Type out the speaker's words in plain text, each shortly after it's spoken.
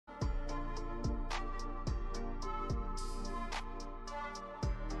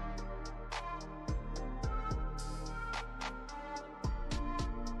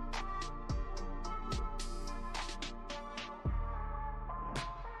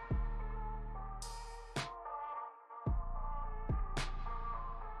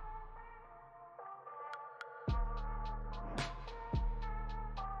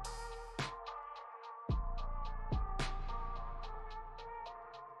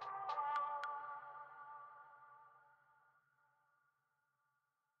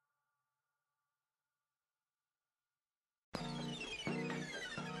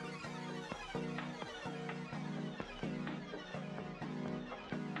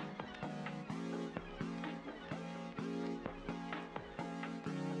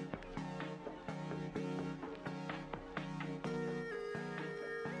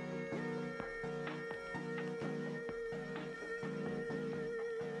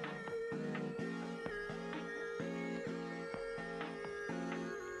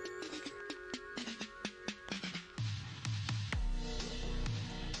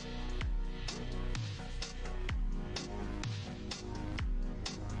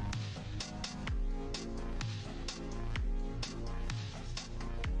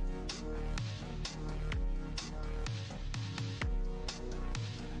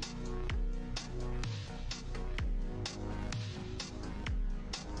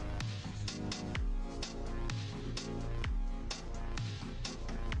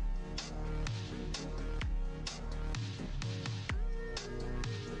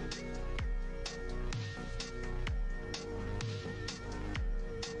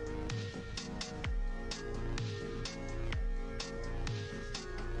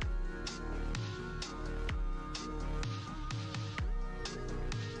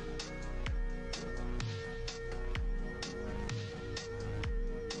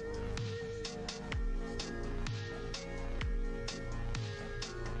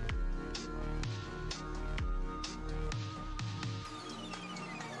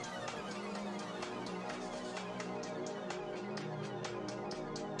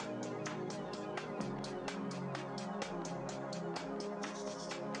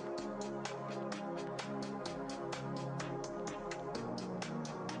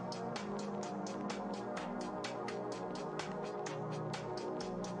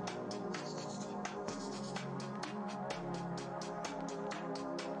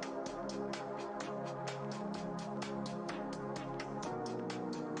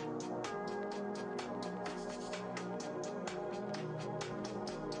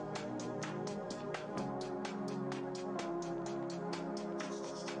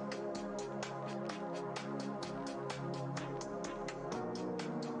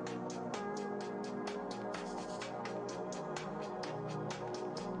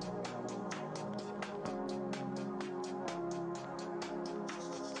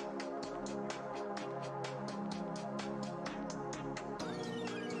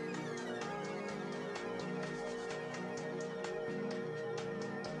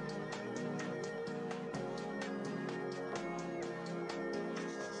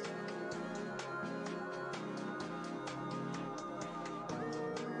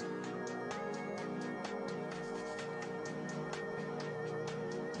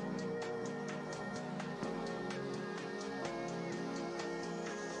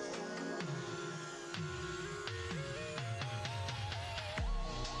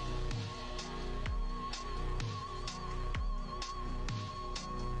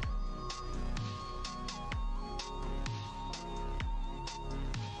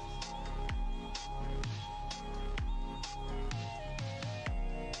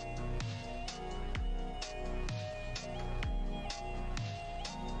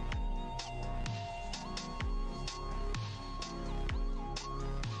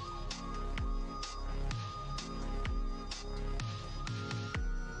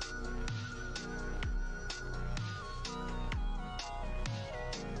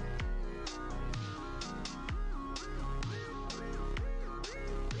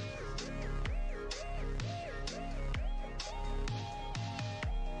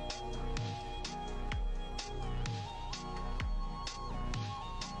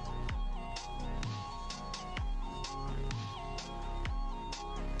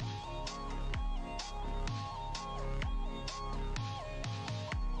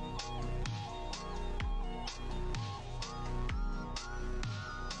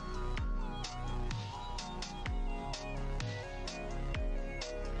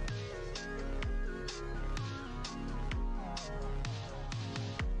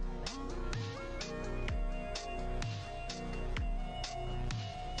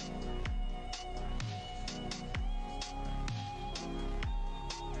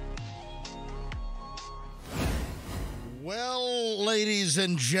Ladies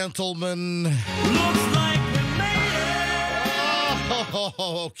and gentlemen. Looks like we made it.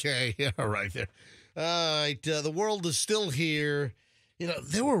 Oh, okay. All right there. All right. The world is still here. You know,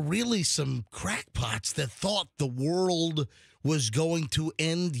 there were really some crackpots that thought the world was going to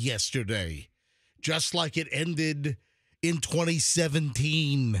end yesterday, just like it ended in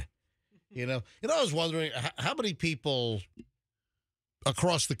 2017. You know, I was wondering how many people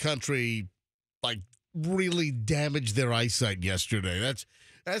across the country, like, really damaged their eyesight yesterday.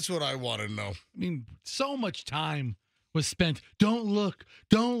 That's what I want to know. I mean, so much time was spent. Don't look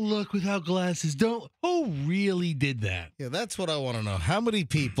without glasses. Who really did that? Yeah, that's what I want to know. How many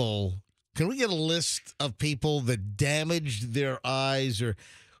people, can we get a list of people that damaged their eyes or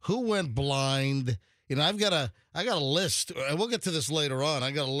who went blind? You know, I got a list, and we'll get to this later on.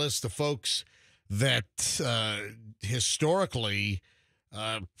 I got a list of folks that historically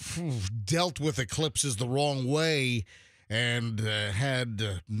dealt with eclipses the wrong way and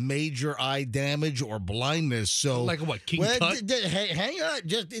had major eye damage or blindness. So, like what, King Tut? Hang on,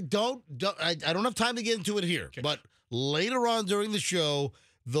 just don't. I don't have time to get into it here. Okay. But later on during the show,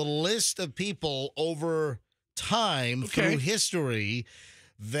 the list of people over time through history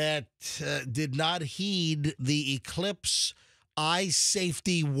that did not heed the eclipse eye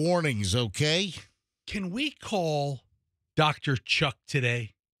safety warnings. Okay, can we call Dr. Chuck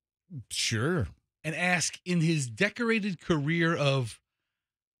today? Sure. And ask, in his decorated career of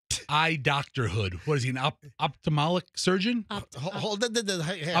eye doctorhood, what is he, an ophthalmic surgeon? Hold on.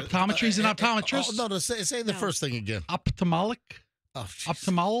 Optometry? He's an optometrist? No, say the first thing again. Ophthalmic? Oh,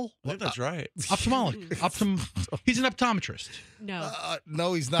 ophthalmol? I think that's right. Ophthalmic. He's an optometrist. No.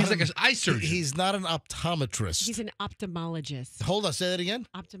 No, he's not. He's like an eye surgeon. He's not an optometrist. He's an ophthalmologist. Hold on, say that again.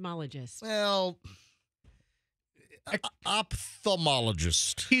 Ophthalmologist. Well,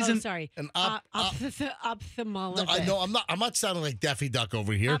 ophthalmologist. He's sorry. An ophthalmologist. No, I know. I'm not sounding like Daffy Duck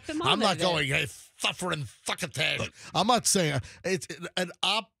over here. I'm not going, hey, suffering fuckatash. I'm not saying it's an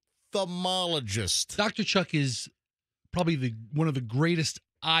ophthalmologist. Dr. Chuck is probably one of the greatest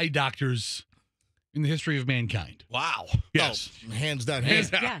eye doctors in the history of mankind. Wow. Yes. Oh, hands down.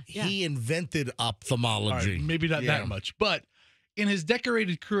 Yeah. He invented ophthalmology. Right, maybe not that much, but in his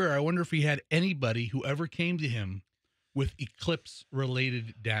decorated career, I wonder if he had anybody who ever came to him with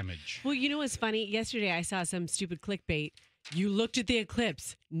eclipse-related damage. Well, you know what's funny? Yesterday, I saw some stupid clickbait. You looked at the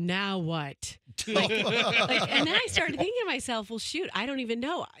eclipse. Now what? And then I started thinking to myself, well, shoot, I don't even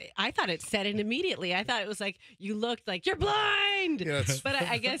know. I thought it said it immediately. I thought it was like, you looked like you're blind. Yeah, but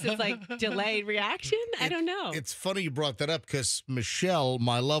I guess it's like delayed reaction. I don't know. It's funny you brought that up because Michelle,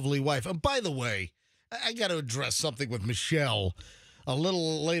 my lovely wife, and by the way, I got to address something with Michelle a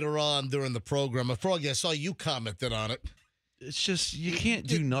little later on during the program. Froggy, I saw you commented on it. It's just, you can't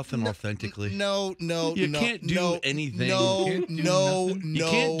do nothing authentically. You can't do anything. You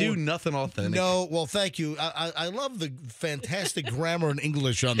can't do nothing authentic. No, well, thank you. I love the fantastic grammar and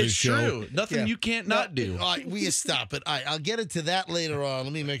English on this show. It's true. Nothing you can't not do. All right, we stop it. I'll get into that later on.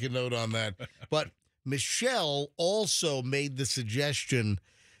 Let me make a note on that. But Michelle also made the suggestion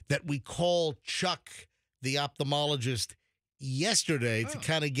that we call Chuck, the ophthalmologist, yesterday to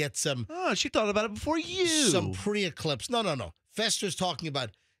kind of get some... Oh, she thought about it before you. Some pre-eclipse. No. Fester's talking about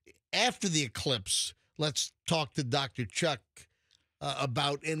after the eclipse. Let's talk to Dr. Chuck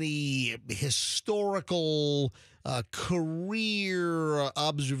about any historical career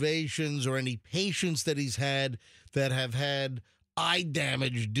observations or any patients that he's had that have had eye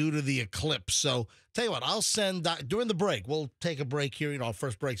damage due to the eclipse. So, tell you what, I'll send, during the break, we'll take a break here. You know, our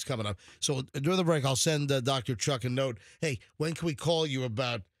first break's coming up. So, during the break, I'll send Dr. Chuck a note. Hey, when can we call you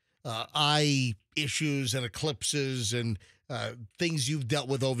about eye issues and eclipses and things you've dealt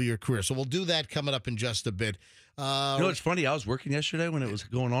with over your career? So, we'll do that coming up in just a bit. You know, it's funny. I was working yesterday when it was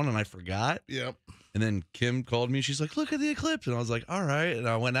going on, and I forgot. Yep. And then Kim called me. She's like, look at the eclipse. And I was like, all right. And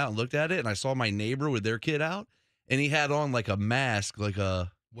I went out and looked at it, and I saw my neighbor with their kid out. And he had on like a mask, like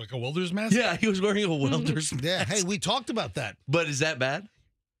a welder's mask? Yeah, he was wearing a welder's mask. Yeah, hey, we talked about that. But is that bad?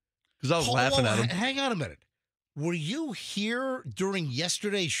 Because I was laughing at him. Hang on a minute. Were you here during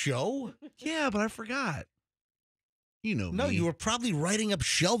yesterday's show? Yeah, but I forgot. You know No, me. you were probably writing up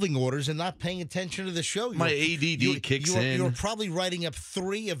shelving orders and not paying attention to the show. My ADD kicks in. You were probably writing up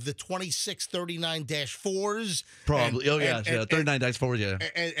 3 of the 2639-4s. Probably. 39-4s, yeah.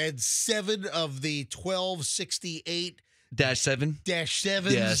 And 7 of the 1268 -7.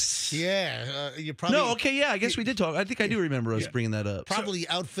 -7s. Yes. Yeah. You probably. No, okay, yeah. I guess we did talk. I think I do remember us bringing that up. Probably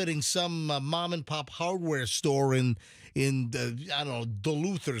outfitting some mom and pop hardware store in I don't know,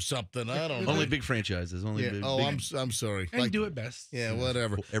 Duluth or something. I don't know. Only big franchises. Only big. I'm sorry. And do it best. Yeah,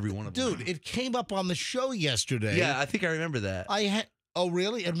 whatever. Every one of them. Dude, it came up on the show yesterday. Yeah, I think I remember that. I Oh,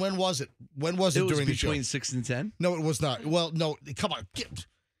 really? And when was it? When was it, It was during the show? between 6 and 10. No, it was not. Well, no, come on.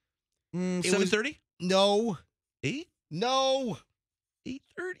 7:30. No. 8. No.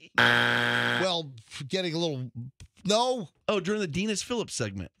 8:30. Well, getting a little. No. Oh, during the Dennis Phillips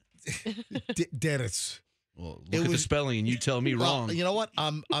segment. Dennis. Well, It look at the was- spelling, and you tell me Well, wrong. you know what?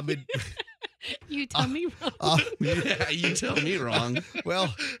 I'm in. You tell me wrong. Yeah, you tell me wrong.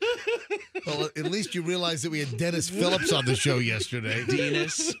 Well, at least you realize that we had Dennis Phillips on the show yesterday.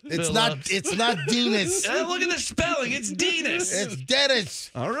 Dennis. It's Phillips. not. It's not Dennis. Look at the spelling. It's Dennis. It's Dennis.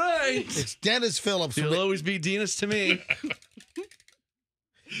 All right. It's Dennis Phillips. He'll always be Dennis to me.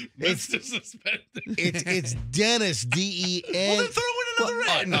 It's Mr. Suspended. it's Dennis DEN. Well, then throw in another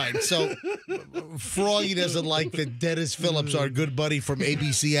N. All right, so Froggy doesn't like that Dennis Phillips, our good buddy from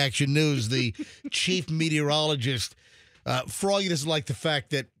ABC Action News, the chief meteorologist. Froggy doesn't like the fact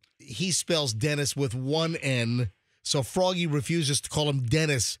that he spells Dennis with one N. So Froggy refuses to call him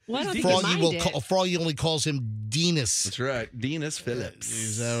Dennis. Well, I don't think Froggy he minded. Froggy only calls him Dennis. That's right. Dennis Phillips.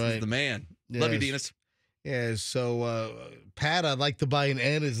 Is that right? He's the man. Love you, Yes. Dennis. Yeah, so Pat, I'd like to buy an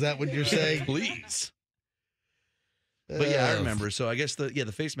N. Is that what you're saying? Please. But yeah, I remember. So I guess the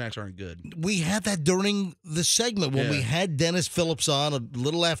face masks aren't good. We had that during the segment when we Yeah. had Dennis Phillips on a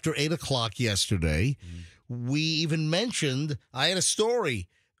little after 8:00 yesterday. We even mentioned, I had a story.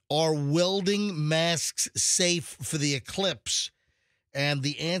 Are welding masks safe for the eclipse? And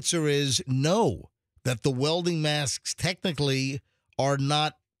the answer is no, that the welding masks technically are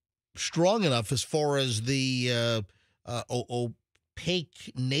not strong enough as far as the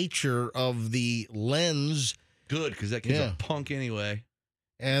opaque nature of the lens. Good, because that kid's Yeah. a punk anyway.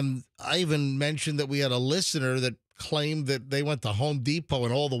 And I even mentioned that we had a listener that claimed that they went to Home Depot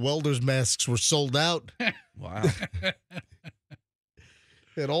and all the welders' masks were sold out. Wow.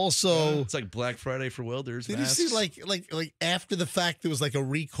 And also, It's like Black Friday for welders. did masks. you see like after the fact there was like a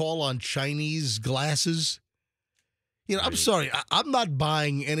recall on Chinese glasses? You know, I'm sorry, I'm not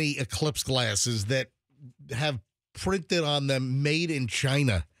buying any Eclipse glasses that have printed on them "Made in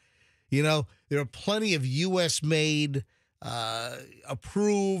China." You know, there are plenty of U.S. made,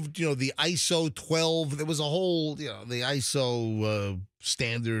 approved. You know, the ISO 12. There was a whole, the ISO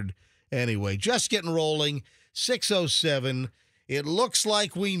standard. Anyway, just getting rolling. 6:07. It looks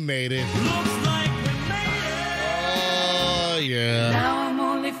like we made it. Looks like we made it. Oh yeah. Now I'm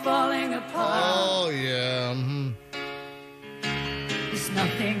only falling apart. Oh yeah. Mhm. There's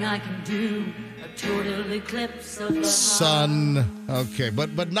nothing I can do. A total eclipse of the heart. Sun. Okay,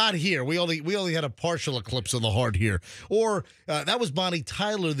 but not here. We only had a partial eclipse of the heart here. Or that was Bonnie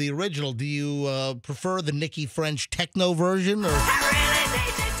Tyler, the original. Do you prefer the Nicki French techno version or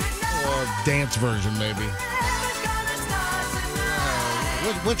dance version maybe?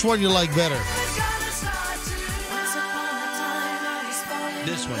 Which one you like better?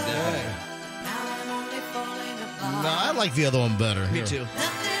 This one, definitely. No, I like the other one better. Me Here. too.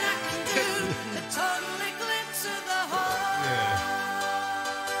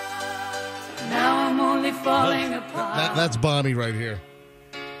 Now I'm only falling apart. That's Bonnie right here.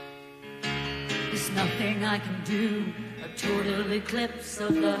 There's nothing I can do. A total eclipse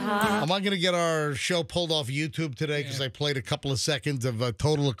of the heart. I'm not going to get our show pulled off YouTube today because I played a couple of seconds of a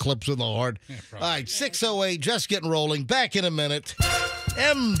total eclipse in the heart. All right, 6:08, just getting rolling. Back in a minute.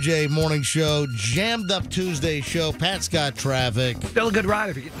 MJ Morning Show, jammed up Tuesday show. Pat's got traffic. Still a good ride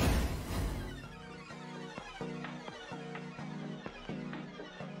if you get.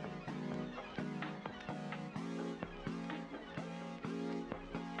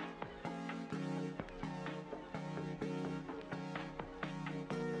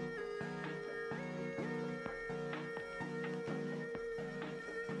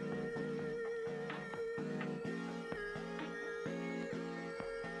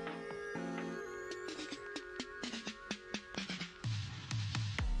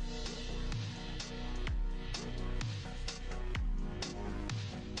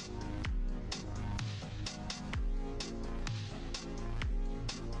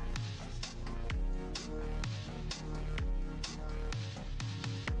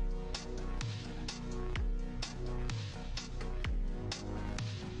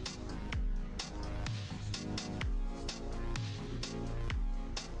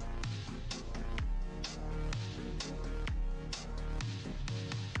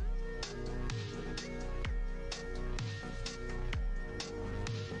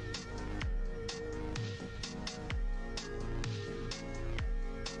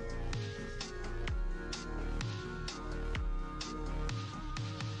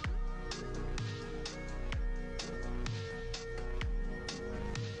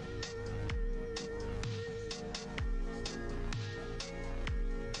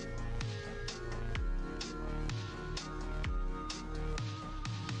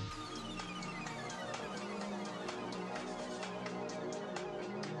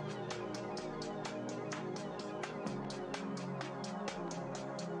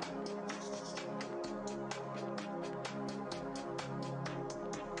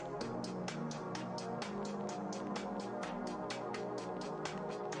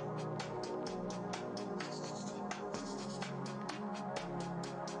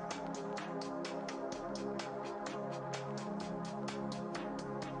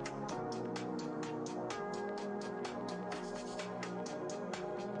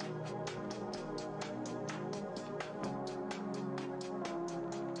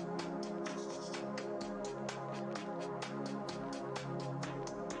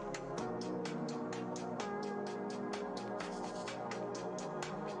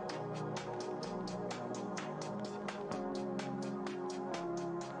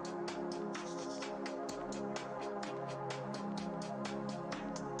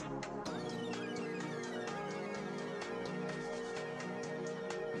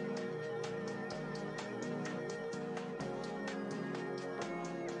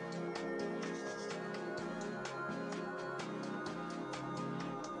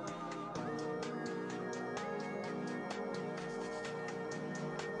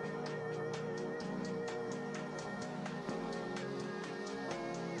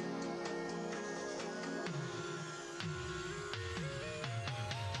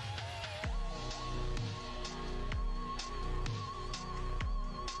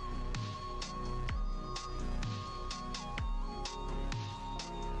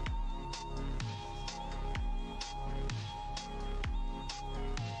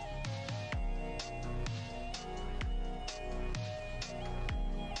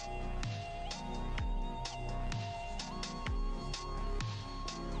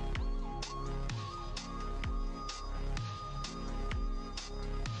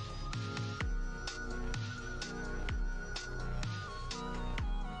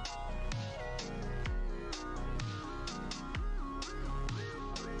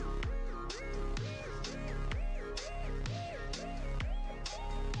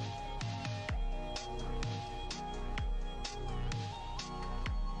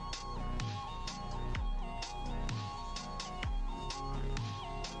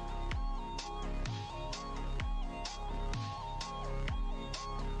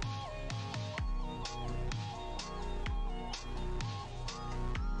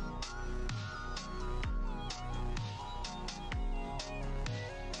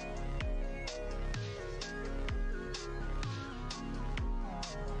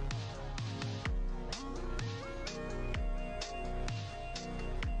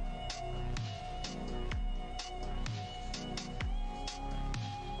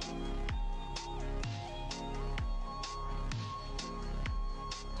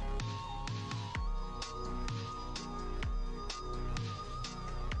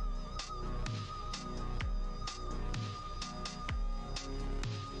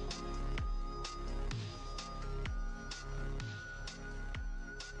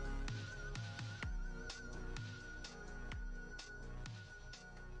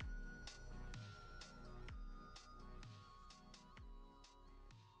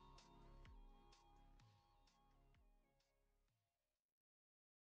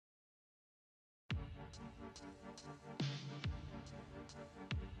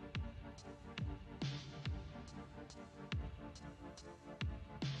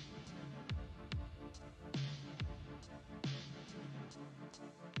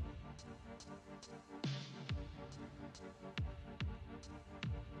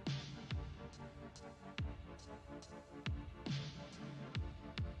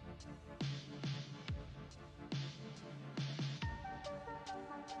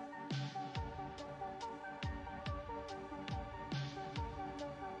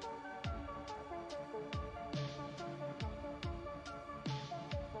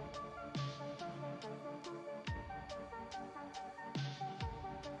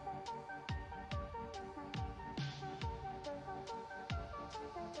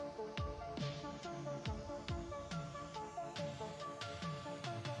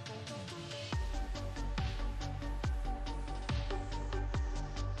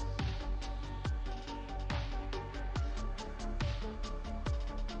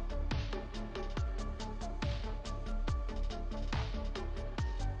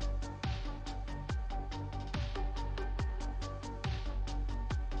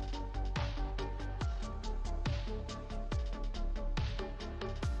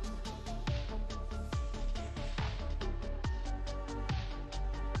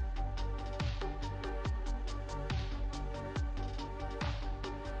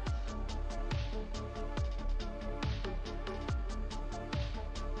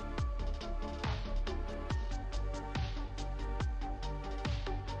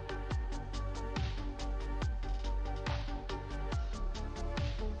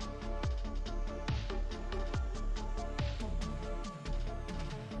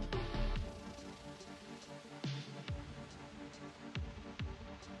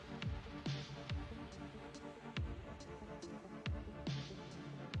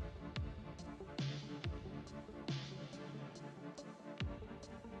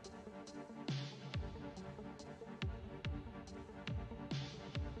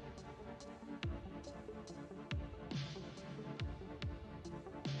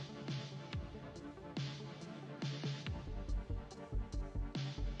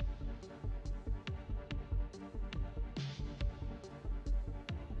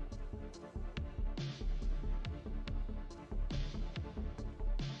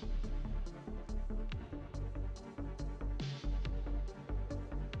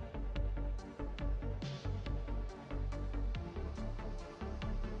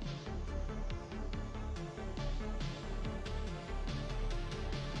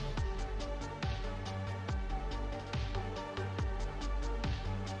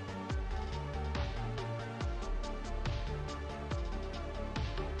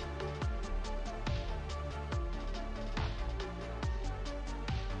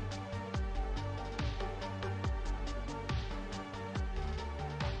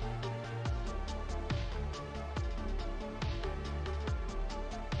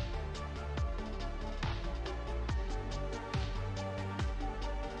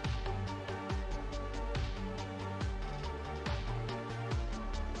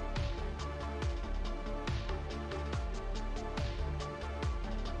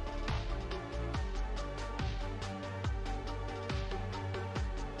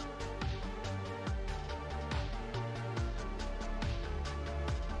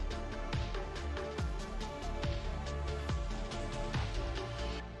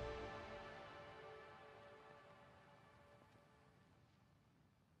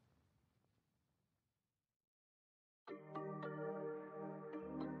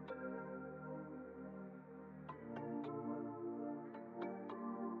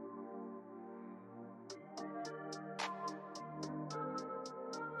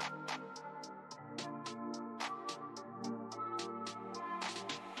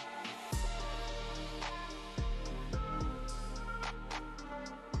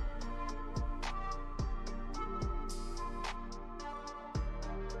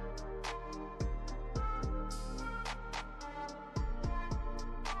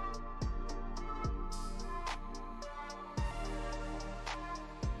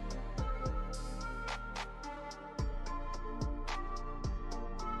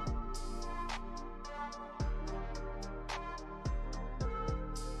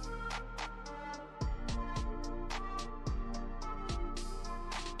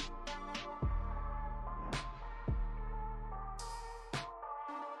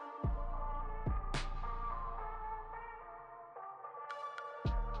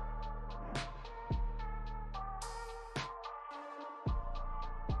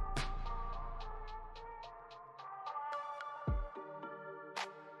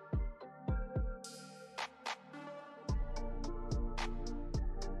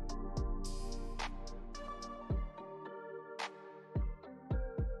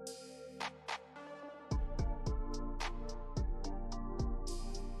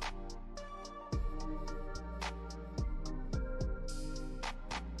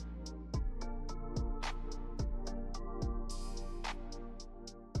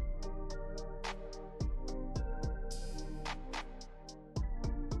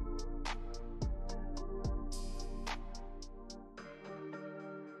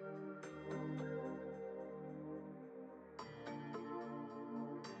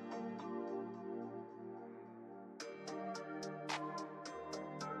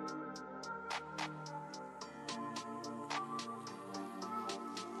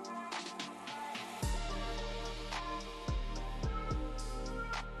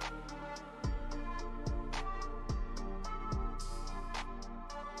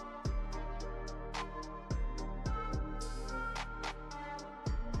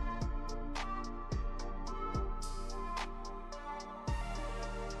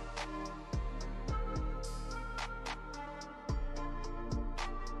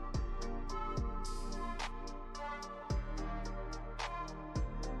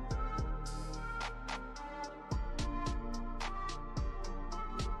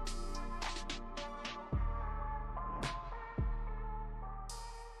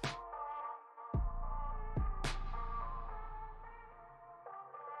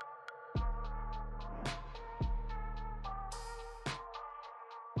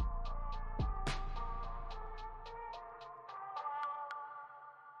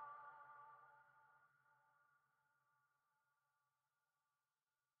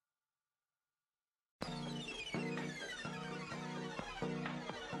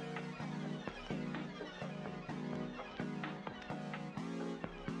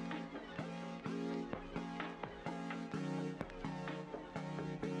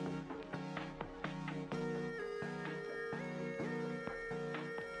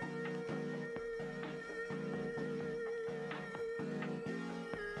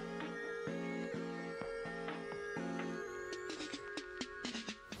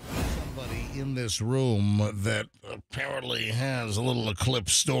 in this room that apparently has a little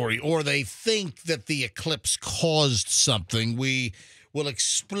eclipse story, or they think that the eclipse caused something. We will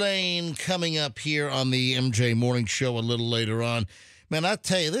explain coming up here on the MJ Morning Show a little later on. Man, I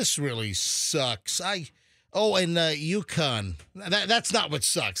tell you, this really sucks. UConn. That's not what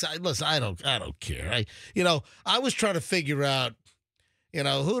sucks. Listen, I don't care. I was trying to figure out,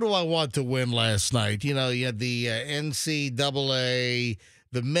 who do I want to win last night? You had the NCAA,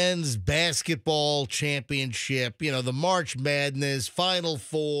 the men's basketball championship, the March Madness, Final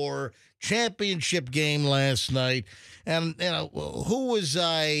Four, championship game last night. And, who was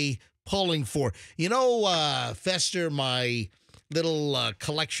I pulling for? Fester, my little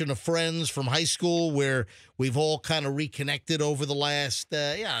collection of friends from high school where we've all kind of reconnected over the last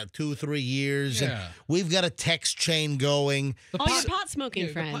 2-3 years. Yeah. And we've got a text chain going. All your pot smoking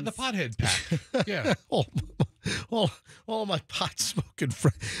friends. The pothead pack. Yeah. all my pot smoking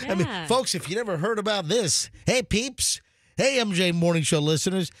friends. I mean, Yeah. folks, if you never heard about this, hey peeps, hey MJ Morning Show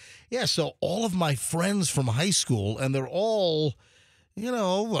listeners. Yeah, so all of my friends from high school, and they're all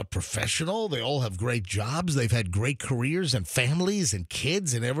professional. They all have great jobs. They've had great careers and families and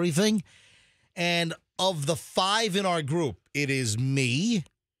kids and everything. And of the 5 in our group, it is me,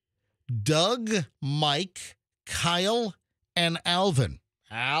 Doug, Mike, Kyle, and Alvin.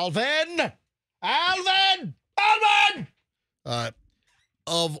 Alvin!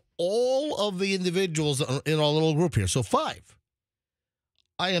 Of all of the individuals in our little group here, so 5.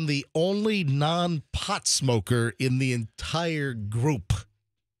 I am the only non-pot smoker in the entire group.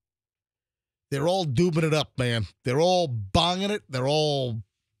 They're all doobing it up, man. They're all bonging it. They're all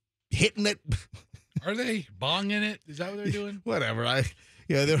hitting it. Are they bonging it? Is that what they're doing? Whatever.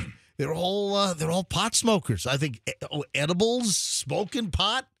 They're all pot smokers. I think edibles, smoking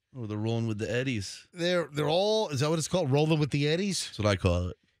pot. Oh, they're rolling with the Eddies. They're all. Is that what it's called? Rolling with the Eddies. That's what I call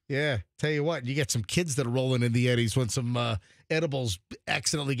it. Yeah. Tell you what, you get some kids that are rolling in the Eddies when some edibles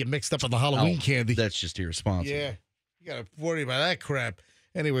accidentally get mixed up in the Halloween candy. That's just irresponsible. Yeah. You got to worry about that crap.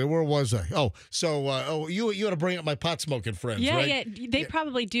 Anyway, where was I? Oh, so you had to bring up my pot smoking friends, Yeah, right? yeah. They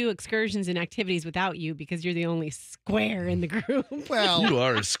probably do excursions and activities without you because you're the only square in the group. Well, You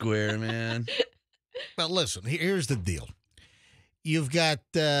are a square, man. well, listen, here's the deal. You've got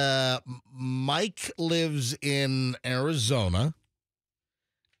Mike lives in Arizona.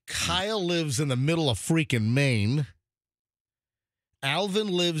 Kyle lives in the middle of freaking Maine. Alvin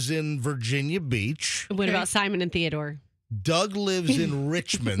lives in Virginia Beach. What about Simon and Theodore? Doug lives in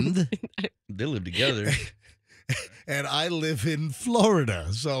Richmond. They live together. And I live in Florida.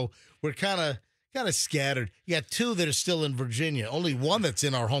 So we're kind of scattered. You got 2 that are still in Virginia. Only 1 that's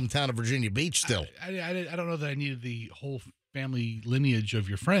in our hometown of Virginia Beach still. I don't know that I needed the whole family lineage of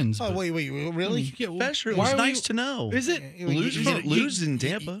your friends. Oh, but- wait, really? Yeah, well, Fesher, it why was are nice we- to know. Is it? Lose in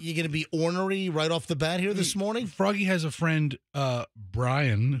Tampa. You going to be ornery right off the bat here this morning? Froggy has a friend,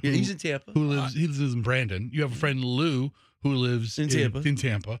 Brian. Yeah, he's in Tampa. Who lives? He lives in Brandon. You have a friend Lou who lives In Tampa. In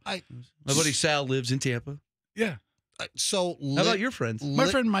Tampa. My buddy Sal lives in Tampa. Yeah. So How about your friends? My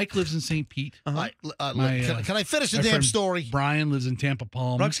friend Mike lives in St. Pete. can I finish the My damn friend story? Brian lives in Tampa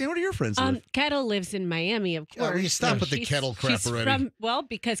Palms. Roxanne, what are your friends live? Kettle lives in Miami, of Oh, will course. you stop with the She's- kettle crap she's already?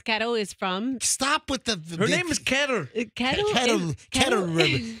 Because Kettle is from Stop with the. Her name is Ketter. Kettle. Kettle.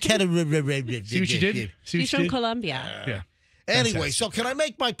 See what you did? See what She's you from did? Colombia. Yeah. Anyway, Fantastic. so can I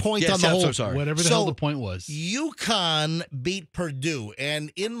make my point Yes, on the I'm whole? so sorry. Whatever the hell the point was. UConn beat Purdue,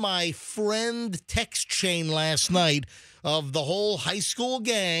 and in my friend text chain last night of the whole high school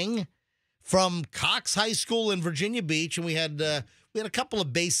gang from Cox High School in Virginia Beach, and we had a couple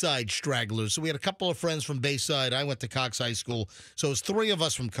of Bayside stragglers. So we had a couple of friends from Bayside. I went to Cox High School, so it was 3 of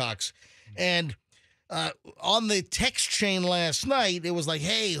us from Cox, and on the text chain last night, it was like,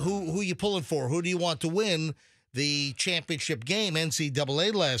 hey, who you pulling for? Who do you want to win the championship game,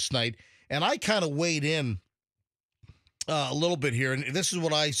 NCAA, last night? And I kind of weighed in a little bit here, and this is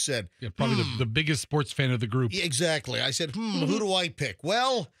what I said. Yeah, probably the biggest sports fan of the group. Yeah, exactly. I said, who do I pick?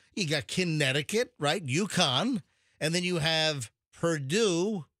 Well, you got Connecticut, right? UConn, and then you have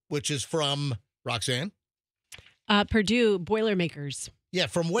Purdue, which is from Roxanne. Purdue Boilermakers, Yeah,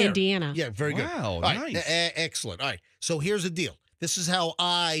 from where? Indiana. Yeah, very good. Wow, All right, nice. Excellent. All right, so here's the deal. This is how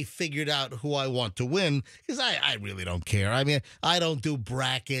I figured out who I want to win, because I really don't care. I mean, I don't do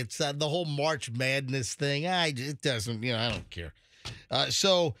brackets. The whole March Madness thing, it doesn't, I don't care.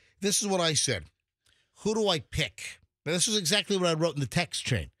 So this is what I said. Who do I pick? Now, this is exactly what I wrote in the text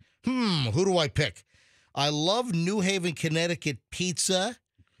chain. Who do I pick? I love New Haven, Connecticut pizza,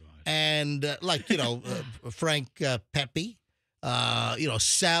 and Frank Pepe,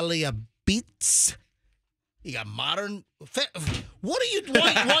 Sally Beats. You got modern. What are you?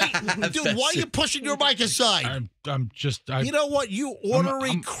 Dude, why are you pushing your mic aside? I'm just. You know what? You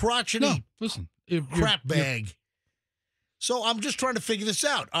ornery, crotchety No, listen. crap bag. So I'm just trying to figure this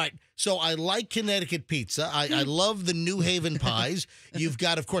out. All right. So I like Connecticut pizza. I love the New Haven pies. You've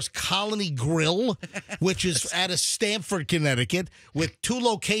got, of course, Colony Grill, which is out of Stamford, Connecticut, with 2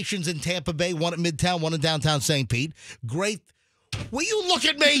 locations in Tampa Bay, one at Midtown, one in downtown St. Pete. Great. Will you look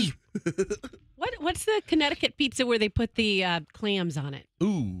at me? What's the Connecticut pizza where they put the clams on it?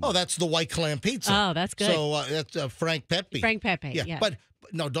 Ooh. Oh, that's the white clam pizza. Oh, that's good. So that's Frank Pepe. Frank Pepe. Yeah. But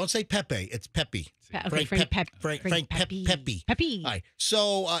no, don't say Pepe. It's Pepe. Okay, Frank Pepe. Pepe. All right.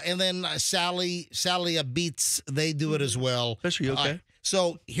 So, and then Sally Beats, they do it as well. Especially okay. All right.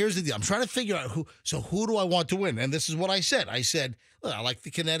 So here's the deal. I'm trying to figure out who do I want to win? And this is what I said. I said, well, I like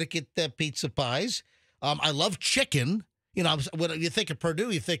the Connecticut pizza pies. I love chicken. You know, when you think of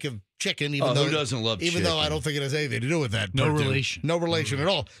Purdue, you think of chicken. Even though who doesn't love chicken? Even though I don't think it has anything to do with that. No Purdue. relation. No relation at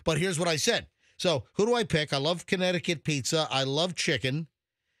all. But here's what I said. So who do I pick? I love Connecticut pizza. I love chicken.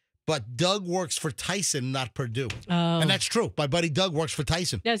 But Doug works for Tyson, not Purdue. Oh. And that's true. My buddy Doug works for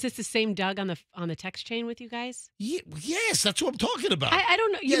Tyson. Now, is this the same Doug on the text chain with you guys? Yes, that's what I'm talking about. I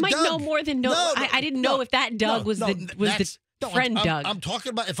don't know. You might Doug. know more than no. I didn't know if that Doug was the friend Doug. I'm talking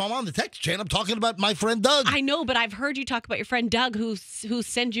about, if I'm on the text chain, I'm talking about my friend Doug. I know, but I've heard you talk about your friend Doug who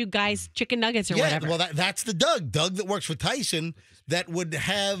sends you guys chicken nuggets or whatever. Well, that's the Doug that works for Tyson that would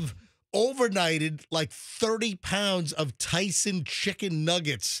have overnighted like 30 pounds of Tyson chicken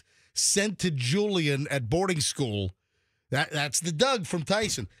nuggets sent to Julian at boarding school. That's the Doug from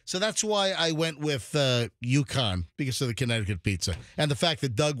Tyson. So that's why I went with UConn, because of the Connecticut pizza. And the fact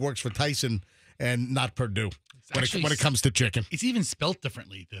that Doug works for Tyson and not Purdue when it comes to chicken. It's even spelt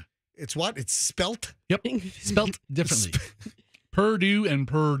differently. It's what? It's spelt? Yep. Spelt differently. Purdue and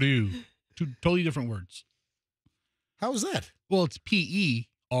Purdue. 2 totally different words. How is that? Well, it's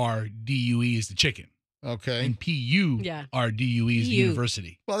P-E-R-D-U-E is the chicken. Okay. And P-U-R-D-U-E is the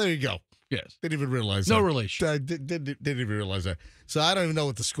university. Well, there you go. Yes. Didn't even realize that. No relation. I didn't even realize that. So I don't even know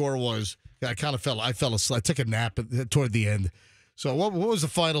what the score was. I kind of I fell asleep. I took a nap toward the end. So what was the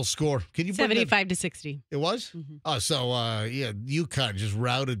final score? Can you bring 75 to 60. It was? Mm-hmm. Oh, so UConn just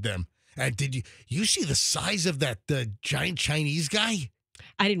routed them. And did you see the size of that giant Chinese guy?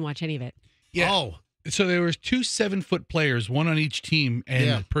 I didn't watch any of it. Yeah. Oh. So there was 2 7-foot players, one on each team,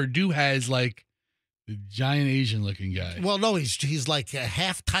 and Purdue has like the giant Asian looking guy. Well, no, he's like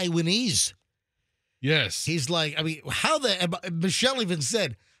half Taiwanese. Yes. He's like, I mean, Michelle even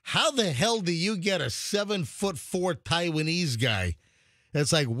said, how the hell do you get a 7'4" Taiwanese guy?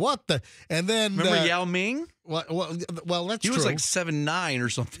 It's like, what the? And then remember Yao Ming? Well, that's he true. was like 7'9" or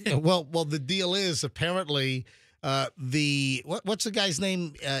something. Well, the deal is apparently what's the guy's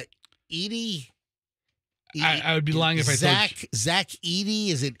name? Edie. I would be lying if I told you. Zach Edey.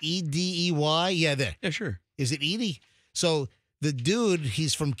 Is it Edey? Yeah, there. Yeah, sure. Is it Edey? So the dude,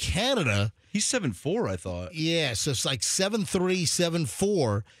 he's from Canada. He's 7'4", I thought. Yeah, so it's like 7'3",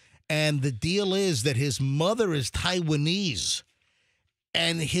 7'4", and the deal is that his mother is Taiwanese,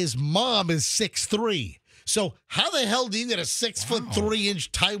 and his mom is 6'3". So how the hell do you get a 6'3"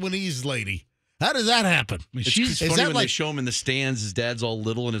 Taiwanese lady? How does that happen? I mean, It's funny when they show him in the stands, his dad's all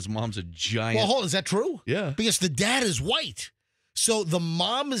little and his mom's a giant. Well, hold on, is that true? Yeah. Because the dad is white. So the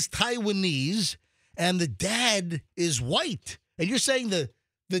mom is Taiwanese and the dad is white. And you're saying the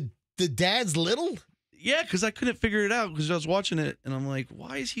dad's little? Yeah, because I couldn't figure it out because I was watching it and I'm like,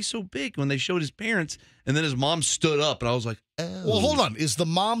 why is he so big? When they showed his parents and then his mom stood up and I was like, oh. Well, hold on. Is the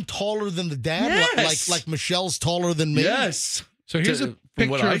mom taller than the dad? Yes. Like Michelle's taller than me? Yes. So here's a From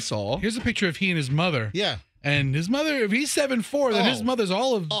picture. what I saw. Here's a picture of he and his mother. Yeah. And his mother, if he's 7'4", then his mother's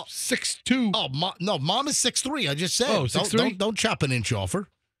all of 6'2". Oh, no, mom is 6'3". I just said. Oh, 6'3"? Don't chop an inch off her.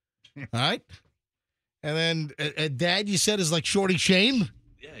 All right. And then dad, you said, is like Shorty Shane?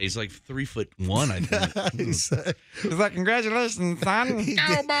 Yeah, he's like 3'1", I think. He's like, congratulations, son.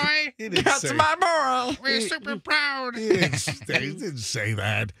 Cowboy. That's my moral. We're super proud. He didn't say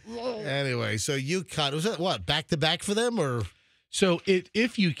that. Anyway, so UConn, was that what, back-to-back for them or? So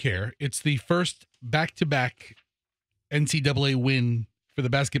if you care, it's the first back-to-back NCAA win for the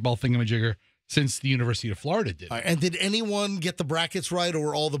basketball thingamajigger since the University of Florida did. All right, and did anyone get the brackets right, or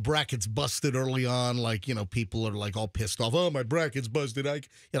were all the brackets busted early on? Like, people are like all pissed off. Oh, my bracket's busted. I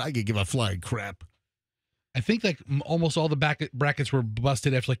could give a flying crap. I think like almost all the brackets were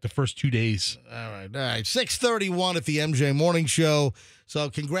busted after like the first 2 days. All right. 6:31 at the MJ Morning Show. So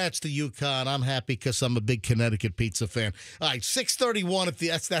congrats to UConn. I'm happy because I'm a big Connecticut pizza fan. All right, 6:31 at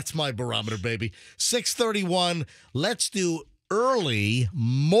the that's my barometer, baby. 6:31. Let's do early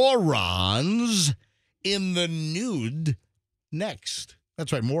morons in the nude next.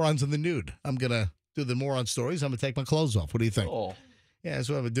 That's right, morons in the nude. I'm going to do the moron stories. I'm going to take my clothes off. What do you think? Oh. Yeah, that's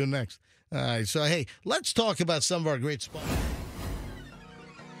what I'm going to do next. All right, so hey, let's talk about some of our great sponsors.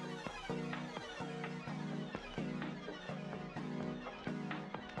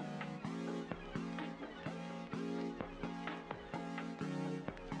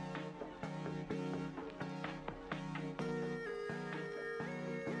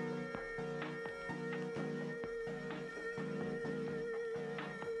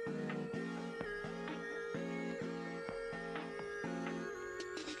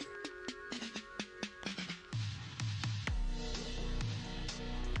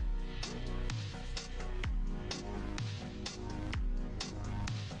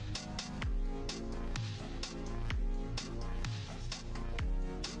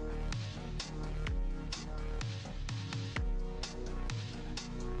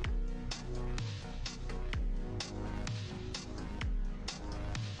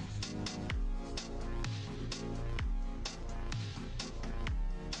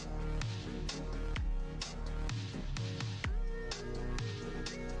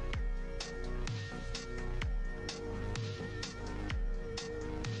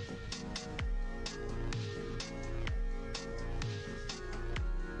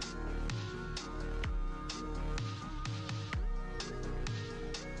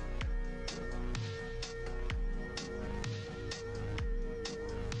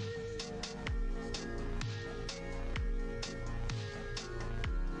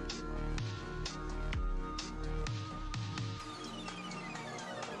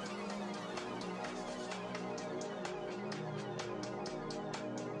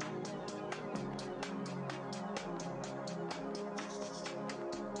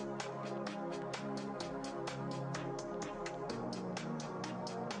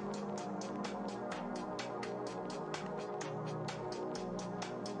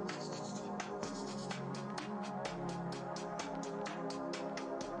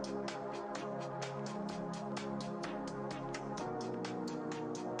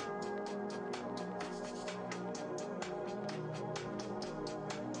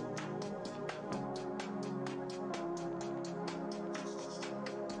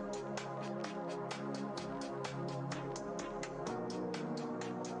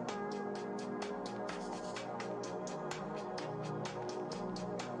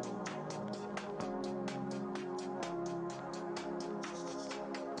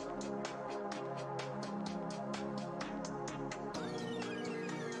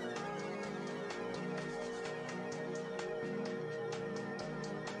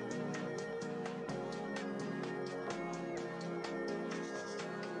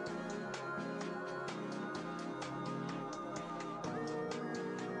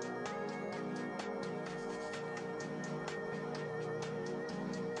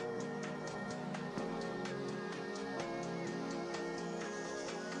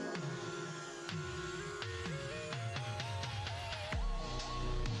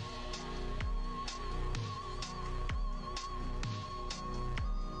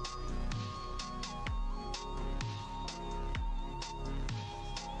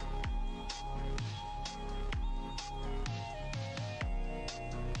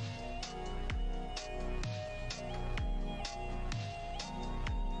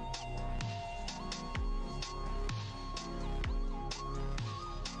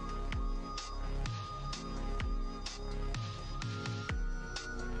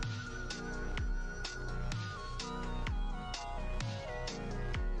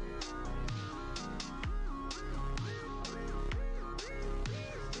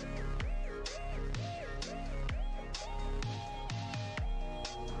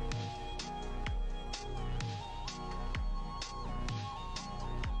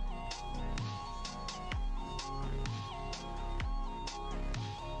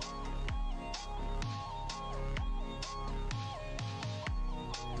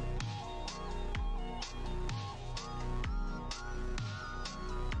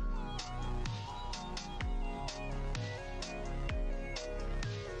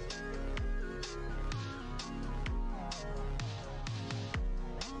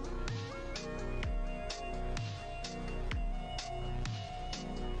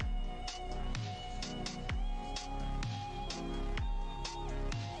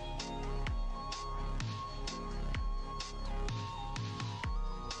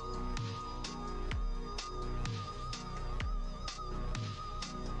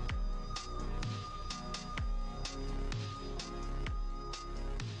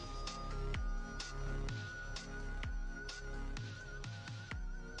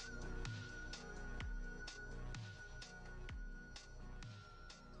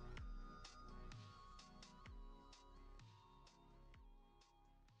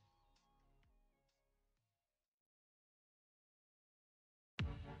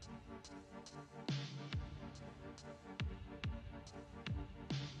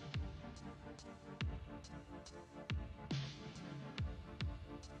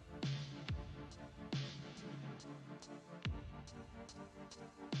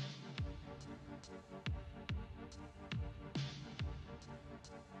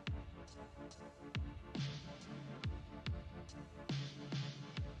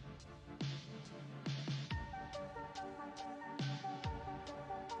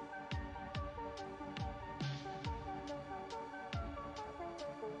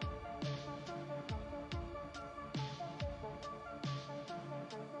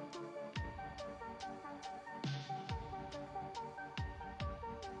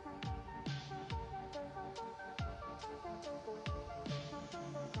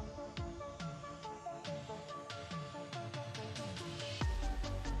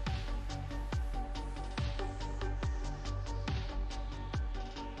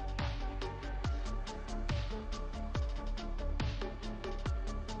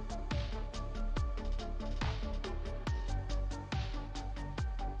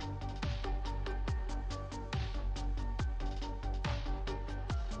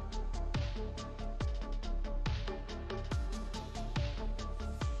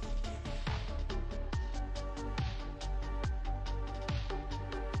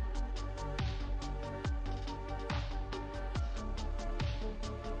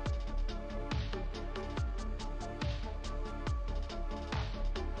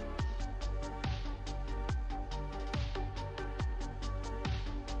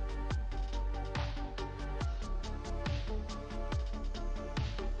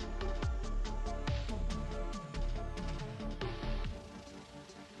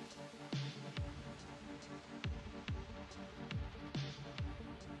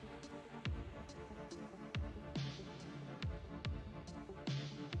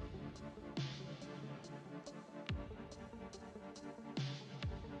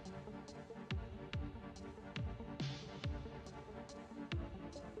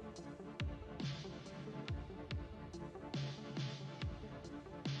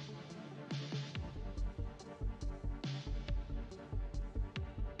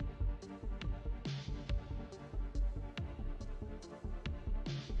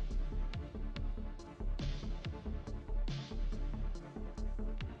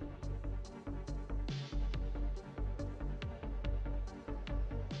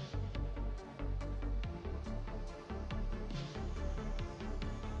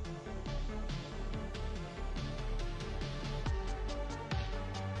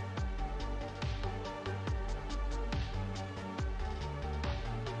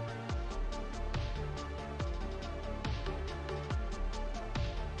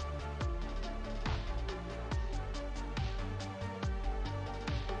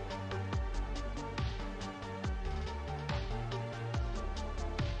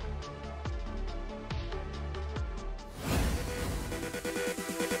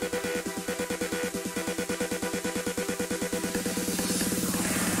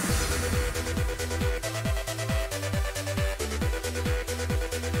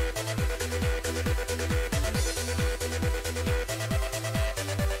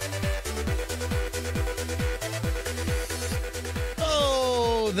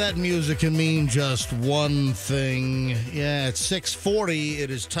 That music can mean just one thing. Yeah, it's 6:40. It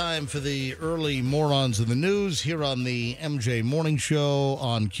is time for the early morons of the news here on the MJ Morning Show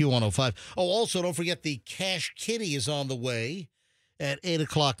on Q105. Oh, also, don't forget the Cash Kitty is on the way at 8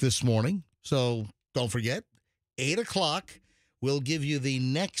 o'clock this morning. So don't forget, 8 o'clock, we'll give you the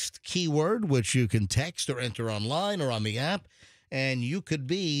next keyword, which you can text or enter online or on the app, and you could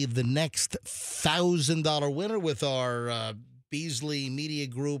be the next $1,000 winner with our Beasley Media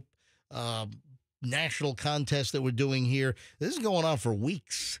Group national contest that we're doing here. This is going on for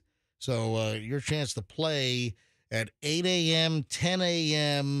weeks. So your chance to play at 8 a.m., 10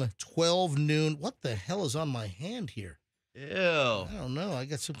 a.m., 12 noon. What the hell is on my hand here? Ew. I don't know. I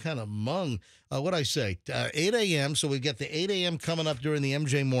got some kind of mung. What'd I say? 8 a.m. So we get the 8 a.m. coming up during the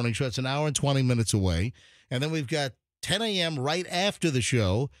MJ Morning Show. It's an hour and 20 minutes away. And then we've got 10 a.m. right after the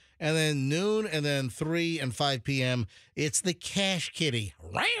show. And then noon, and then 3 and 5 p.m., it's the Cash Kitty.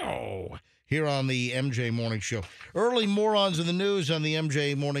 Wow! Here on the MJ Morning Show. Early morons in the news on the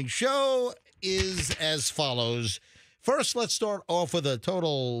MJ Morning Show is as follows. First, let's start off with a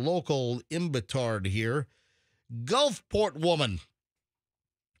total local imbitard here. Gulfport woman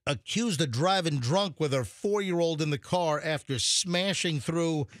accused of driving drunk with her 4-year-old in the car after smashing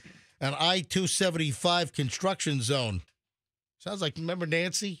through an I-275 construction zone. Sounds like, remember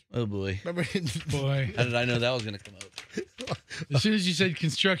Nancy? Oh, boy. Remember? Boy. How did I know that was going to come out? As soon as you said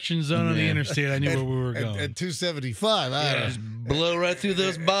construction zone on the interstate, I knew where we were going. At 275. I don't know. Just blow right through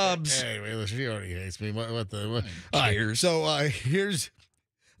those bobs. Anyway, she already hates me. What the? Cheers. So here's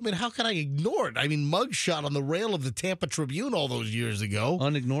I mean, how can I ignore it? I mean, mugshot on the rail of the Tampa Tribune all those years ago.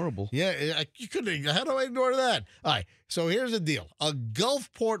 Unignorable. Yeah, you couldn't. How do I ignore that? All right, so here's the deal. A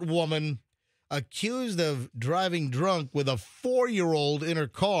Gulfport woman accused of driving drunk with a 4-year-old in her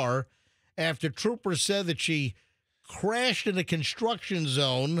car after troopers said that she crashed in a construction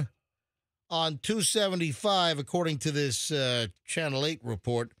zone on 275, according to this Channel 8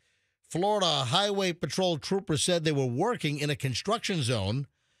 report. Florida Highway Patrol troopers said they were working in a construction zone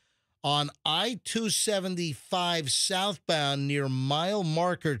on I-275 southbound near mile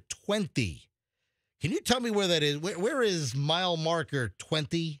marker 20. Can you tell me where that is? Where is mile marker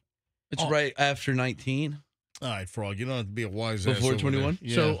 20? It's right after 19. All right, Frog, you don't have to be a wise ass. Before over 21?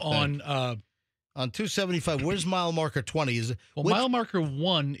 there. So Yeah, on 275, where's mile marker 20? Is it mile marker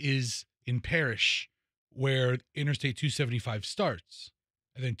 1 is in Parrish, where Interstate 275 starts,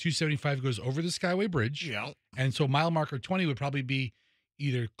 and then 275 goes over the Skyway Bridge. Yeah. And so mile marker 20 would probably be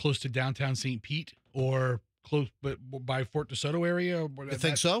either close to downtown St. Pete or close, but by Fort DeSoto area. Or You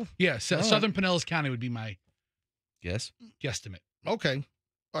think so? Yeah, All Southern Pinellas County would be my Yes. guesstimate. Okay.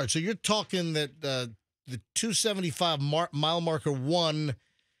 All right, so you're talking that the 275 mile marker 1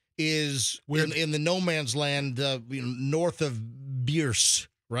 is in the no man's land north of Bierce,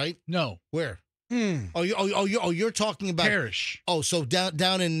 right? No, Where? You're talking about Parrish, Oh, so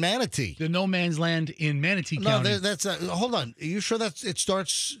down in Manatee. the no man's land in Manatee No, County. that's hold on. Are you sure it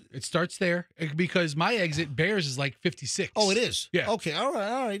starts? It starts there because my exit Bears is like 56. Oh, it is. Yeah. Okay. All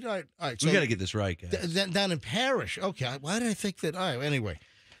right. So We got to get this right, guys. down in Parrish. Okay. Why did I think that? All right. Anyway,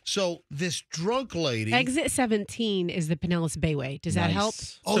 so this drunk lady. Exit 17 is the Pinellas Bayway. Does that help?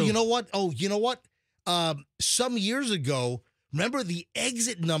 Oh, So- you know what? Some years ago, remember the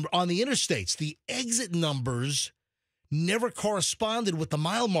exit number on the interstates? The exit numbers never corresponded with the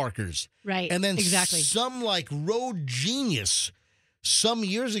mile markers. Right. And then exactly. some like road genius some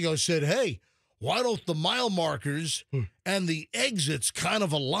years ago said, hey, why don't the mile markers and the exits kind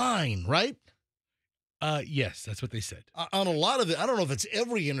of align, right? Yes, that's what they said. On a lot of it, I don't know if it's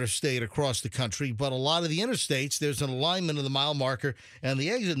every interstate across the country, but a lot of the interstates, there's an alignment of the mile marker and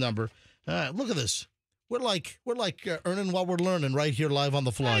the exit number. Look at this. We're like earning while we're learning right here live on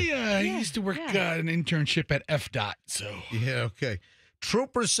the fly. I used to work an internship at FDOT, so Yeah, okay.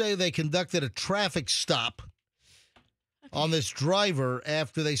 Troopers say they conducted a traffic stop on this driver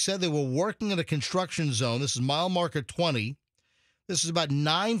after they said they were working in a construction zone. This is mile marker 20. This is about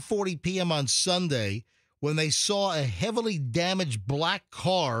 9:40 p.m. on Sunday when they saw a heavily damaged black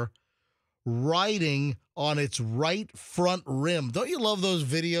car riding on its right front rim. Don't you love those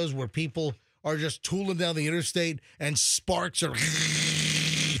videos where people are just tooling down the interstate and sparks are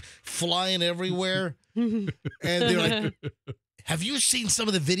flying everywhere? And they're like, have you seen some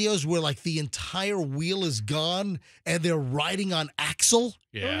of the videos where like the entire wheel is gone and they're riding on axle?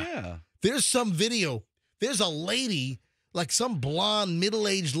 Yeah. There's some video. There's a lady, like some blonde,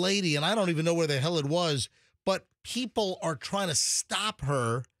 middle-aged lady, and I don't even know where the hell it was, but people are trying to stop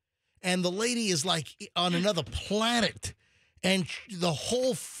her, and the lady is like on another planet, and the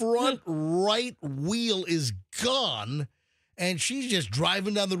whole front right wheel is gone, and she's just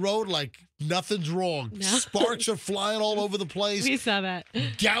driving down the road like nothing's wrong. No. Sparks are flying all over the place, We saw that.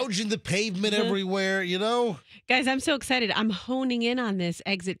 gouging the pavement everywhere, you know? Guys, I'm so excited. I'm honing in on this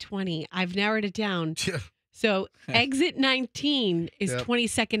exit 20. I've narrowed it down. So exit 19 is Yep.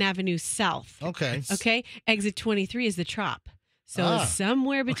 22nd Avenue South. Okay. Okay. Exit 23 is the Trop. So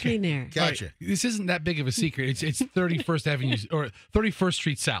somewhere between there. Gotcha. Right. This isn't that big of a secret. It's 31st Avenue or 31st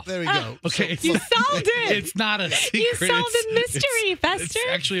Street South. There we go. Okay, So- You solved it. It's not a secret. You solved the mystery, It's Fester.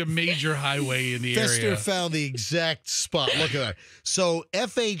 actually a major highway in the Fester area. found the exact spot. Look at that. So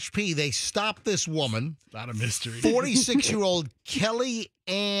FHP, they stopped this woman, Not a mystery. 46-year-old Kelly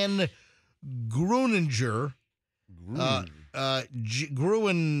Ann Gruninger.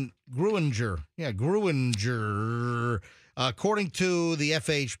 Gruinger. Yeah, Gruinger. According to the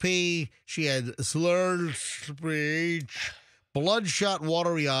FHP, she had slurred speech, bloodshot,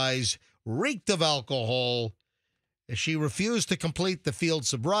 watery eyes, reeked of alcohol. She refused to complete the field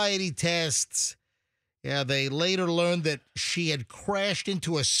sobriety tests. Yeah, they later learned that she had crashed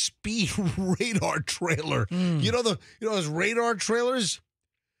into a speed radar trailer. You know those radar trailers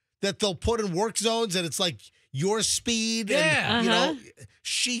that they'll put in work zones, and it's like your speed. Yeah. And, you know,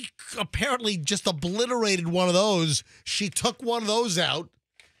 she apparently just obliterated one of those. She took one of those out,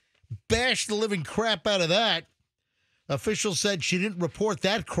 bashed the living crap out of that. Officials said she didn't report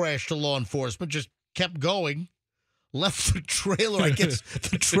that crash to law enforcement, just kept going. Left the trailer. I guess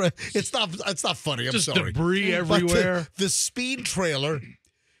it's not funny. I'm Just sorry. debris But everywhere. the speed trailer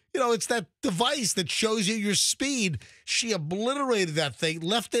it's that device that shows you your speed. She obliterated that thing,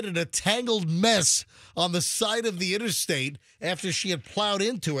 left it in a tangled mess on the side of the interstate after she had plowed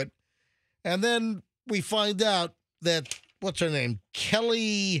into it. And then we find out that, what's her name?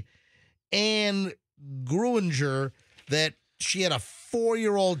 Kelly Ann Gruinger, that she had a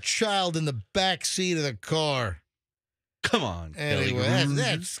 4-year-old child in the back seat of the car. Come on. Anyway, Kelly.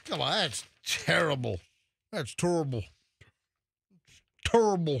 that's terrible. That's terrible.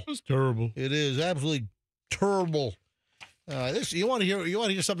 Terrible. That's terrible. It is absolutely terrible. You want to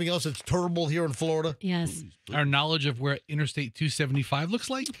hear something else that's terrible here in Florida? Yes. Our knowledge of where Interstate 275 looks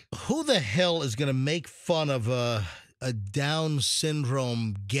like? Who the hell is going to make fun of a Down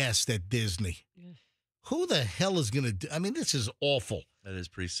syndrome guest at Disney? Who the hell is going to do? I mean, this is awful. That is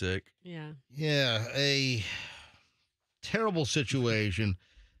pretty sick. Yeah. Yeah, a terrible situation.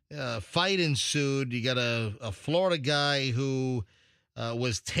 Fight ensued. You got a Florida guy who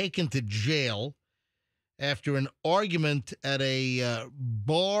was taken to jail after an argument at a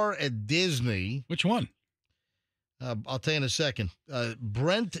bar at Disney. Which one? I'll tell you in a second.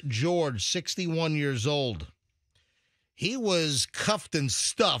 Brent George, 61 years old. He was cuffed and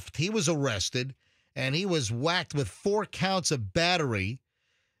stuffed. He was arrested, and he was whacked with 4 counts of battery.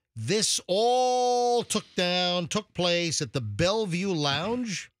 This all took place at the Bellevue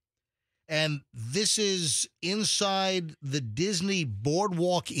Lounge, and this is inside the Disney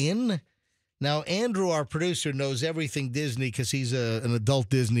Boardwalk Inn. Now, Andrew, our producer, knows everything Disney because he's an adult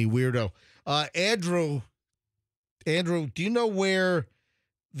Disney weirdo. Andrew, do you know where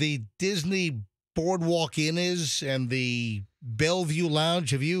the Disney Boardwalk Inn is and the Bellevue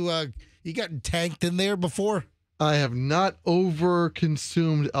Lounge? Have you gotten tanked in there before? I have not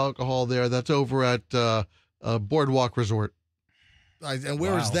over-consumed alcohol there. That's over at Boardwalk Resort. And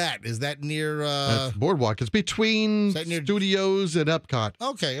where is that? Is that near? That's Boardwalk. It's between Is that near- Studios and Epcot.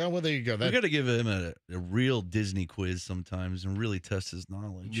 Okay, well, there you go. We got to give him a real Disney quiz sometimes and really test his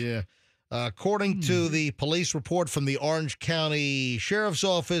knowledge. Yeah. According to the police report from the Orange County Sheriff's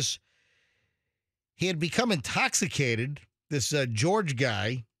Office, he had become intoxicated, this George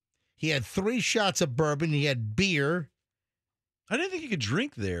guy. He had 3 shots of bourbon. He had beer. I didn't think you could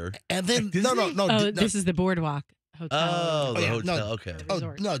drink there. And then, At Disney? no. This is the Boardwalk Hotel. Oh, the yeah, hotel. no. Okay. Oh,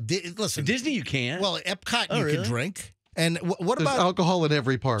 Resort. no, listen. Disney, you can't. Well, Epcot, Oh, you really? can drink. And what There's about alcohol in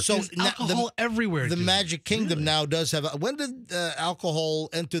every park. So There's now alcohol everywhere. the dude. Magic Kingdom now does have. When did alcohol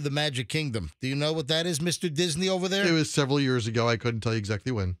enter the Magic Kingdom? Do you know what that is, Mr. Disney over there? It was several years ago. I couldn't tell you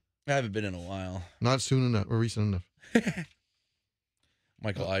exactly when. I haven't been in a while. Not soon enough or recent enough.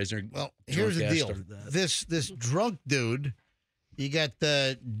 Michael Eisner. Well, here's the drunk ass deal. started that. This drunk dude, you got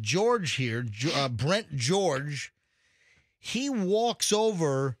George here, Brent George. He walks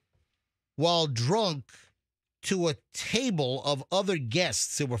over while drunk to a table of other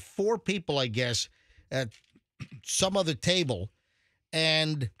guests. There were 4 people, I guess, at some other table.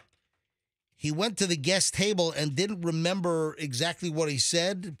 And he went to the guest table and didn't remember exactly what he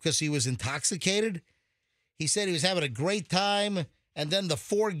said because he was intoxicated. He said he was having a great time, and then the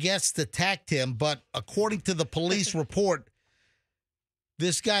 4 guests attacked him. But according to the police report,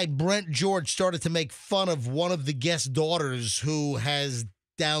 this guy, Brent George, started to make fun of one of the guest daughters who has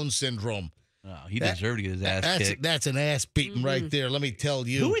Down syndrome. Oh, he deserved to get his ass kicked. That's an ass beating right there, let me tell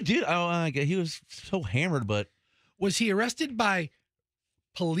you. Who did? Oh, he was so hammered, but Was he arrested by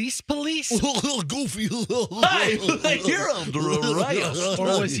police? Goofy. you're under arrest.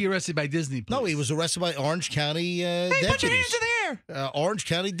 Or was he arrested by Disney police? No, he was arrested by Orange County deputies. Put your hands in the air. Orange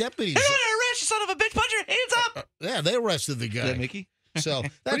County deputies. Hey, arrest, you son of a bitch. Put your hands up. Yeah, they arrested the guy. Is that Mickey? So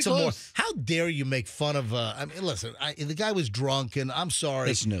that's Pretty a more. close. How dare you make fun of? I mean, listen. The guy was drunk, and I'm sorry.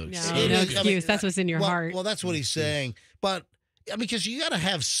 That's no No, excuse. It no is- excuse. That's what's in your well, heart. Well, that's what he's saying. But I mean, because you got to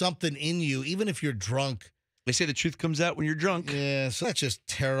have something in you, even if you're drunk. They say the truth comes out when you're drunk. Yeah, so that's just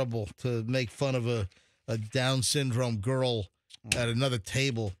terrible to make fun of a Down syndrome girl at another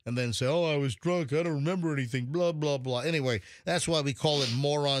table and then say, "Oh, I was drunk. I don't remember anything." Blah blah blah. Anyway, that's why we call it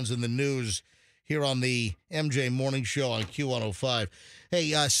morons in the news here on the MJ Morning Show on Q105.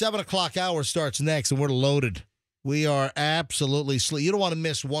 Hey, 7 o'clock hour starts next, and we're loaded. We are absolutely sleep. You don't want to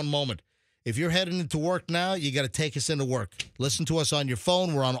miss one moment. If you're heading into work now, you got to take us into work. Listen to us on your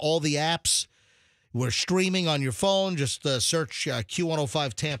phone. We're on all the apps. We're streaming on your phone. Just search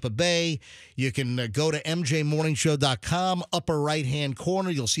Q105 Tampa Bay. You can go to mjmorningshow.com. Upper right-hand corner,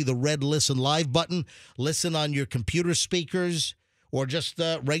 you'll see the red Listen Live button. Listen on your computer speakers or just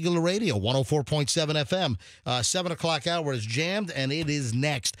regular radio, 104.7 FM. 7 o'clock hour is jammed, and it is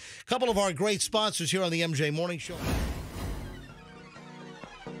next. A couple of our great sponsors here on the MJ Morning Show.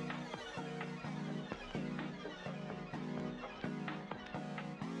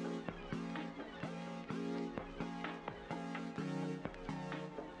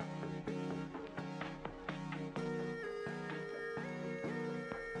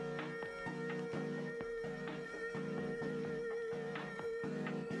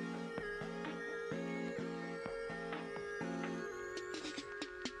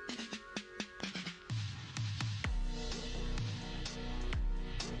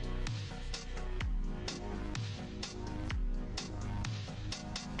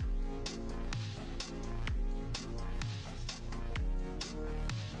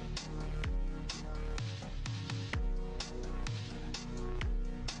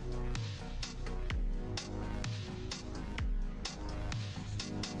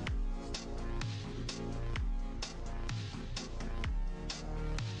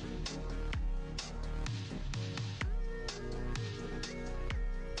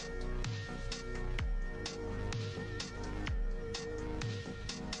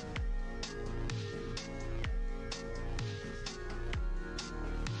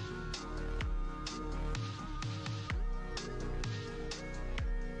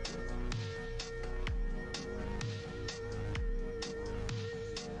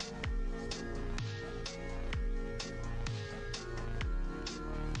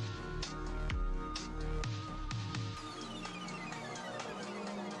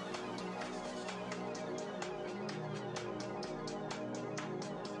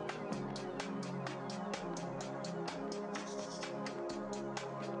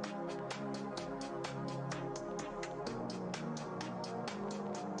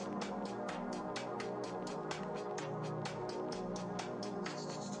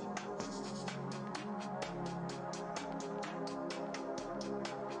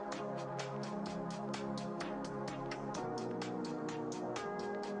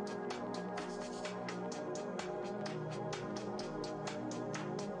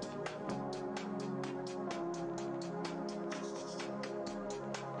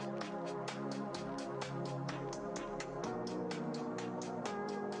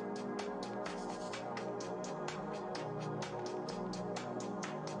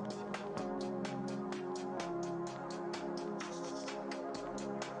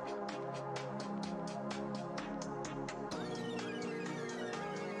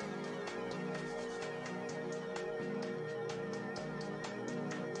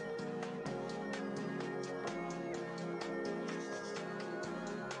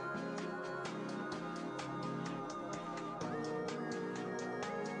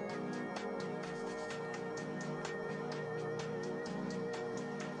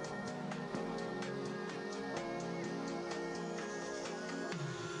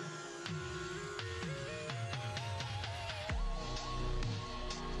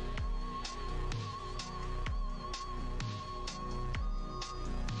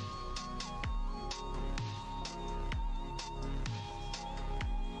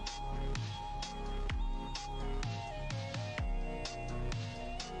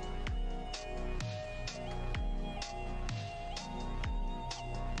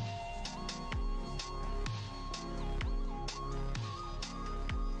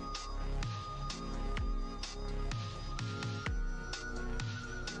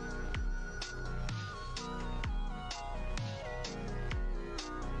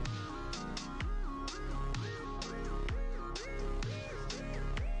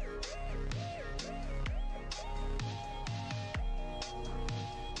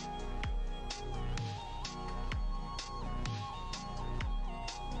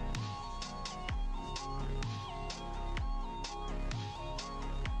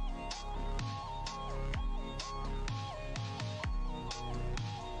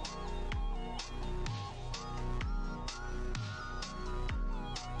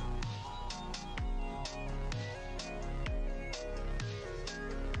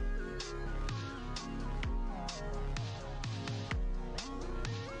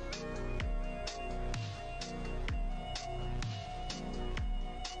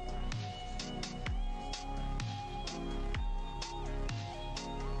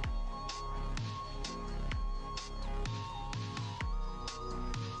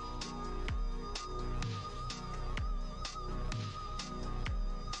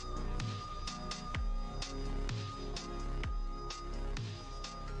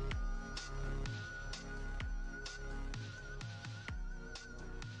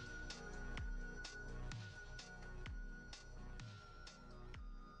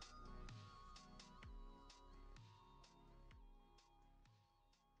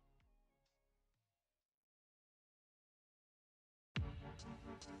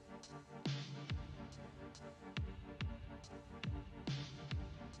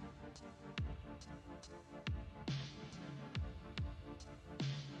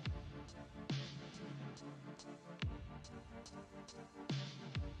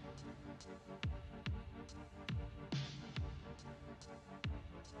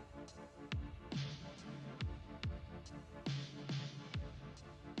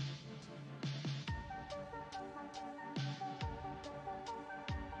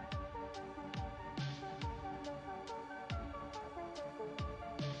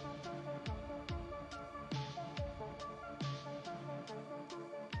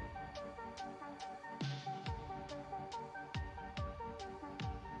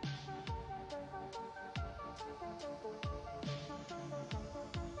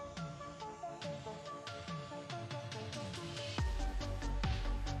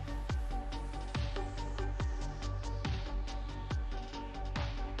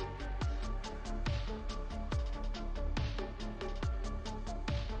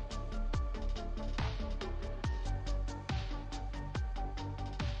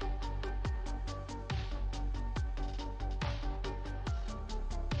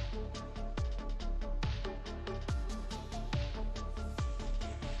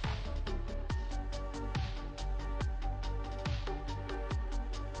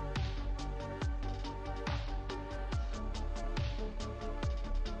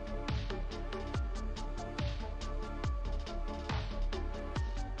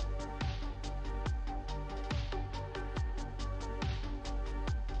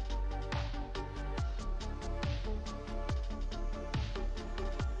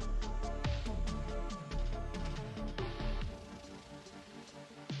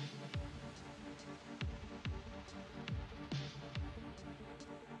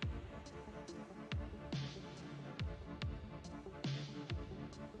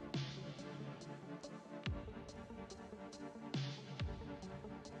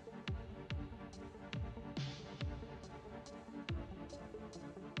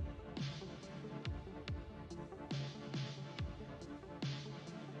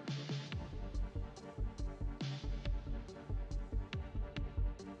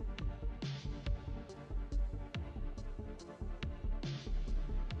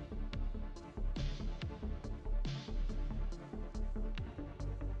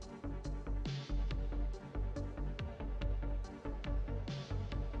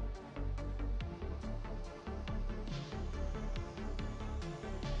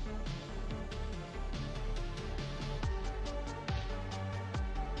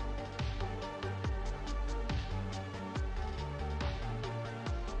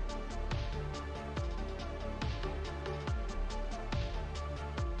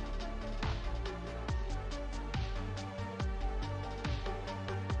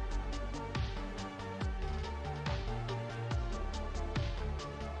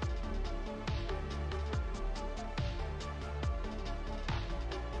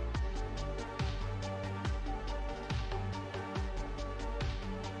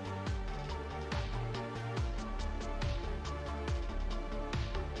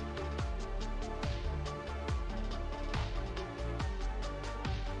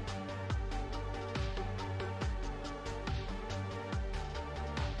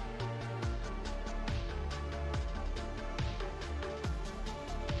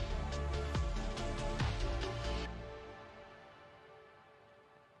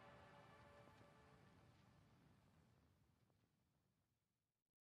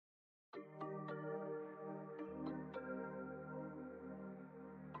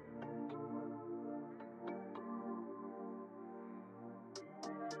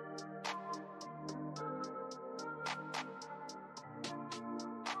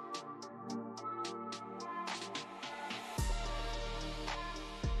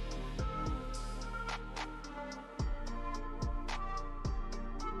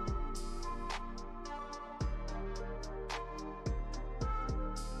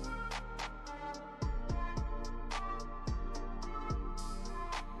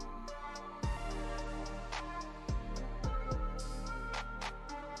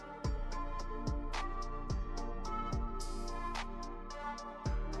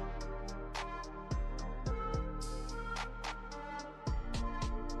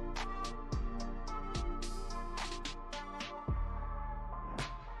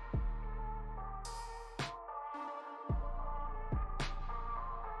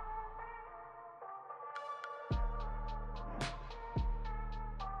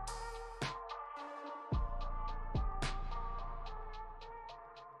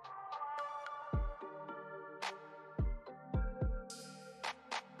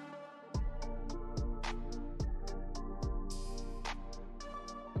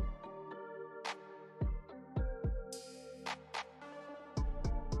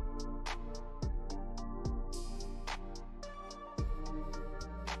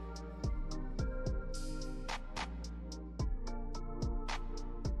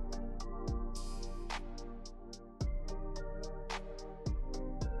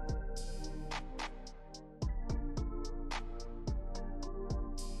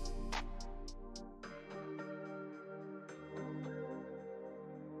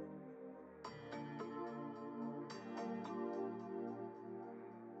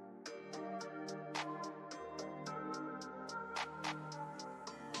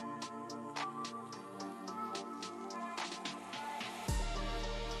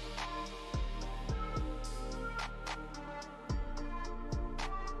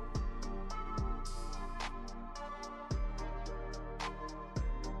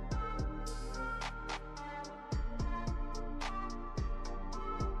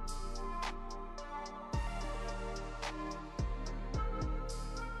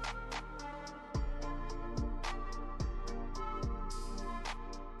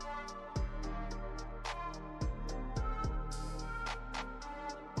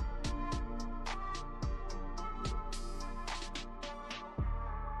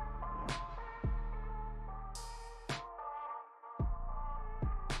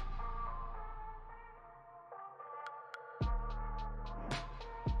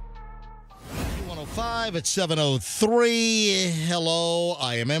 7:05 at 7:03. Hello,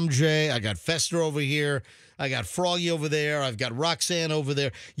 I am MJ. I got Fester over here. I got Froggy over there. I've got Roxanne over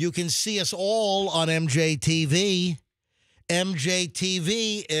there. You can see us all on MJTV.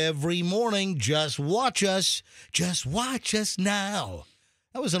 MJTV every morning. Just watch us. Just watch us now.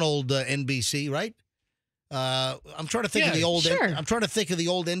 That was an old NBC, right? I'm trying to think of the old. sure. I'm trying to think of the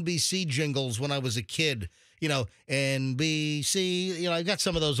old NBC jingles when I was a kid. You know, NBC. You know, I got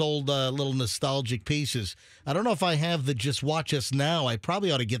some of those old little nostalgic pieces. I don't know if I have the "Just Watch Us Now." I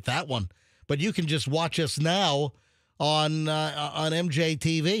probably ought to get that one. But you can just watch us now on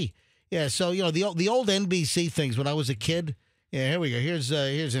MJTV. Yeah. So you know the old NBC things when I was a kid. Yeah. Here we go. Here's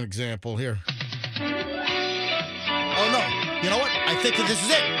an example here. Oh no! You know what? I think that this is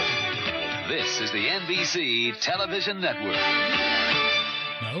it. This is the NBC Television Network.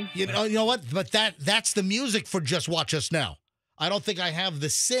 No. You know what? But that's the music for Just Watch Us Now. I don't think I have the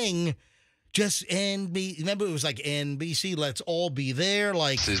sing. Just NBC. Remember, it was like NBC. Let's all be there.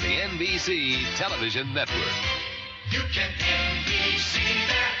 Like This is the NBC Television Network. You can NBC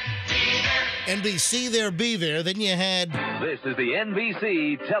there, be there. NBC there, be there. Then you had This is the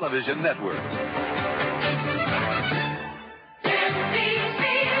NBC Television Network. NBC,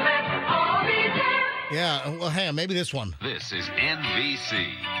 let's all be there. yeah. Well, hang on, maybe this one. This is NBC,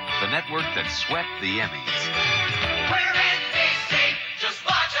 the network that swept the Emmys. We're NBC. Just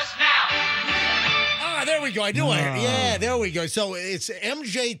watch us now. Ah, there we go. I do want it. Yeah, there we go. So it's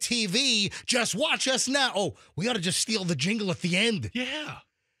MJTV. Just watch us now. Oh, we ought to just steal the jingle at the end. Yeah.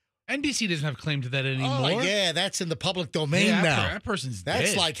 NBC doesn't have claim to that anymore. Oh, yeah, that's in the public domain Yeah, now. that person's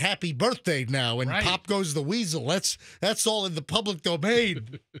That's dead. like Happy Birthday now, and Right. Pop Goes the Weasel. That's all in the public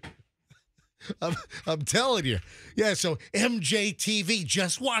domain. I'm telling you. Yeah, so MJTV,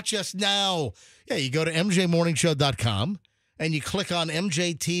 just watch us now. Yeah, you go to mjmorningshow.com, and you click on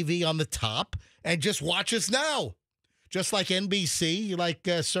MJTV on the top, and just watch us now. Just like NBC, like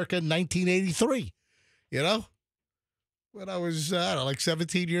circa 1983, you know? When I was, I don't know, like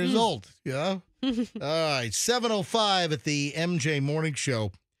 17 years old, you know? All right, 7:05 at the MJ Morning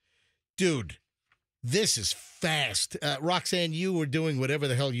Show. Dude, this is fast. Roxanne, you were doing whatever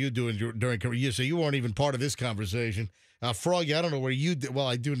the hell you doing during career, so you weren't even part of this conversation. Froggy, I don't know where you well,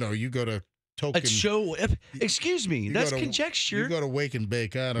 I do know. You go to Token. A show. Excuse me. you That's go to- conjecture. You go to Wake and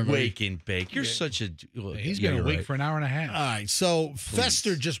Bake. I don't know. Wake and bake. You're such a. Well, He's yeah, going to you're wait right. for an hour and a half. All right, so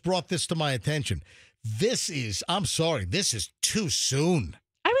Fester just brought this to my attention. I'm sorry, this is too soon.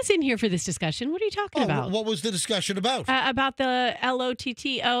 I was in here for this discussion. What are you talking about? What was the discussion about? About the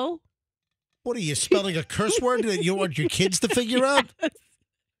LOTTO? What are you spelling a curse word that you want your kids to figure out?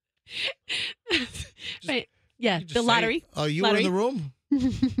 Right. Yeah, you just the say lottery. Oh, you were in Lottery. the room?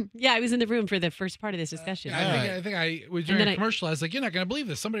 Yeah, I was in the room for the first part of this discussion. I think I was during then a I- commercial. I was like, you're not going to believe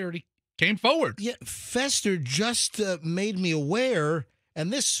this. Somebody already came forward. Yeah, Fester just made me aware,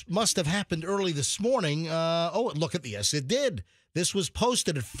 and this must have happened early this morning. Look at yes, it did. This was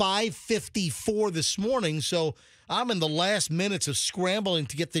posted at 5:54 this morning, so I'm in the last minutes of scrambling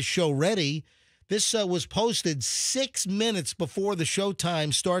to get this show ready. This was posted 6 minutes before the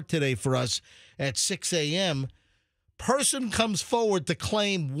showtime start today for us at 6 a.m. Person comes forward to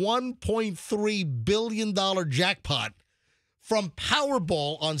claim $1.3 billion jackpot from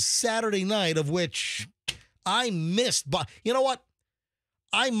Powerball on Saturday night, of which I missed. But you know what?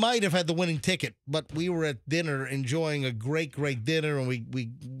 I might have had the winning ticket, but we were at dinner enjoying a great, great dinner, and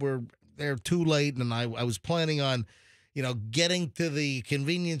we were there too late, and I was planning on, getting to the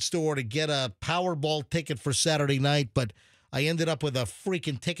convenience store to get a Powerball ticket for Saturday night, but I ended up with a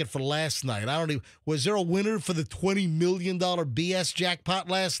freaking ticket for last night. Was there a winner for the $20 million BS jackpot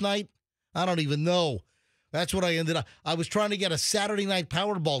last night? I don't even know. That's what I ended up. I was trying to get a Saturday night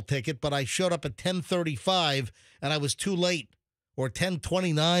Powerball ticket, but I showed up at 10:35 and I was too late, or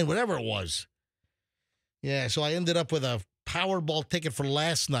 10:29, whatever it was. Yeah, so I ended up with a Powerball ticket for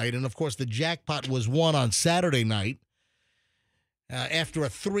last night, and of course the jackpot was won on Saturday night after a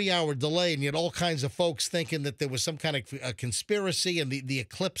 3-hour delay, and you had all kinds of folks thinking that there was some kind of conspiracy, and the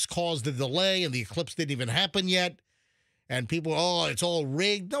eclipse caused the delay, and the eclipse didn't even happen yet. And people, it's all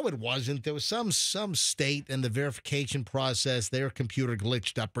rigged. No, it wasn't. There was some state in the verification process, their computer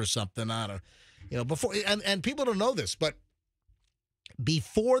glitched up or something. I don't, before, and people don't know this, but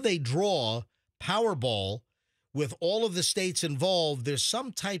before they draw Powerball with all of the states involved, there's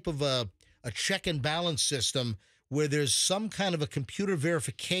some type of a check and balance system where there's some kind of a computer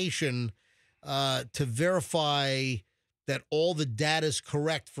verification to verify that all the data is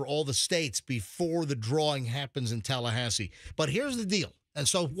correct for all the states before the drawing happens in Tallahassee. But here's the deal. And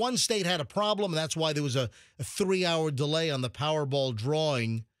so one state had a problem, and that's why there was a 3-hour delay on the Powerball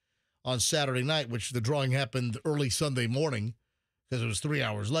drawing on Saturday night, which the drawing happened early Sunday morning because it was 3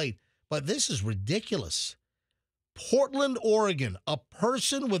 hours late. But this is ridiculous. Portland, Oregon, a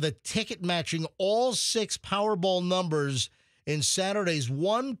person with a ticket matching all 6 Powerball numbers in Saturday's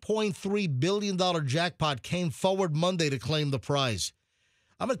 $1.3 billion jackpot came forward Monday to claim the prize.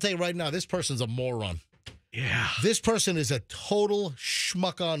 I'm going to tell you right now, this person's a moron. Yeah. This person is a total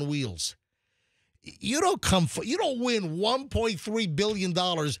schmuck on wheels. You don't win $1.3 billion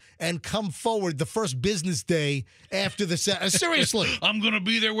and come forward the first business day after the seriously. I'm going to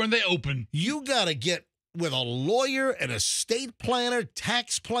be there when they open. You got to get with a lawyer, an estate planner,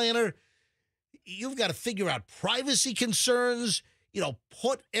 tax planner. You've got to figure out privacy concerns,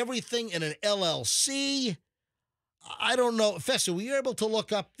 put everything in an LLC. I don't know. Fessa, were you able to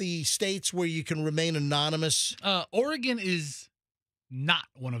look up the states where you can remain anonymous? Oregon is not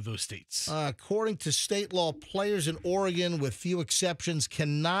one of those states. According to state law, players in Oregon, with few exceptions,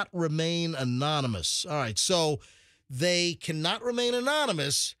 cannot remain anonymous. All right, so they cannot remain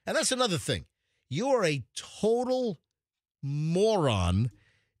anonymous, and that's another thing. You are a total moron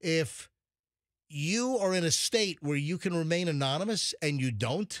if you are in a state where you can remain anonymous and you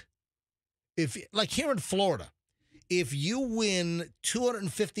don't. Like here in Florida, if you win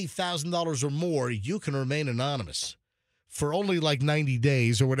 $250,000 or more, you can remain anonymous for only like 90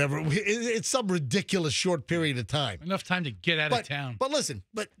 days or whatever. It's some ridiculous short period of time. Enough time to get out of town. But listen,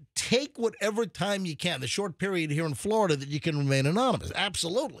 take whatever time you can, the short period here in Florida that you can remain anonymous.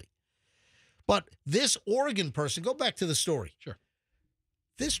 Absolutely. But this Oregon person, go back to the story. Sure.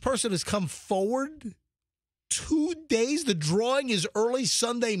 This person has come forward 2 days. The drawing is early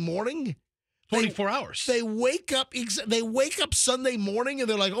Sunday morning. 24 hours. They wake up Sunday morning and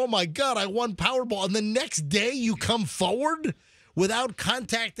they're like, oh, my God, I won Powerball. And the next day you come forward without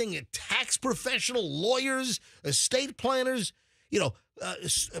contacting a tax professional, lawyers, estate planners,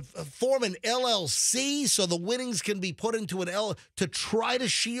 form an LLC so the winnings can be put into to try to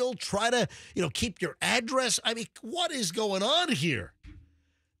shield, keep your address. I mean, what is going on here?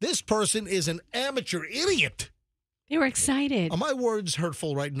 This person is an amateur idiot. They were excited. Are my words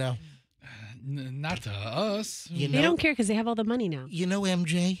hurtful right now? Not to us. They don't care because they have all the money now.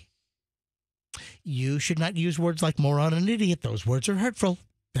 MJ, you should not use words like moron and idiot. Those words are hurtful.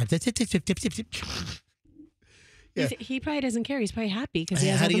 Yeah. He probably doesn't care. He's probably happy because he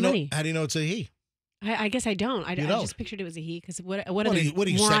has all the money. How do you know it's a he? I guess I don't. I don't? just pictured it was a he because what a What are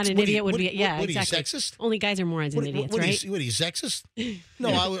you, moron and idiot would be. What Yeah, are you, exactly. sexist? Only guys are morons and idiots, right? What are you, sexist? No,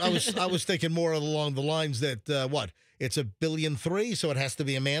 I was thinking more along the lines that it's $1.3 billion, so it has to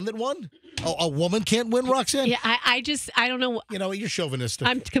be a man that won. Oh, a woman can't win, Roxanne? Yeah, I don't know. You know, you're chauvinistic.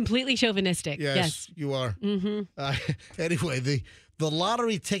 I'm completely chauvinistic. Yes. You are. Mm-hmm. Anyway, the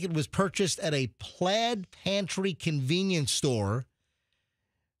lottery ticket was purchased at a Plaid Pantry convenience store.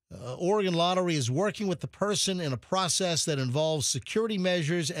 Oregon Lottery is working with the person in a process that involves security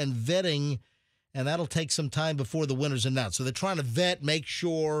measures and vetting, and that'll take some time before the winner's announced. So they're trying to vet, make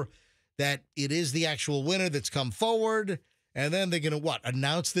sure that it is the actual winner that's come forward, and then they're going to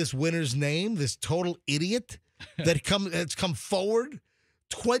announce this winner's name, this total idiot that's come forward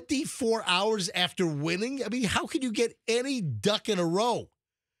 24 hours after winning? I mean, how can you get any duck in a row?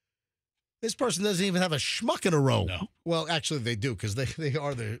 This person doesn't even have a schmuck in a row. No. Well, actually, they do because they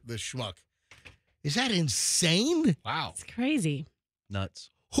are the schmuck. Is that insane? Wow. It's crazy. Nuts.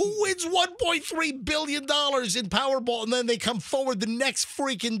 Who wins $1.3 billion in Powerball and then they come forward the next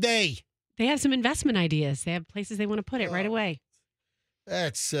freaking day? They have some investment ideas. They have places they want to put it right away.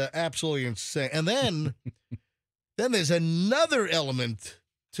 That's absolutely insane. And then there's another element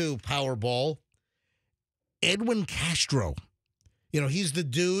to Powerball. Edwin Castro. You know, he's the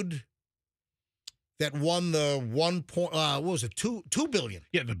dude that won the $2 billion.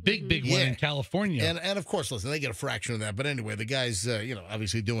 Yeah, the big one in California. And of course, listen, they get a fraction of that. But anyway, the guy's,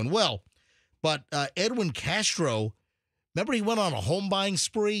 obviously doing well. But Edwin Castro, remember he went on a home buying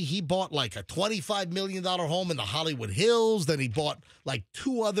spree? He bought like a $25 million home in the Hollywood Hills. Then he bought like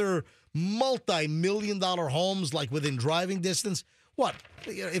 2 other multi-million-dollar homes like within driving distance. What?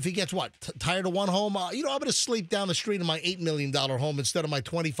 If he gets tired of one home? I'm going to sleep down the street in my $8 million home instead of my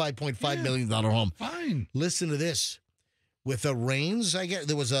 $25.5 million home. Fine. Listen to this. With the rains, I guess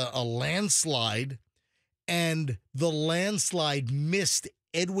there was a landslide, and the landslide missed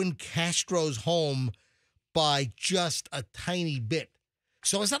Edwin Castro's home by just a tiny bit.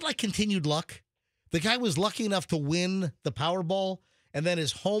 So is that like continued luck? The guy was lucky enough to win the Powerball, and then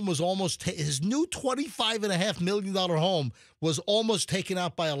his home was almost his new $25.5 million home was almost taken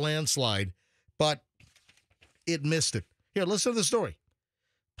out by a landslide, but it missed it. Here, listen to the story.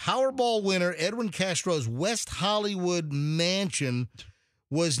 Powerball winner Edwin Castro's West Hollywood mansion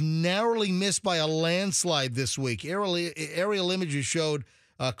was narrowly missed by a landslide this week. Aerial images showed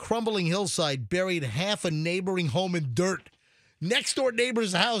a crumbling hillside buried half a neighboring home in dirt. Next door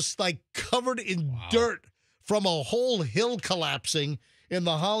neighbor's house, like covered in dirt from a whole hill collapsing in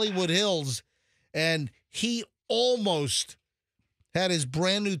the Hollywood Hills. And he almost had his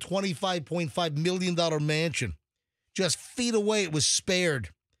brand new $25.5 million mansion. Just feet away, it was spared.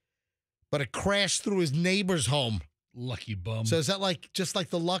 But it crashed through his neighbor's home. Lucky bum. So is that just like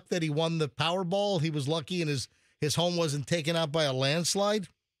the luck that he won the Powerball? He was lucky and his home wasn't taken out by a landslide?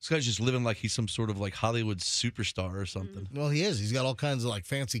 This guy's just living like he's some sort of like Hollywood superstar or something. Well, he is. He's got all kinds of like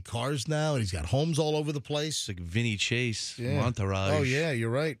fancy cars now, and he's got homes all over the place. It's like Vinny Chase, Yeah. Entourage. Oh, yeah, you're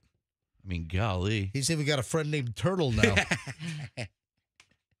right. I mean, golly. He's even got a friend named Turtle now.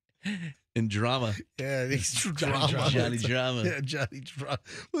 In drama. Yeah, he's drama. Johnny Drama. Yeah, Johnny Drama.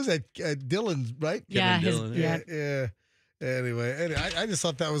 What was that? Dylan, right? Yeah, Dillon, Yeah. Anyway, I just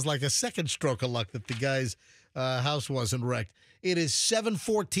thought that was like a second stroke of luck that the guy's house wasn't wrecked. It is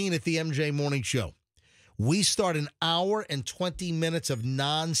 7:14 at the MJ Morning Show. We start an hour and 20 minutes of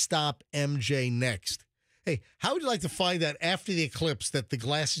nonstop MJ next. Hey, how would you like to find out after the eclipse that the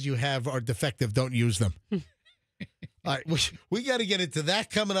glasses you have are defective? Don't use them. All right, we got to get into that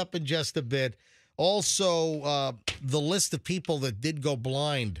coming up in just a bit. Also, the list of people that did go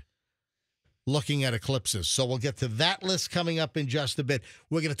blind looking at eclipses. So we'll get to that list coming up in just a bit.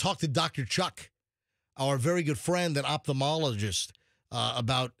 We're going to talk to Dr. Chuck, our very good friend and ophthalmologist,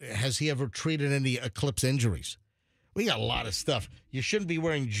 about has he ever treated any eclipse injuries. We got a lot of stuff. You shouldn't be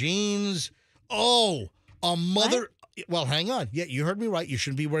wearing jeans. Oh, a mother. What? Well, hang on. Yeah, you heard me right. You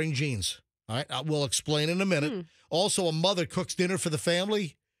shouldn't be wearing jeans. All right, we'll explain in a minute. Also, a mother cooks dinner for the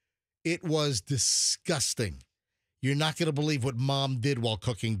family. It was disgusting. You're not going to believe what mom did while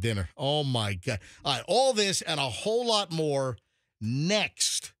cooking dinner. Oh, my God. All right, all this and a whole lot more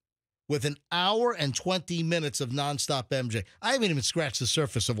next with an hour and 20 minutes of nonstop MJ. I haven't even scratched the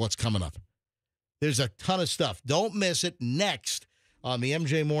surface of what's coming up. There's a ton of stuff. Don't miss it next on the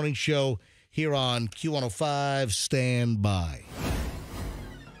MJ Morning Show here on Q105. Stand by.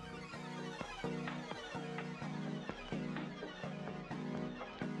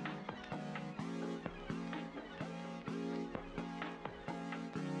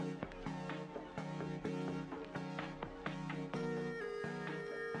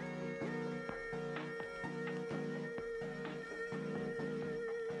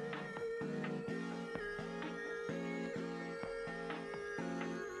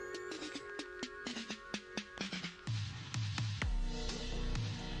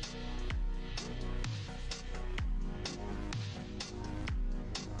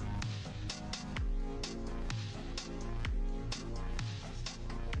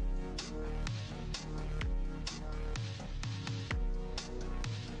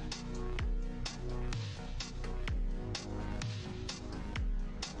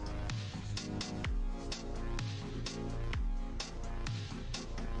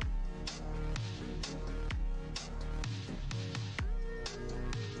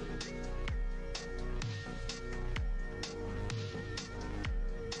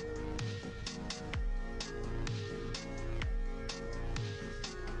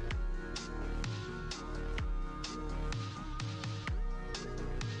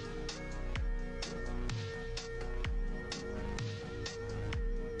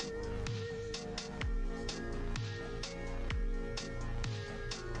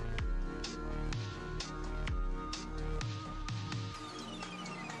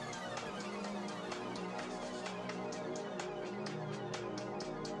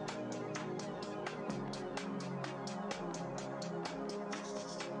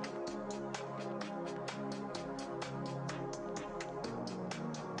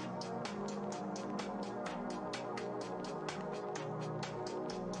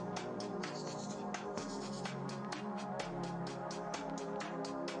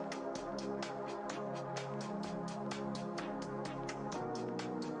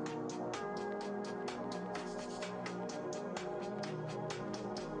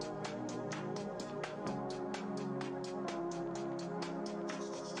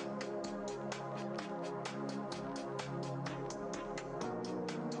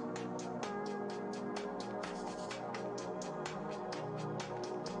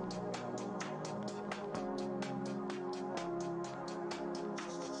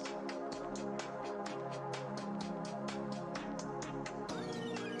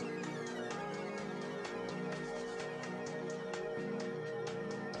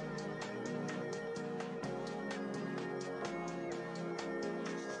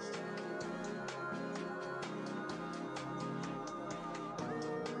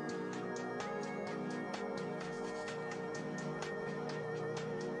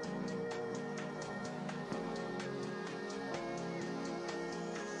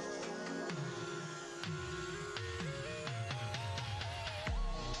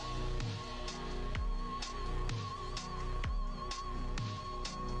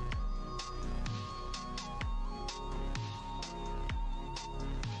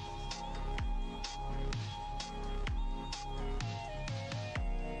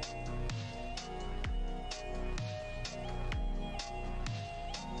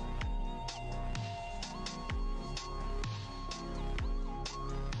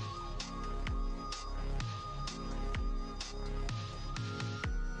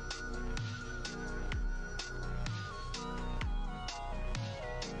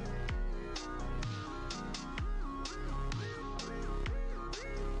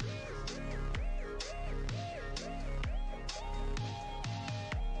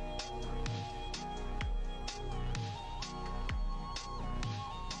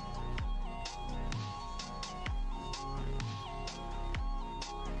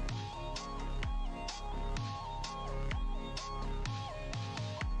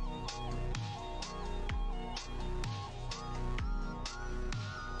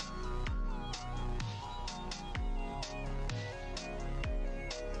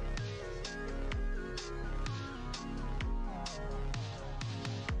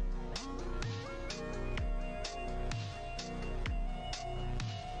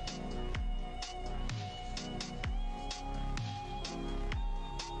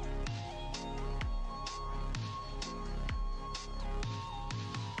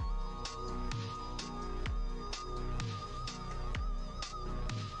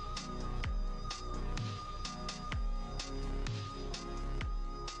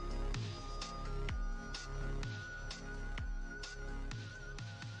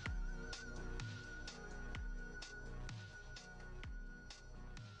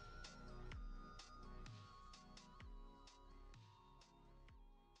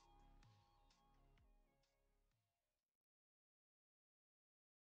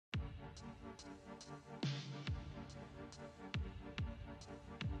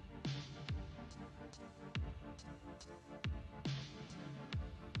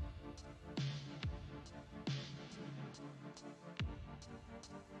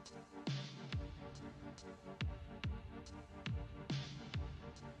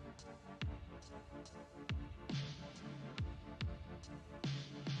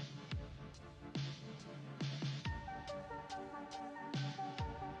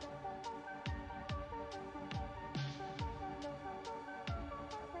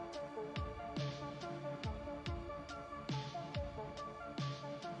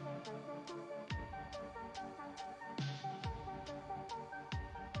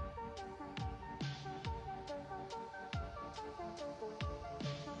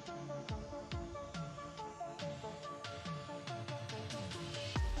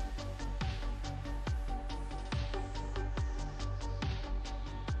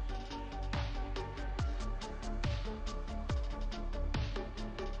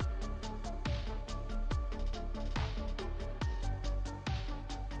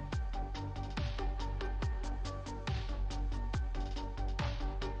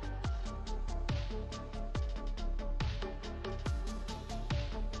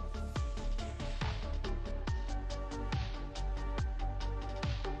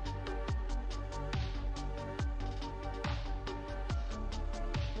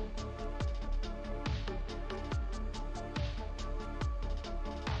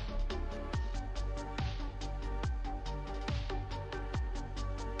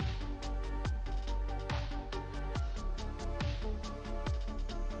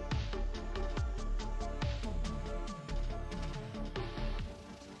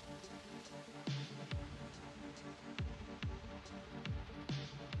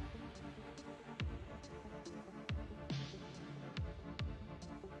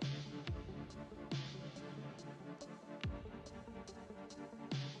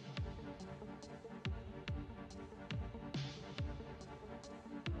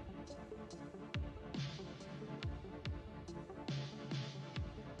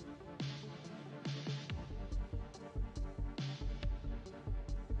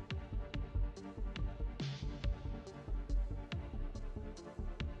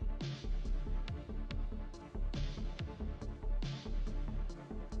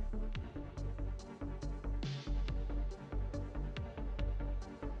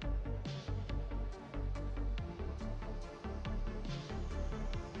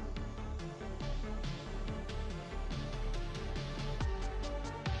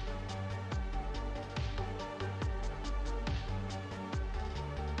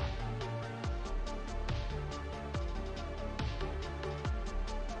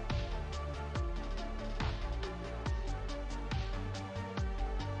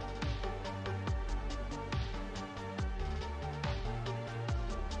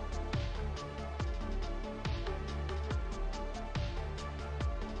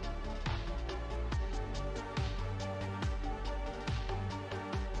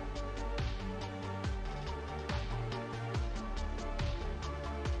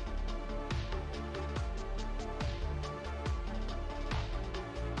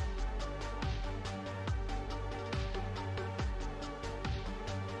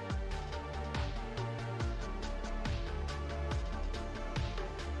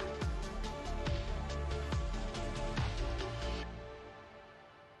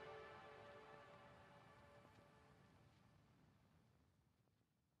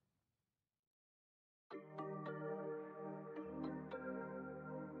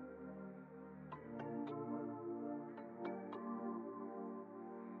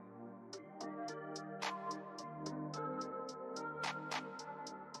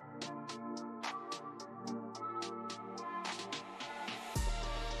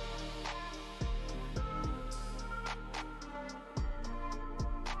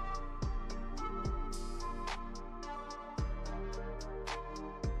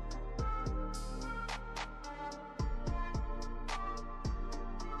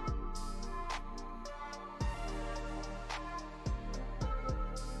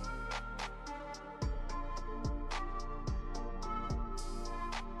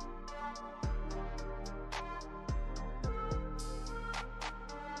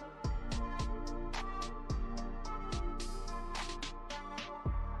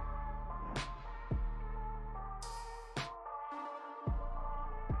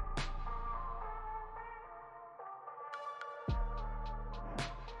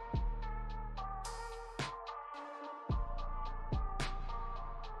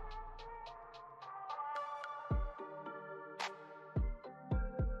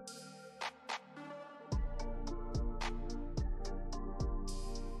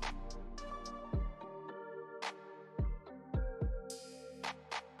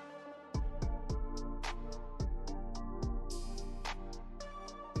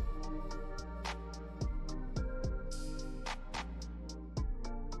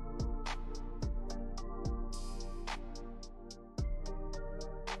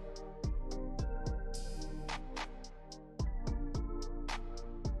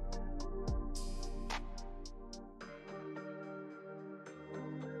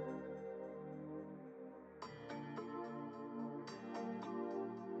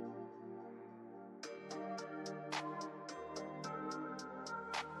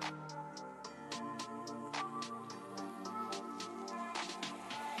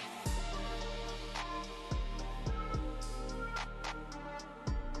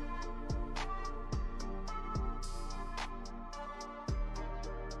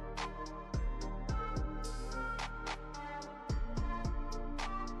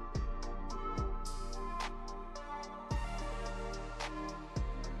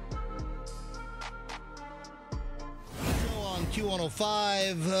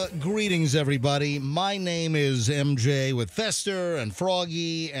 Q105. Greetings, everybody. My name is MJ with Fester and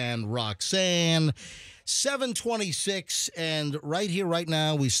Froggy and Roxanne. 7:26, and right here, right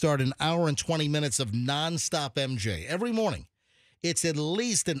now, we start an hour and 20 minutes of nonstop MJ every morning. It's at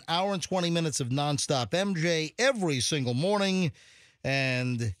least an hour and 20 minutes of nonstop MJ every single morning,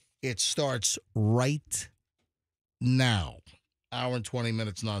 and it starts right now. Hour and 20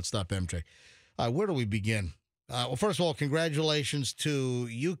 minutes nonstop MJ. Where do we begin? Well, first of all, congratulations to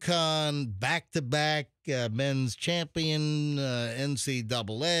UConn, back-to-back men's champion,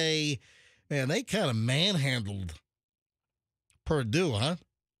 NCAA. Man, they kind of manhandled Purdue, huh?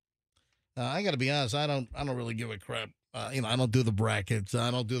 I got to be honest, I don't really give a crap. I don't do the brackets,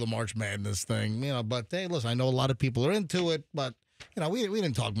 I don't do the March Madness thing, But hey, listen, I know a lot of people are into it, but we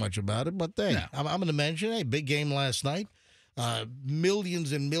didn't talk much about it. But hey, no. I'm going to mention a big game last night,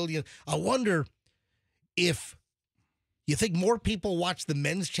 millions and millions. I wonder if you think more people watched the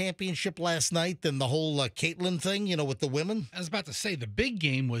men's championship last night than the whole Caitlin thing, with the women? I was about to say, the big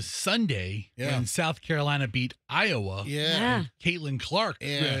game was Sunday when South Carolina beat Iowa. Yeah. Caitlin Clark,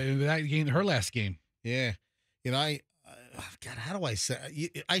 that game, her last game. Yeah. God, how do I say?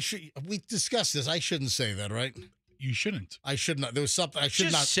 We discussed this. I shouldn't say that, right? You shouldn't. I should not. There was something I should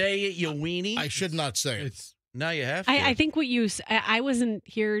Just not say it, you weenie. I should not say it. Now you have to. I think I wasn't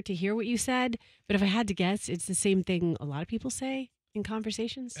here to hear what you said, but if I had to guess, it's the same thing a lot of people say in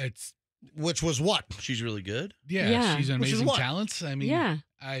conversations. Which was what? She's really good. Yeah. She's an Which is amazing what? talent. I mean, Yeah.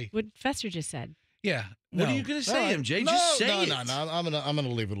 What Fester just said. Yeah. What are you going to say, MJ? Just say it. No. I'm gonna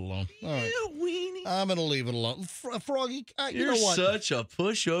leave it alone. All right. You weenie. I'm gonna leave it alone. Froggy, you You're know what? such a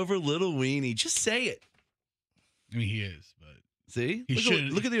pushover little weenie. Just say it. I mean, he is, but See? He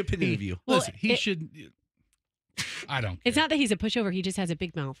shouldn't. Look at the opinion of you. Well, listen, he should. I don't. It's care. not that he's a pushover. He just has a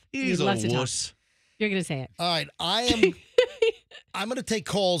big mouth. He's he a loves to talk. wuss. You're going to say it. All right, I'm going to take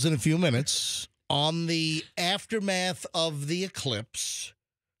calls in a few minutes on the aftermath of the eclipse.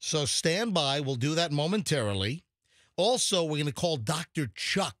 So stand by. We'll do that momentarily. Also, we're going to call Dr.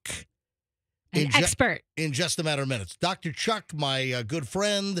 Chuck. An expert. In just a matter of minutes. Dr. Chuck, my good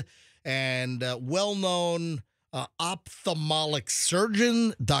friend and well-known ophthalmic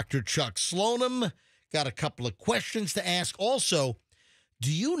surgeon, Dr. Chuck Slonim. Got a couple of questions to ask. Also, do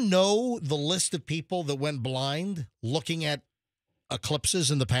you know the list of people that went blind looking at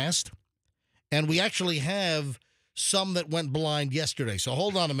eclipses in the past? And we actually have some that went blind yesterday. So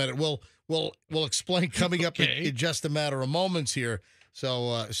hold on a minute. We'll explain coming up in just a matter of moments here.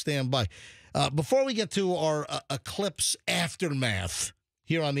 So stand by. Before we get to our eclipse aftermath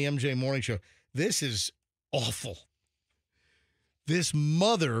here on the MJ Morning Show, this is awful. This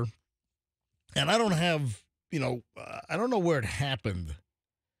mother, and I don't have, I don't know where it happened,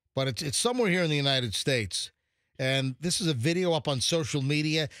 but it's somewhere here in the United States. And this is a video up on social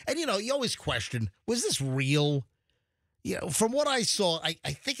media. And, you always question, was this real? From what I saw, I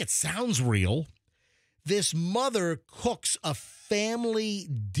think it sounds real. This mother cooks a family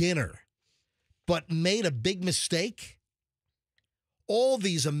dinner, but made a big mistake. All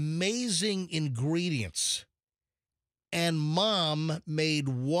these amazing ingredients. And mom made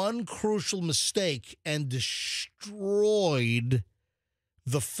one crucial mistake and destroyed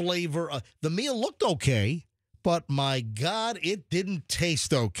the flavor. The meal looked okay, but my God, it didn't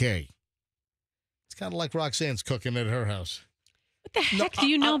taste okay. It's kind of like Roxanne's cooking at her house. What the heck do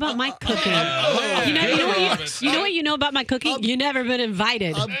you know about my cooking? You know what you know about my cooking? You've never been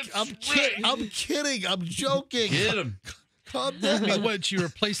invited. I'm kidding. I'm joking. Get him. Calm I down. mean, what you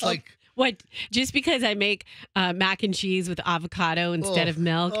replace What? Just because I make mac and cheese with avocado instead of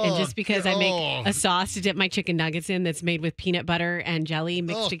milk, and just because I make a sauce to dip my chicken nuggets in that's made with peanut butter and jelly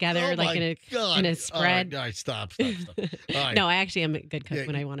mixed together, like in a spread. All right, stop. All right. No, I actually am a good cook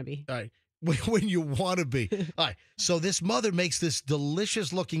when I want to be. All right. When you want to be. All right. So this mother makes this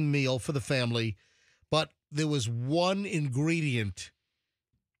delicious looking meal for the family, but there was one ingredient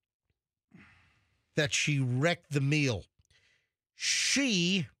that she wrecked the meal.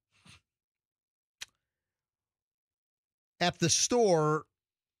 She, at the store,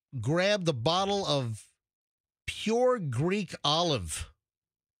 grabbed a bottle of pure Greek olive.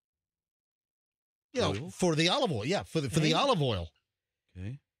 For the olive oil. Yeah, for the olive oil.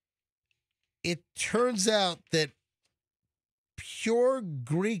 Okay. It turns out that pure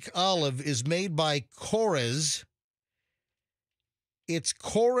Greek olive is made by Korres. It's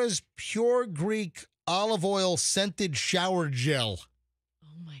Korres Pure Greek Olive Oil Scented Shower Gel. Oh,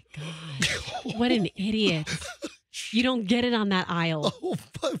 my God. What an idiot. You don't get it on that aisle. Oh,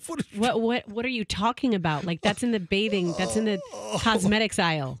 but What are you talking about? Like that's in the bathing. That's in the cosmetics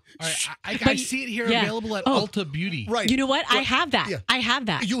aisle. All right, I But- see it here yeah. available at Oh. Ulta Beauty. Right. You know what? I Right. have that. Yeah. I have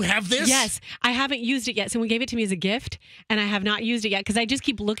that. You have this? Yes, I haven't used it yet. Someone gave it to me as a gift, and I have not used it yet because I just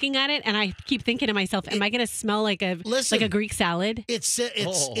keep looking at it and I keep thinking to myself, "Am I going to smell like a Listen. Greek salad?" It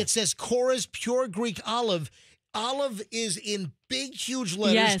says Cora's Pure Greek Olive. Olive is in big, huge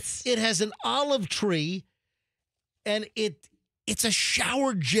letters. Yes. It has an olive tree, and it's a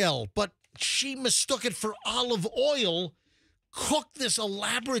shower gel, but she mistook it for olive oil, cooked this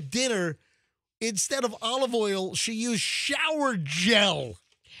elaborate dinner. Instead of olive oil, she used shower gel.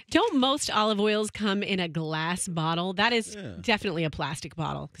 Don't most olive oils come in a glass bottle? That is definitely a plastic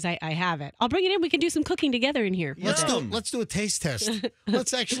bottle because I have it. I'll bring it in. We can do some cooking together in here. Let's do a taste test.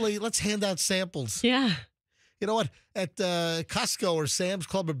 let's hand out samples. Yeah. You know what? At Costco or Sam's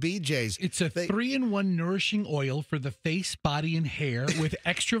Club or BJ's, It's a 3-in-1 nourishing oil for the face, body, and hair with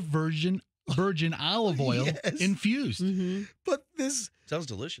extra virgin olive oil Yes. infused. Mm-hmm. but this Sounds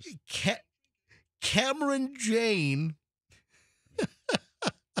delicious. Cameron Jane,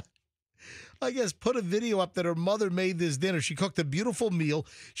 I guess, put a video up that her mother made this dinner. She cooked a beautiful meal.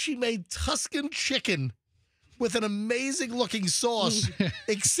 She made Tuscan chicken with an amazing looking sauce,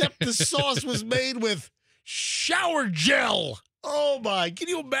 except the sauce was made with shower gel. Oh my, can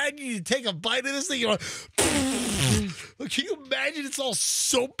you imagine you take a bite of this thing? You're like, can you imagine it's all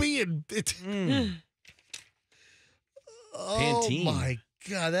soapy and oh Pantene. my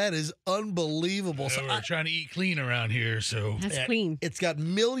God, that is unbelievable. So We're trying to eat clean around here, so That's clean. it's got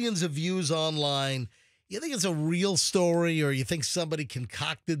millions of views online. You think it's a real story, or you think somebody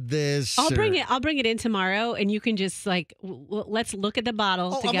concocted this? I'll bring or- it. I'll bring it in tomorrow, and you can just let's look at the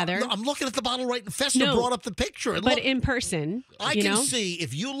bottle Oh, together. I'm looking at the bottle right. Fester No, brought up the picture. And but look, in person, I you can know. see,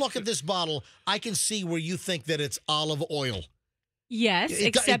 if you look at this bottle, I can see where you think that it's olive oil. Yes,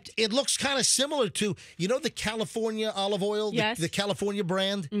 except it looks kind of similar to, you know, the California olive oil, Yes. the California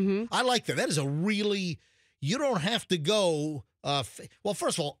brand. Mhm. I like that. That is a really, you don't have to go. Well,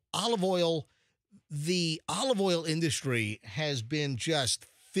 first of all, olive oil, the olive oil industry has been just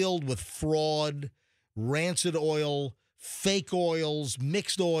filled with fraud, rancid oil, fake oils,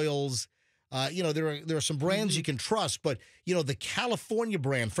 mixed oils. You know, there are some brands you can trust, but, you know, the California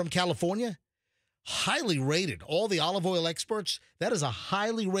brand from California, highly rated. All the olive oil experts, that is a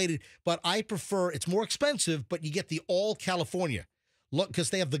highly rated, but I prefer, it's more expensive, but you get the all California. Look, because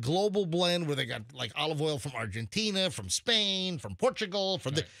they have the global blend where they got like olive oil from Argentina, from Spain, from Portugal.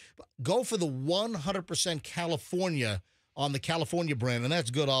 Go for the 100% California on the California brand, and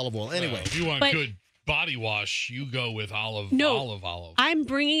that's good olive oil. Anyway, if you want But- good body wash, you go with olive. No. I'm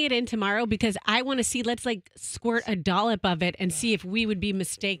bringing it in tomorrow because I want to see. Let's like squirt a dollop of it and see if we would be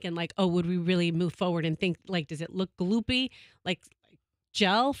mistaken. Like, oh, would we really move forward and think like, does it look gloopy, like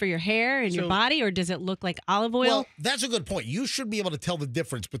gel for your hair and your body, or does it look like olive oil? well, that's a good point. You should be able to tell the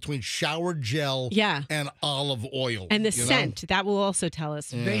difference between shower gel Yeah. and olive oil. And the you know? scent that will also tell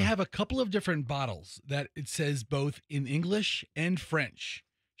us. They have a couple of different bottles that it says both in English and French.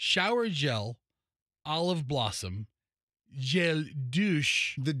 Shower gel, olive blossom, gel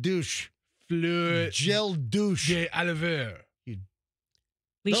douche, The douche. fleur Gel douche. de aloe vera. At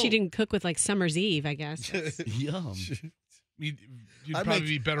least No. she didn't cook with like summer's eve, I guess. Yum. You'd I'd probably make-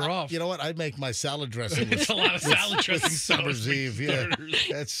 be better off. You know what? I'd make my salad dressing. with- It's a lot of salad with dressing Summer's sauce, Eve. Yeah, starters.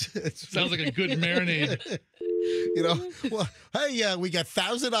 that's Sounds like a good marinade. You know, well, hey, we got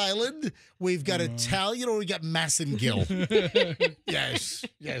Thousand Island, we've got Italian, or we got Massengill. yes,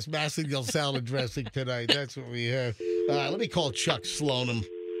 Massengill salad dressing tonight. That's what we have. Let me call Chuck Slonim,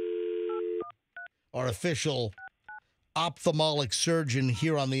 our official ophthalmic surgeon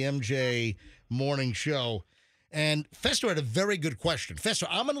here on the MJ Morning Show. And Fester had a very good question. Fester,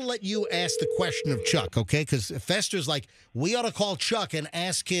 I'm going to let you ask the question of Chuck, okay? Because Fester's like, we ought to call Chuck and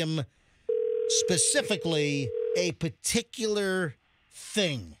ask him specifically a particular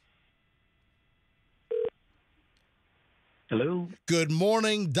thing. Hello. Good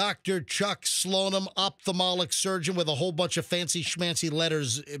morning, Dr. Chuck Slonim, ophthalmic surgeon with a whole bunch of fancy schmancy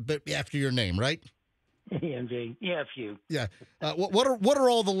letters after your name, right? Hey, MJ. Yeah, a few. Yeah. What are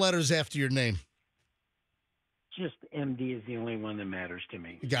all the letters after your name? Just MD is the only one that matters to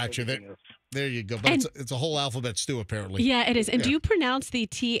me. Gotcha. Everything else- There you go. But And- it's a whole alphabet stew, apparently. Yeah, it is. And Yeah. do you pronounce the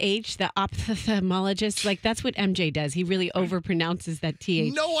TH, the ophthalmologist? Like, that's what MJ does. He really overpronounces that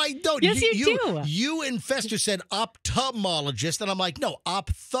TH. No, I don't. Yes, you do. You and Fester said ophthalmologist, and I'm like, no,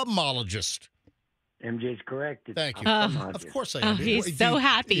 ophthalmologist. MJ's correct. It's Thank you. some Of obvious. course I Oh, am. he's so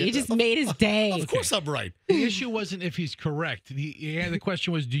happy. He just made his day. Of course I'm right. The issue wasn't if he's correct. The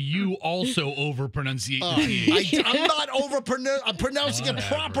question was, do you also overpronunciate the TH? I'm not I'm pronouncing it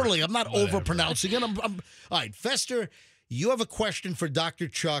Whatever. properly. I'm not Whatever. overpronouncing it. All right, Fester, you have a question for Dr.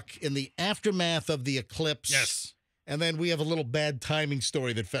 Chuck in the aftermath of the eclipse. Yes. And then we have a little bad timing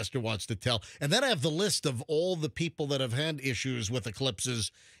story that Fester wants to tell. And then I have the list of all the people that have had issues with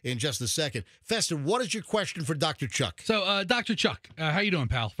eclipses in just a second. Fester, what is your question for Dr. Chuck? So, Dr. Chuck, how you doing,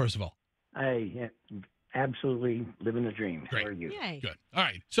 pal, first of all? I absolutely living the dream. Great. How are you? Yay. Good. All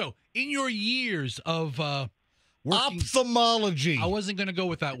right. So, in your years of working... Ophthalmology. I wasn't going to go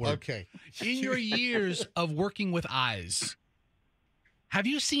with that word. Okay. In your years of working with eyes, have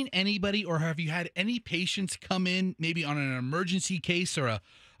you seen anybody or have you had any patients come in maybe on an emergency case or a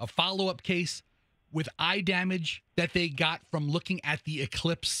follow-up case with eye damage that they got from looking at the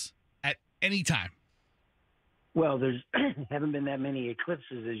eclipse at any time? Well, there's haven't been that many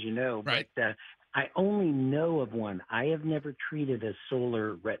eclipses, as you know. Right. But I only know of one. I have never treated a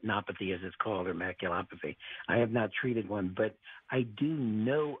solar retinopathy, as it's called, or maculopathy. I have not treated one, but I do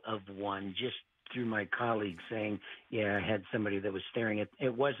know of one just through my colleagues saying, yeah, I had somebody that was staring at,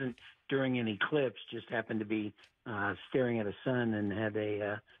 it wasn't during an eclipse, just happened to be staring at a sun and had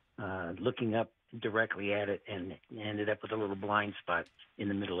looking up directly at it and ended up with a little blind spot in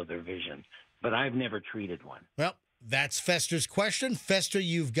the middle of their vision. But I've never treated one. Well, that's Fester's question. Fester,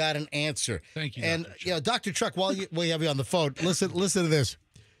 you've got an answer. Thank you, And, Dr. Chuck. you know, Dr. Chuck, while we have you on the phone, listen to this.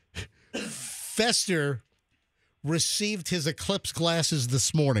 Fester received his eclipse glasses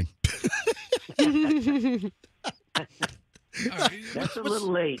this morning. All right. That's a little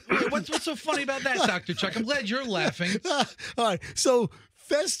late. What's so funny about that, Dr. Chuck? I'm glad you're laughing. All right. So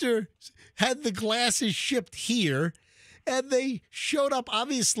Fester had the glasses shipped here, and they showed up,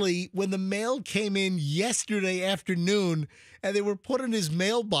 obviously, when the mail came in yesterday afternoon, and they were put in his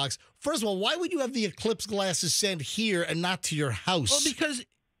mailbox. First of all, why would you have the eclipse glasses sent here and not to your house? Well, because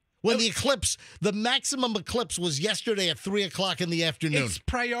when the maximum eclipse was yesterday at 3 o'clock in the afternoon. it's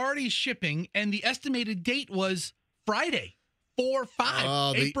priority shipping, and the estimated date was Friday,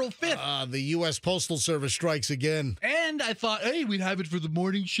 4/5, April 5th. The U.S. Postal Service strikes again. And I thought, hey, we'd have it for the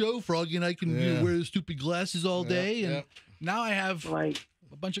morning show. Froggy and I can wear the stupid glasses all day. And now I have a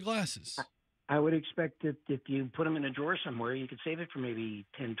bunch of glasses. I would expect that if you put them in a drawer somewhere, you could save it for maybe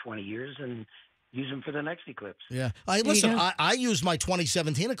 10, 20 years and use them for the next eclipse. Yeah. I used my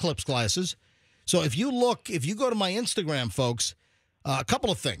 2017 eclipse glasses. So if you go to my Instagram, folks, a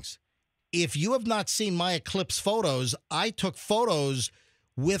couple of things. If you have not seen my eclipse photos, I took photos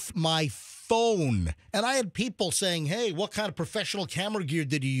with my phone. And I had people saying, hey, what kind of professional camera gear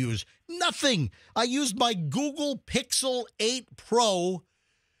did you use? Nothing. I used my Google Pixel 8 Pro,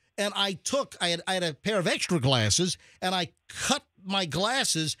 and I had a pair of extra glasses, and I cut my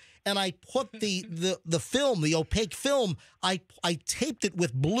glasses, and I put the film, the opaque film, I taped it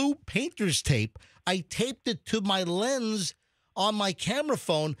with blue painter's tape. I taped it to my lens on my camera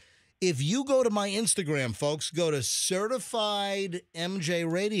phone. If you go to my Instagram, folks, go to Certified MJ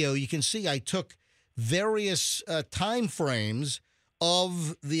Radio, you can see I took various time frames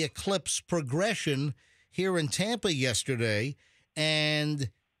of the eclipse progression here in Tampa yesterday.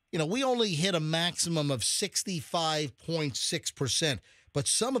 And, you know, we only hit a maximum of 65.6%. But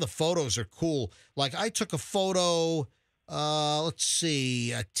some of the photos are cool. Like I took a photo,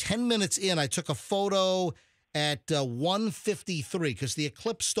 10 minutes in, I took a photo at 1:53 because the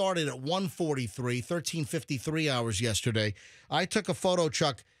eclipse started at 1:43, 13:53 hours yesterday. I took a photo,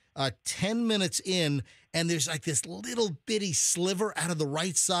 Chuck, 10 minutes in, and there's like this little bitty sliver out of the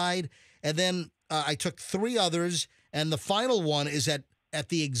right side. And then I took 3 others, and the final one is at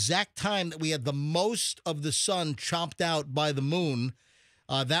the exact time that we had the most of the sun chopped out by the moon.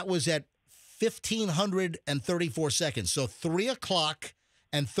 That was at 1,534 seconds. So 3 o'clock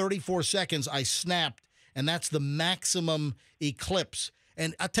and 34 seconds I snapped, and that's the maximum eclipse.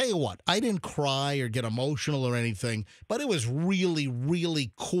 And I'll tell you what, I didn't cry or get emotional or anything, but it was really,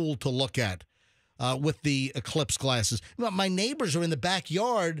 really cool to look at with the eclipse glasses. My neighbors are in the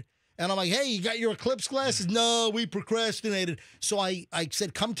backyard, and I'm like, hey, you got your eclipse glasses? No, we procrastinated. So I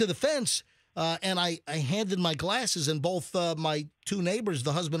said, come to the fence. And I handed my glasses, and both my 2 neighbors,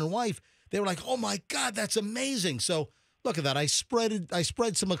 the husband and wife, they were like, oh, my God, that's amazing. So look at that. I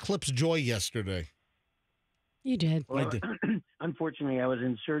spread some eclipse joy yesterday. You did. Well, I did. Unfortunately, I was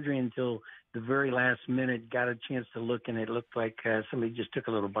in surgery until the very last minute, got a chance to look, and it looked like somebody just took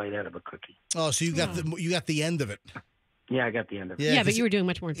a little bite out of a cookie. Oh, so you got the end of it. Yeah, I got the end of it. Yeah, but 'cause you were doing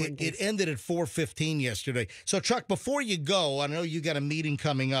much more important It things. ended at 4:15 yesterday. So, Chuck, before you go, I know you got a meeting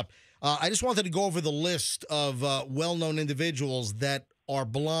coming up. I just wanted to go over the list of well-known individuals that are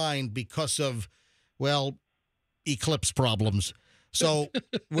blind because of, well, eclipse problems. So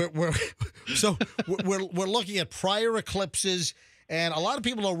we're looking at prior eclipses, and a lot of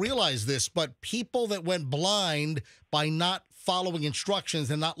people don't realize this, but people that went blind by not following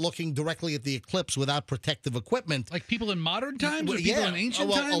instructions and not looking directly at the eclipse without protective equipment. Like people in modern times or people in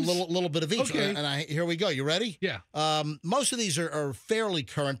ancient times? A little bit of each. Okay. And here we go. You ready? Yeah. Most of these are fairly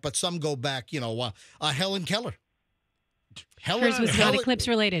current, but some go back, Helen Keller. Hers was not eclipse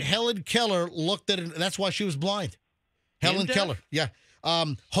related. Helen Keller looked at it. That's why she was blind. Helen Keller. Yeah.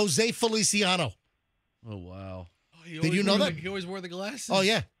 Jose Feliciano. Oh, wow. Did you know that? He always wore the glasses? Oh,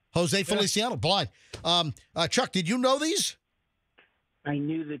 yeah. Jose Feliciano, blind. Chuck, did you know these? I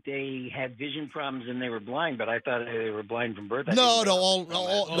knew that they had vision problems and they were blind, but I thought they were blind from birth. No,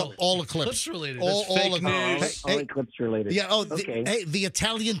 all eclipse. Eclipse related. All All eclipse related. Yeah. Okay. The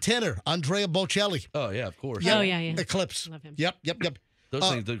Italian tenor, Andrea Bocelli. Oh, yeah, of course. Oh, yeah. Eclipse. Love him. Yep. Those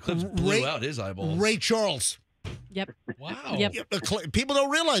things, the eclipse blew out his eyeballs. Ray Charles. Yep. Wow. Yep. People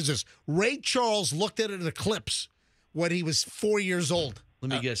don't realize this. Ray Charles looked at an eclipse when he was 4 years old. Let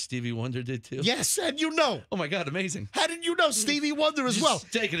me guess, Stevie Wonder did too? Yes, and you know. Oh, my God, amazing. How did you know Stevie Wonder as well?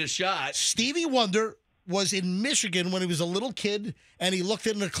 Just taking a shot. Stevie Wonder was in Michigan when he was a little kid, and he looked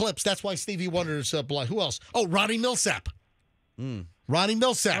at an eclipse. That's why Stevie Wonder is blind. Who else? Oh, Ronnie Millsap. Ronnie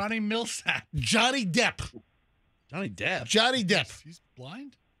Millsap. Ronnie Millsap. Johnny Depp. Johnny Depp. Johnny Depp. He's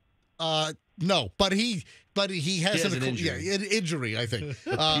blind? No, but he has an injury. an injury, I think.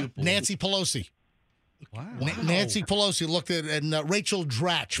 Nancy Pelosi. Wow. Nancy Pelosi looked at and Rachel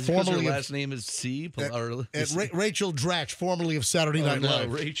Dratch, Because her formerly last name is C. Rachel Dratch, formerly of Saturday Night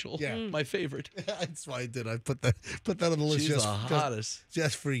Live. Rachel. Yeah. My favorite. That's why I did. I put that on the list. She's the hottest.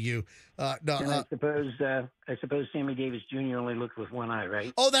 Just for you. And I suppose Sammy Davis Jr. only looked with one eye,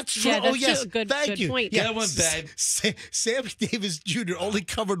 right? Oh, that's true. Yeah, that's yes. a good Thank you. point. Yeah, That one, babe. Sammy Davis Jr. only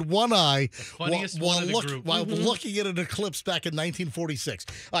covered one eye funniest one of the group. while looking at an eclipse back in 1946.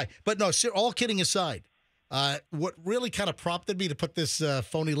 All right, but no, all kidding aside, what really kind of prompted me to put this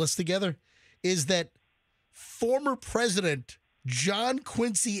phony list together is that former President John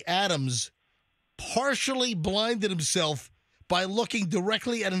Quincy Adams partially blinded himself by looking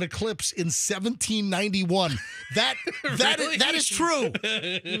directly at an eclipse in 1791. That is true.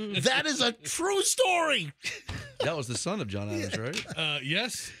 That is a true story. That was the son of John Adams, right?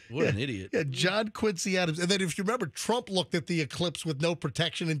 Yes. What an idiot. Yeah, John Quincy Adams. And then if you remember, Trump looked at the eclipse with no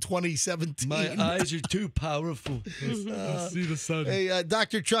protection in 2017. My eyes are too powerful. See the sun. Hey,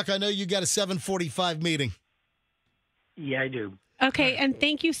 Dr. Chuck, I know you got a 7:45 meeting. Yeah, I do. Okay, and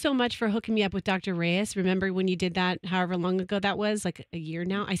thank you so much for hooking me up with Dr. Reyes. Remember when you did that, however long ago that was, like a year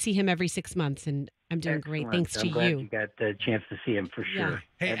now? I see him every 6 months, and I'm doing great. Excellent. Thanks I'm to glad you. you got the chance to see him for Yeah. sure.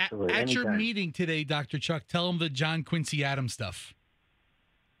 Hey, Absolutely. at your Anytime. meeting today, Dr. Chuck, tell him the John Quincy Adams stuff.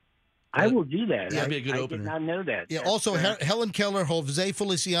 I will do that. Yeah, I, be a good I opener. did not know that. Yeah. That's, Also, Helen Keller, Jose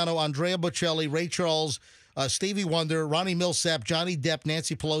Feliciano, Andrea Bocelli, Ray Charles, Stevie Wonder, Ronnie Millsap, Johnny Depp,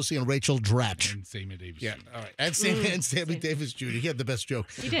 Nancy Pelosi, and Rachel Dratch. And Sammy Davis. Yeah. All right. And Sammy Davis Jr. He had the best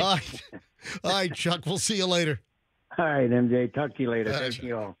joke. He did. All right, Chuck. We'll see you later. all right, MJ. Talk to you later. Thank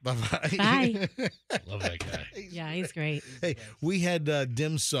you all. Bye-bye. Bye. Love that guy. Yeah, he's great. Hey, we had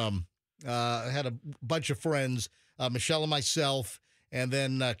dim sum. Had a bunch of friends, Michelle and myself, and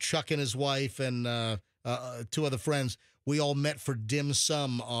then Chuck and his wife and two other friends. We all met for dim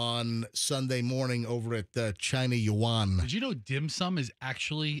sum on Sunday morning over at China Yuan. Did you know dim sum is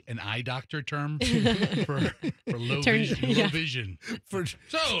actually an eye doctor term for low Turn- vision? yeah. Low vision. For,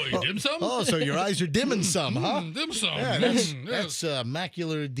 So, dim sum? oh, so your eyes are dimming some, huh? Dim sum. Yeah, that's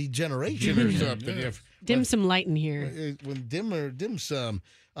macular degeneration or something. Yes. Dim some light in here. When dim sum.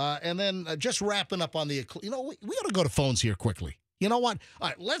 And then just wrapping up on the, we got to go to phones here quickly. You know what? All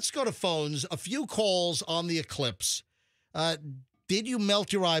right, let's go to phones. A few calls on the eclipse. Did you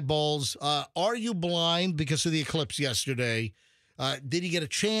melt your eyeballs? Are you blind because of the eclipse yesterday? Did you get a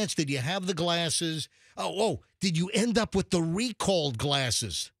chance? Did you have the glasses? Oh, did you end up with the recalled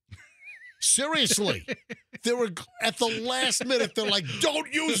glasses? Seriously. They were at the last minute. They're like,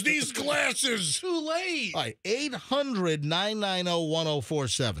 don't use these glasses. Too late. All right,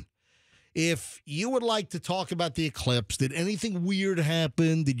 800-990-1047. If you would like to talk about the eclipse, did anything weird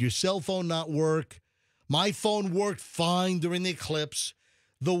happen? Did your cell phone not work? My phone worked fine during the eclipse.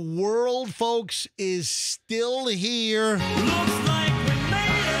 The world, folks, is still here.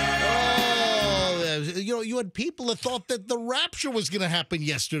 Oh, you had people that thought that the rapture was going to happen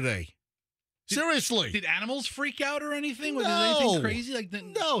yesterday. Seriously. Did animals freak out or anything? Was there No. anything crazy? Like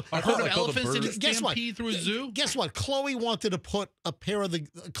No. a I herd thought of I called the elephants bird. didn't Guess what? stampede through a zoo? Guess what? Chloe wanted to put a pair of the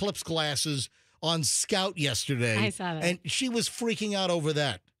Eclipse glasses on Scout yesterday. I saw that. And she was freaking out over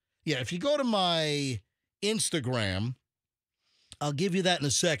that. Yeah, if you go to my Instagram, I'll give you that in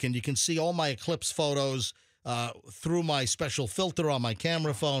a second. You can see all my Eclipse photos through my special filter on my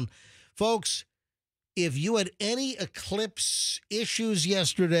camera phone. Folks, if you had any Eclipse issues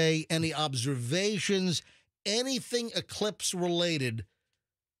yesterday, any observations, anything Eclipse related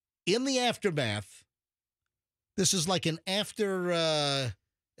in the aftermath, this is like an this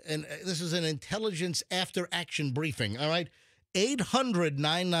is an intelligence after action briefing, all right?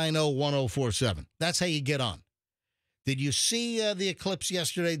 800-990-1047. That's how you get on. Did you see the Eclipse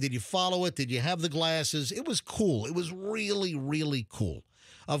yesterday? Did you follow it? Did you have the glasses? It was cool. It was really, really cool.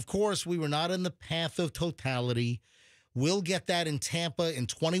 Of course, we were not in the path of totality. We'll get that in Tampa in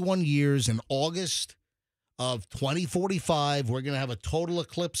 21 years. In August of 2045, we're going to have a total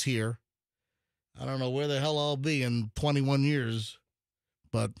eclipse here. I don't know where the hell I'll be in 21 years,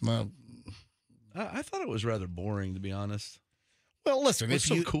 but I thought it was rather boring, to be honest. well, listen. What's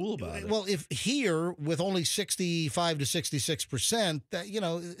so cool about it? Well, if here with only 65 to 66%, that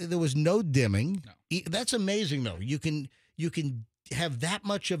there was no dimming. No. That's amazing, though. You can have that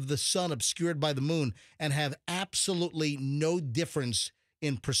much of the sun obscured by the moon and have absolutely no difference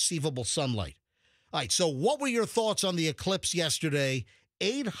in perceivable sunlight. All right, so what were your thoughts on the eclipse yesterday?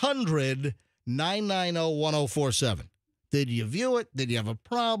 800-990-1047. Did you view it? Did you have a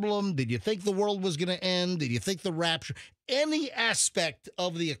problem? Did you think the world was going to end? Did you think the rapture? Any aspect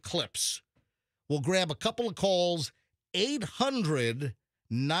of the eclipse. We'll grab a couple of calls.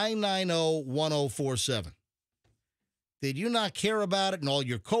 800-990-1047. Did you not care about it and all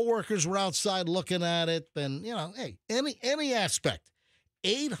your coworkers were outside looking at it? Then, hey, any aspect.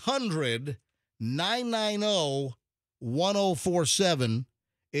 800-990-1047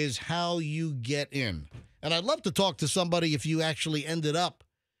 is how you get in. And I'd love to talk to somebody if you actually ended up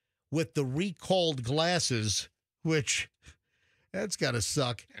with the recalled glasses, which that's got to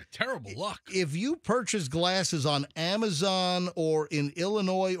suck. Yeah, terrible luck. If you purchase glasses on Amazon or in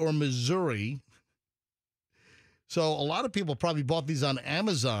Illinois or Missouri, so a lot of people probably bought these on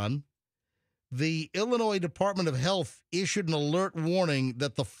Amazon, the Illinois Department of Health issued an alert warning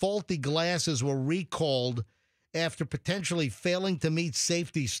that the faulty glasses were recalled after potentially failing to meet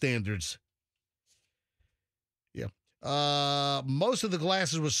safety standards. Yeah. Most of the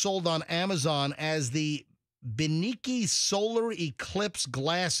glasses were sold on Amazon as the Benicky Solar Eclipse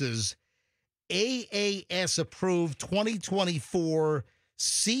Glasses AAS approved 2024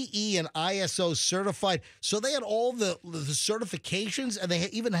 CE and ISO certified. So they had all the certifications, and they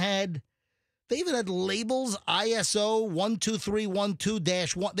even had labels ISO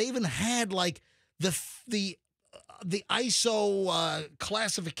 12312-1. They even had like the ISO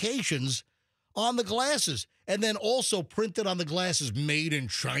classifications on the glasses, and then also printed on the glasses made in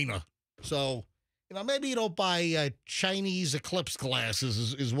China. So, maybe you don't buy Chinese Eclipse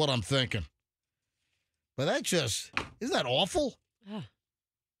glasses is what I'm thinking. But isn't that awful?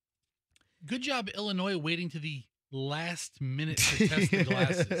 Good job, Illinois, waiting to the last minute to test the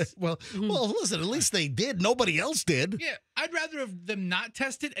glasses. well, listen, at least they did. Nobody else did. Yeah, I'd rather have them not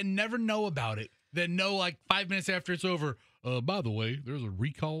test it and never know about it than know like 5 minutes after it's over. By the way, there's a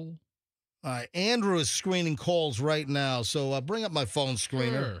recall. All right, Andrew is screening calls right now, so bring up my phone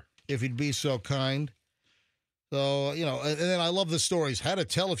screener, if you'd be so kind. So, and then I love the stories. How to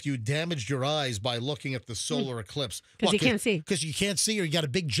tell if you damaged your eyes by looking at the solar eclipse. Because you can't see. Because you can't see, or you got a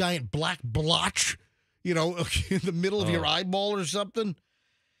big giant black blotch, in the middle of your eyeball or something.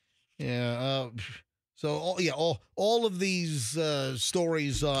 Yeah. All of these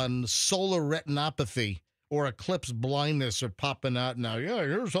stories on solar retinopathy or eclipse blindness are popping out now. Yeah,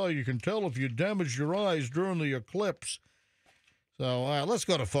 here's how you can tell if you damaged your eyes during the eclipse. So, all right, let's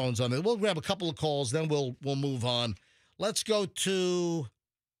go to phones on it. We'll grab a couple of calls, then we'll move on. Let's go to.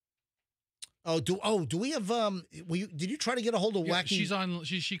 Do we have? Did you try to get a hold of Yeah, Wacky? she's on.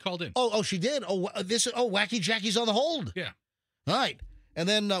 She called in. Oh, she did. Wacky Jackie's on the hold. Yeah. All right, and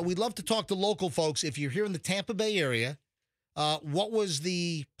then we'd love to talk to local folks. If you're here in the Tampa Bay area, what was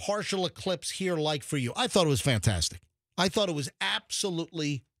the partial eclipse here like for you? I thought it was fantastic. I thought it was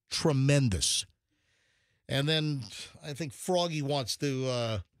absolutely tremendous. And then I think Froggy wants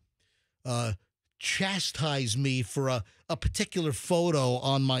to chastise me for a particular photo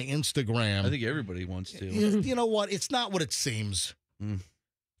on my Instagram. I think everybody wants to. You know what? It's not what it seems.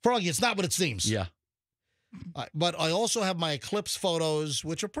 Froggy, it's not what it seems. Yeah. But I also have my eclipse photos,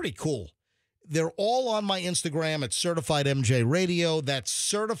 which are pretty cool. They're all on my Instagram at Certified MJ Radio. That's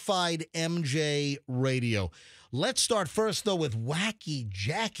Certified MJ Radio. Let's start first, though, with Wacky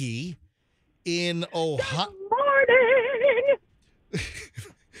Jackie in Ohio. Morning.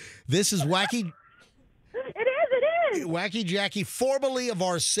 This is Wacky. It is. Wacky Jackie, formerly of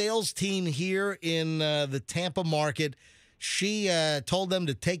our sales team here in the Tampa market. She told them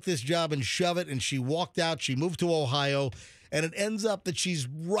to take this job and shove it, and she walked out. She moved to Ohio, and it ends up that she's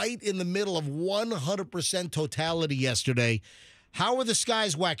right in the middle of 100% totality yesterday. How were the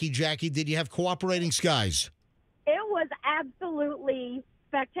skies, Wacky Jackie? Did you have cooperating skies? It was absolutely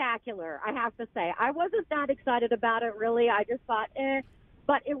spectacular, I have to say. I wasn't that excited about it, really. I just thought,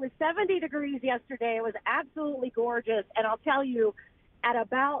 But it was 70 degrees yesterday. It was absolutely gorgeous. And I'll tell you, at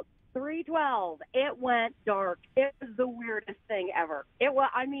about 3:12, it went dark. It was the weirdest thing ever. It was,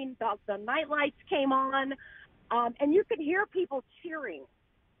 I mean, the night lights came on, and you could hear people cheering.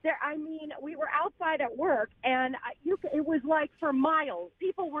 There, I mean, we were outside at work, and it was like for miles.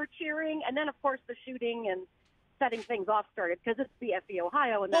 People were cheering, and then, of course, the shooting and setting things off started because it's BFE,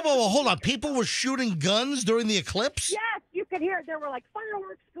 Ohio. And Whoa, hold on. People were shooting guns during the eclipse? Yes, you could hear. There were like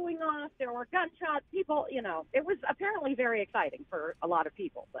fireworks going off. There were gunshots. People, it was apparently very exciting for a lot of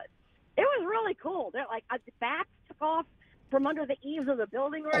people, but it was really cool. They're like the bats took off from under the eaves of the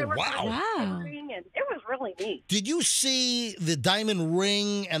building where I worked. Wow. And it was really neat. Did you see the diamond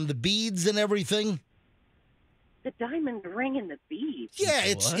ring and the beads and everything? The diamond ring and the beads. Yeah,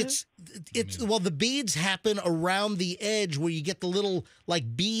 it's well, the beads happen around the edge where you get the little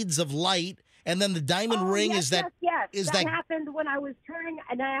like beads of light, and then the diamond ring yes, is that yes. is that happened when I was turning,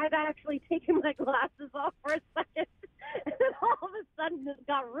 and I had actually taken my glasses off for a second, and then all of a sudden it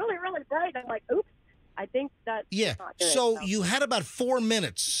got really, really bright. I'm like, oops. I think that's not good. So you had about 4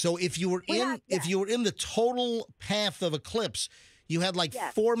 minutes. So if you were if you were in the total path of eclipse, you had like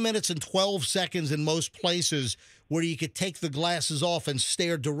 4 minutes and 12 seconds in most places where you could take the glasses off and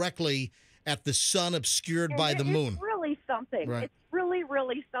stare directly at the sun obscured by the moon. It's really something. Right. It's really,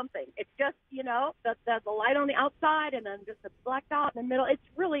 really something. It's just, the light on the outside and then just a black dot in the middle. It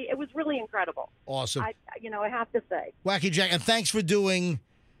was really incredible. Awesome. I have to say. Wacky Jack, and thanks for doing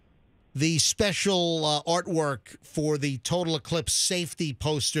the special artwork for the total eclipse safety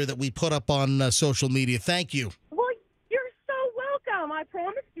poster that we put up on social media. Thank you. Well, you're so welcome. I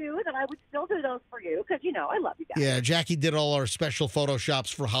promised you that I would still do those for you because, I love you guys. Yeah, Jackie did all our special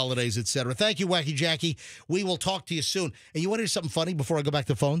Photoshops for holidays, etc. Thank you, Wacky Jackie. We will talk to you soon. And you want to hear something funny before I go back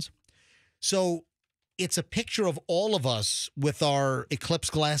to phones? So it's a picture of all of us with our eclipse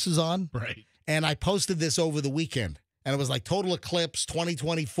glasses on. Right. And I posted this over the weekend. And it was like Total Eclipse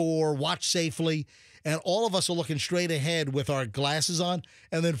 2024, watch safely. And all of us are looking straight ahead with our glasses on.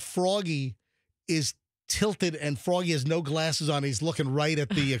 And then Froggy is tilted, and Froggy has no glasses on. He's looking right at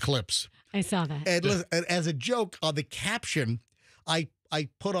the eclipse. I saw that. And, listen, and as a joke on the caption, I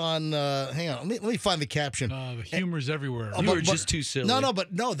put on, hang on, let me find the caption. The humor's everywhere. You were just too silly.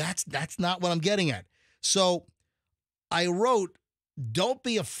 No, that's not what I'm getting at. So I wrote, don't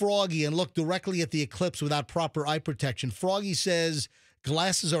be a froggy and look directly at the eclipse without proper eye protection. Froggy says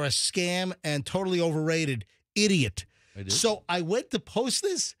glasses are a scam and totally overrated. Idiot. So I went to post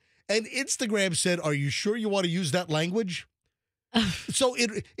this, and Instagram said, are you sure you want to use that language? So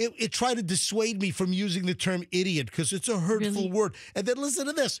it tried to dissuade me from using the term idiot because it's a hurtful word. And then listen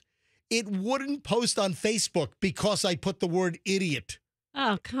to this. It wouldn't post on Facebook because I put the word idiot.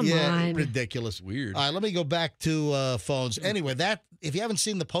 Oh, come Yeah, on. ridiculous. Weird. All right, let me go back to phones. Anyway, if you haven't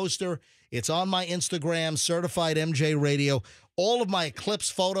seen the poster, it's on my Instagram, Certified MJ Radio. All of my eclipse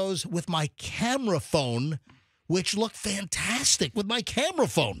photos with my camera phone, which look fantastic with my camera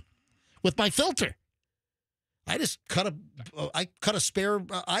phone, with my filter. I just cut a spare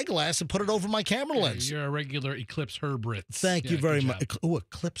eyeglass and put it over my camera lens. You're a regular Eclipse Herb Ritz. Thank you very much. Oh,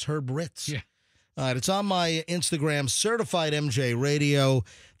 Eclipse Herb Ritz. Yeah. All right, it's on my Instagram, Certified MJ Radio.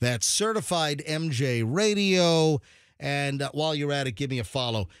 That's Certified MJ Radio. And while you're at it, give me a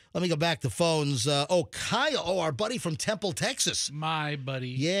follow. Let me go back to phones. Kyle, our buddy from Temple, Texas. My buddy.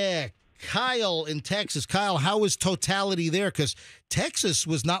 Yeah, Kyle in Texas. Kyle, how is totality there? Because Texas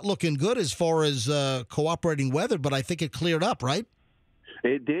was not looking good as far as cooperating weather, but I think it cleared up, right?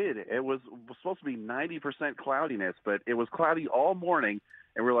 It did. It was supposed to be 90% cloudiness, but it was cloudy all morning,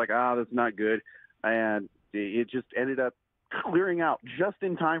 and we're like, that's not good. And it just ended up clearing out just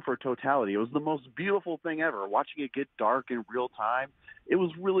in time for totality. It was the most beautiful thing ever. Watching it get dark in real time, it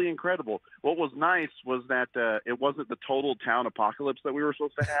was really incredible. What was nice was that it wasn't the total town apocalypse that we were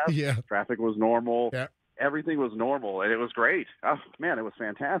supposed to have. Yeah. Traffic was normal. Yeah. Everything was normal, and it was great. Oh, man, it was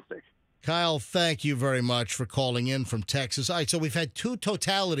fantastic. Kyle, thank you very much for calling in from Texas. All right, so we've had two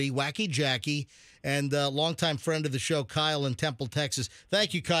totality, Wacky Jackie, and longtime friend of the show, Kyle in Temple, Texas.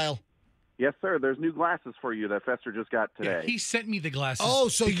 Thank you, Kyle. Yes, sir. There's new glasses for you that Fester just got today. He sent me the glasses. Oh,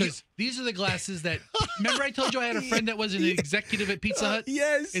 so because these are the glasses that. Remember, I told you I had a friend that was an executive at Pizza Hut.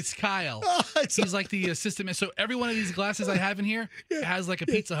 Yes, it's Kyle. He's like the assistant man. So every one of these glasses I have in here has like a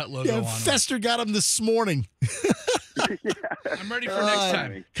Pizza Hut logo on them. Fester got them this morning. I'm ready for next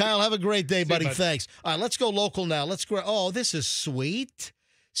time. Kyle, have a great day, buddy. bud. Thanks. All right, let's go local now. Let's go. Oh, this is sweet.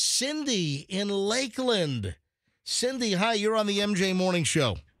 Cindy in Lakeland. Cindy, hi. You're on the MJ Morning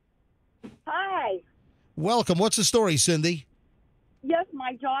Show. Hi. Welcome. What's the story, Cindy? Yes,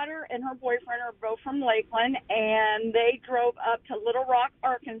 my daughter and her boyfriend are both from Lakeland, and they drove up to Little Rock,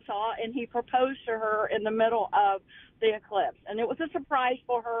 Arkansas, and he proposed to her in the middle of the eclipse. And it was a surprise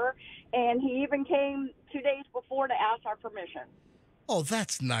for her, and he even came 2 days before to ask our permission. Oh,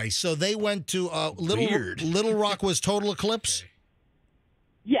 that's nice. So they went to Little Rock was total eclipse?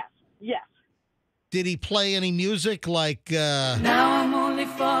 Yes, yes. Did he play any music like... Now I'm only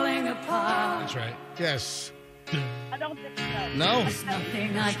falling apart. That's right. Yes. I don't think so. No? There's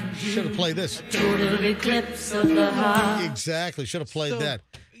nothing I can do. Should have played this. Total eclipse of the heart. Exactly. Should have played that.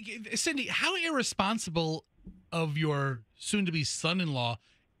 Cindy, how irresponsible of your soon-to-be son-in-law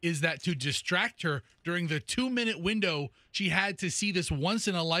is that to distract her during the 2-minute window she had to see this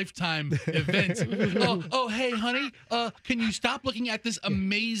once-in-a-lifetime event? Hey, honey, can you stop looking at this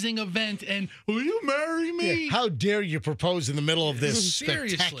amazing event and will you marry me? Yeah, how dare you propose in the middle of this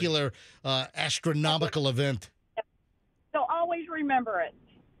Seriously. spectacular astronomical event? So always remember it.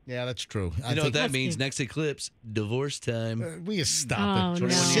 Yeah, that's true. You know what that means? Next eclipse, divorce time. Will you stop Oh, it?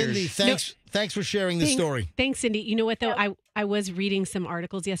 21 Cindy, years. thanks for sharing the story. Thanks, Cindy. You know what, though? I was reading some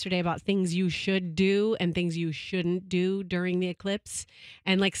articles yesterday about things you should do and things you shouldn't do during the eclipse.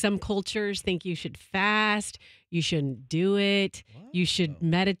 And like some cultures think you should fast, you shouldn't do it, you should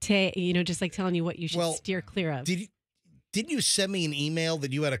meditate, just like telling you what you should steer clear of. Didn't you send me an email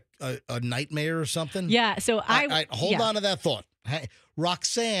that you had a nightmare or something? Yeah, so hold on to that thought. Hey,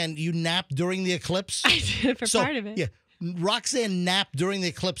 Roxanne, you napped during the eclipse? I did for part of it. Yeah. Roxanne napped during the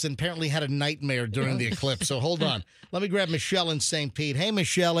eclipse and apparently had a nightmare during the eclipse. So hold on. Let me grab Michelle in St. Pete. Hey,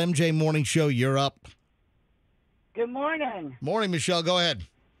 Michelle, MJ Morning Show, you're up. Good morning. Morning, Michelle. Go ahead.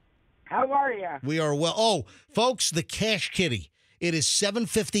 How are you? We are well. Oh, folks, the Cash Kitty. It is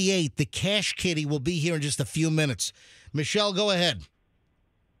 7:58. The Cash Kitty will be here in just a few minutes. Michelle, go ahead.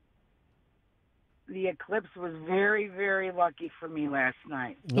 The eclipse was very, very lucky for me last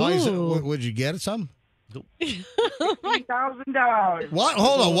night. Why is it? Would you get it some? $16,000. What?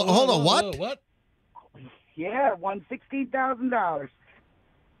 Hold on. What? What? Yeah, won $16,000.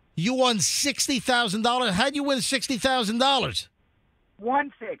 You won $60,000. How'd you win $60,000?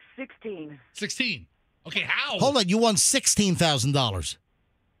 16. 16. Okay, how? Hold on. You won $16,000.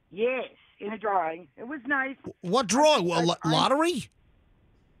 Yes, in a drawing. It was nice. What drawing? Lottery?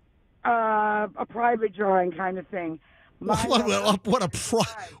 A private drawing kind of thing. How do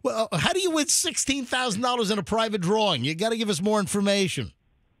you win $16,000 in a private drawing? You got to give us more information.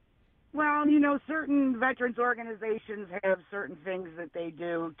 Well, certain veterans organizations have certain things that they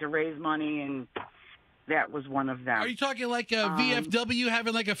do to raise money, and that was one of them. Are you talking like a VFW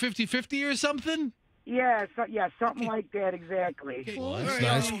having like a 50-50 or something? Yeah, something like that, exactly. Well,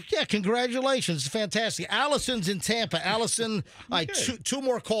 that's nice. Yeah, congratulations. Fantastic. Allison's in Tampa. Allison, all right, two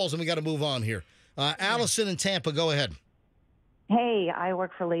more calls and we got to move on here. Allison in Tampa, go ahead. Hey, I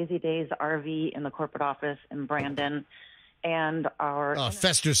work for Lazy Days RV in the corporate office in Brandon. And our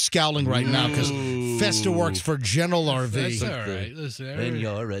Fester's scowling right now because Fester works for General RV. That's all right. Listen, Then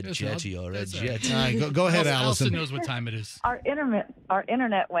you're a jet. You're a jet. All right, go ahead, Allison. Allison knows what time it is. Our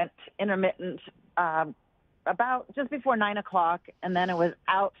internet went intermittent about just before 9 o'clock, and then it was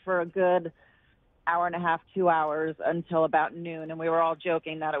out for a good hour and a half, 2 hours until about noon, and we were all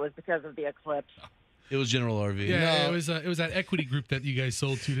joking that it was because of the eclipse. It was General RV. Yeah, it was that equity group that you guys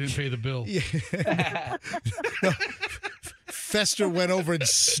sold to didn't pay the bill. Yeah. Fester went over and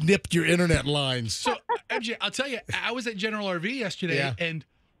snipped your internet lines. So, MJ, I'll tell you, I was at General RV yesterday, and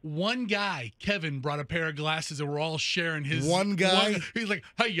one guy, Kevin, brought a pair of glasses and we're all sharing his. One guy? He's like,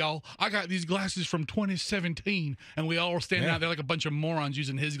 hey, y'all, I got these glasses from 2017. And we all were standing out there like a bunch of morons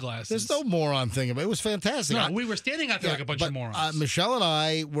using his glasses. There's no moron thing about it. It was fantastic. No, we were standing out there like a bunch of morons. Michelle and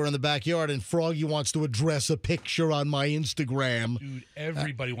I were in the backyard, and Froggy wants to address a picture on my Instagram. Dude,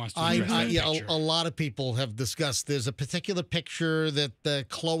 everybody wants to address that picture. A lot of people have discussed. There's a particular picture that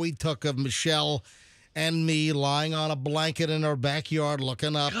Chloe took of Michelle and me lying on a blanket in our backyard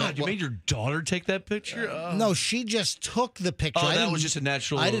looking up. God, you made your daughter take that picture? No, she just took the picture. Oh, I that didn't- was just a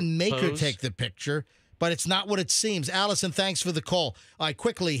natural I didn't make her pose? take the picture, but it's not what it seems. Allison, thanks for the call. All right,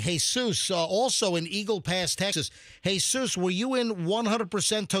 quickly, Jesus, also in Eagle Pass, Texas. Jesus, were you in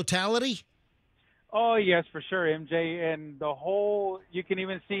 100% totality? Oh, yes, for sure, MJ. And the whole, you can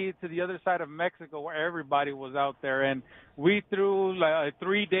even see to the other side of Mexico where everybody was out there. And we threw like a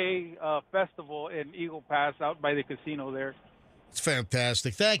 3-day festival in Eagle Pass out by the casino there. It's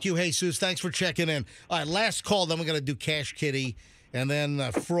fantastic. Thank you, Jesus. Thanks for checking in. All right, last call, then we're going to do Cash Kitty. And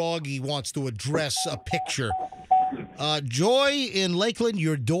then Froggy wants to address a picture. Joy in Lakeland,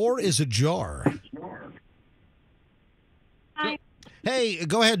 your door is ajar. Hi. Hey,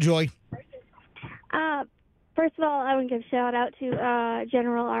 go ahead, Joy. First of all, I want to give a shout out to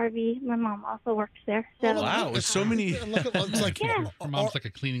General RV. My mom also works there. So. Wow, it's so many. It's like Her mom's like a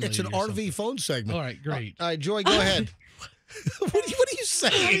cleaning It's lady an or RV something. phone segment. All right, great. All right, Joy, go ahead. What are you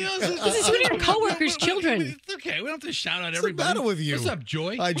saying? This is one of your coworkers' children. It's okay. We don't have to shout out What's everybody. the matter with you? What's up,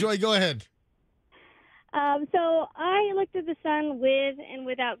 Joy? All right, Joy, go ahead. So I looked at the sun with and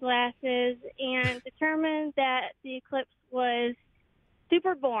without glasses and determined that the eclipse was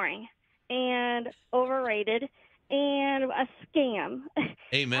super boring and overrated and a scam.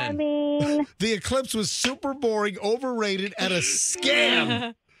 Amen. I mean, The eclipse was super boring, overrated, and a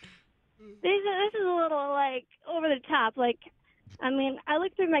scam. this is a little like over the top. Like, I mean, I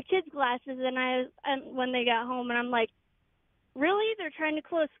looked through my kids' glasses and when they got home, and I'm like, really? They're trying to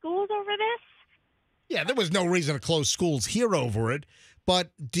close schools over this? Yeah, there was no reason to close schools here over it. But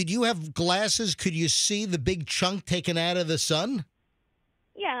did you have glasses? Could you see the big chunk taken out of the sun?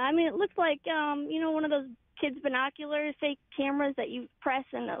 Yeah, I mean, it looks like one of those kids' binoculars, fake cameras that you press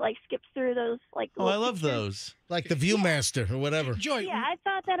and it like skips through those like. Oh, I little love pictures. those. Like the Viewmaster or whatever. Joy, Yeah, I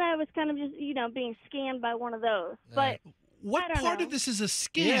thought that I was kind of just being scammed by one of those, but. what I don't part know. of this is a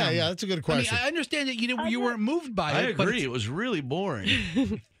scam? Yeah, that's a good question. I mean, I understand that you weren't moved by I it. but agree. It was really boring.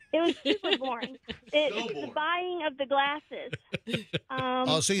 It was super boring. It's the buying of the glasses.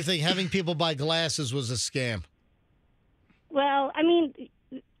 So you think having people buy glasses was a scam? Well, I mean,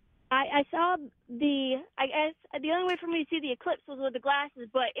 I saw I guess the only way for me to see the eclipse was with the glasses,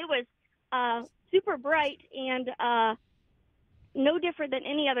 but it was super bright and no different than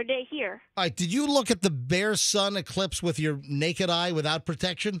any other day here. All right, did you look at the bare sun eclipse with your naked eye without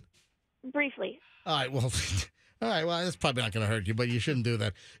protection? Briefly. All right, well, that's probably not going to hurt you, but you shouldn't do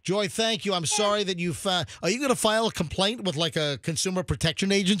that. Joy, thank you. I'm sorry that you are you going to file a complaint with like a consumer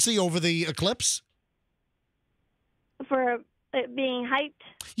protection agency over the eclipse? For it being hyped.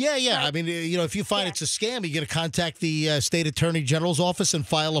 Yeah. I mean, if you find it's a scam, you going to contact the state attorney general's office and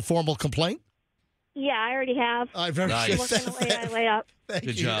file a formal complaint? Yeah, I already have. All right, very Nice. Working my way up.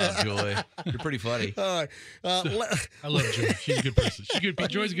 Good job, Joy. You're pretty funny. All right. I love Joy. She's a good person.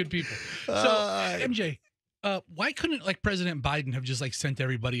 Joy's a good people. So, MJ, why couldn't like President Biden have just like sent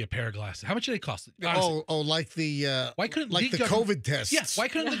everybody a pair of glasses? How much do they cost? Honestly. Like the why couldn't like the COVID tests? Yeah, why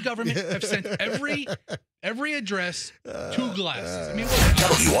couldn't the government have sent every address 2 glasses? I mean,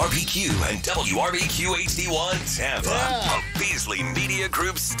 WRBQ and WRBQ HD1 Tampa, a Beasley Media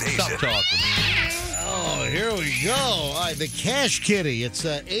Group station. Stop talking. Oh, here we go. All right, the Cash Kitty. It's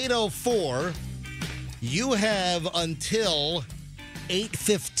 8:04. You have until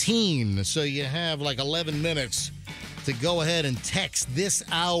 8:15, so you have like 11 minutes to go ahead and text this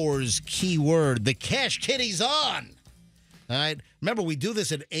hour's keyword. The Cash Kitty's on. All right. Remember, we do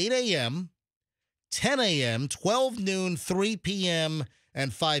this at 8 a.m., 10 a.m., 12 noon, 3 p.m.,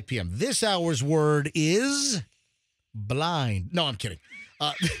 and 5 p.m. This hour's word is blind. No, I'm kidding.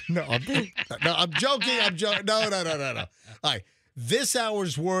 No, I'm joking. No. All right. This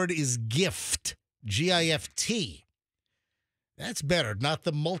hour's word is gift. G-I-F-T. That's better. Not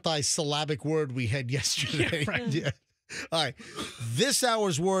the multi-syllabic word we had yesterday. Yeah, right. Yeah. All right. This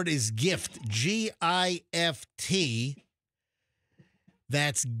hour's word is gift. G-I-F-T.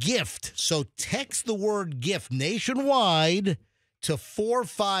 That's gift. So text the word gift nationwide to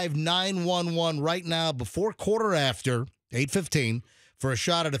 45911 right now before quarter after 8:15 for a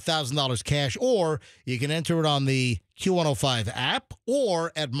shot at $1,000 cash, or you can enter it on the Q105 app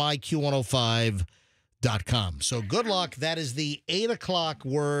or at myQ105.com. So good luck. That is the 8 o'clock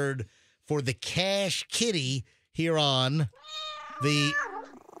word for the Cash Kitty here on the...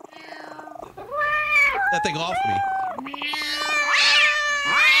 That thing off me.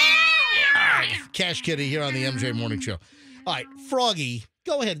 Cash Kitty here on the MJ Morning Show. All right, Froggy,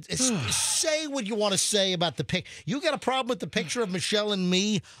 go ahead. Say what you want to say about the pic. You got a problem with the picture of Michelle and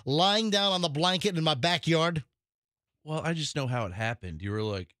me lying down on the blanket in my backyard? Well, I just know how it happened. You were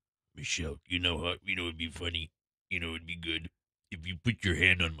like, Michelle, it'd be funny. It'd be good if you put your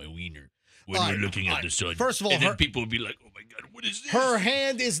hand on my wiener when we're looking at the sun. First of all, and then people would be like, "Oh my God, what is this?" Her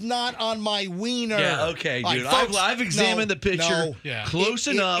hand is not on my wiener. Yeah, okay, All dude. right, folks, I've examined the picture close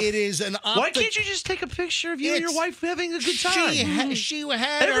enough. It is an Why can't you just take a picture of you and your wife having a good time? She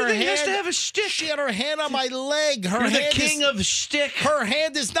had Everything her has hand, to have a stick. She had her hand on my leg. Her You're the hand king of stick. Her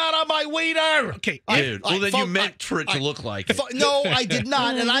hand is not on my wiener. Okay, dude. Well, then you meant for it to look like it. No, I did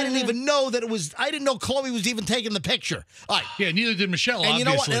not, and I didn't even know that it was. I didn't know Chloe was even taking the picture. All right. Yeah, neither did Michelle. And obviously. you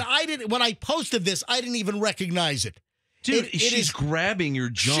know what? And I didn't. When I posted this, I didn't even recognize it. Dude, It she's is- grabbing your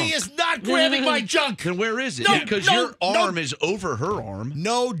junk. She is not grabbing my junk. Then where is it? No, Because no, your no. arm is over her arm.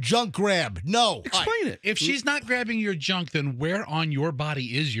 No junk grab. No. Explain it. If she's not grabbing your junk, then where on your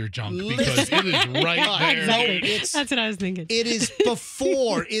body is your junk? Because it is right there. Exactly. it's- That's what I was thinking. It is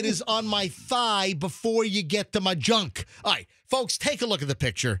before. It is on my thigh before you get to my junk. All right, folks, take a look at the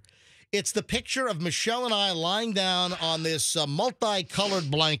picture. It's the picture of Michelle and I lying down on this multicolored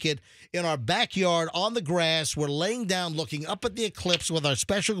blanket in our backyard on the grass. We're laying down looking up at the eclipse with our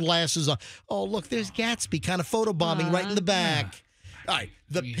special glasses on. Oh, look, there's Gatsby kind of photobombing right in the back. All right,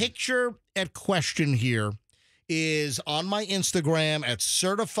 the picture at question here is on my Instagram at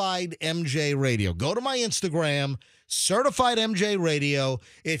Certified MJ Radio. Go to my Instagram, Certified MJ Radio.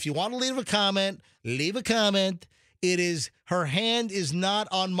 If you want to leave a comment, leave a comment. It is, her hand is not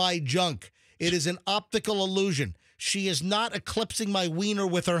on my junk. It is an optical illusion. She is not eclipsing my wiener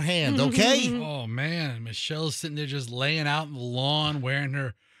with her hand, okay? Oh man, Michelle's sitting there just laying out in the lawn, wearing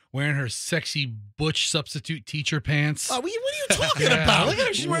her sexy butch substitute teacher pants. What are you talking about? Look at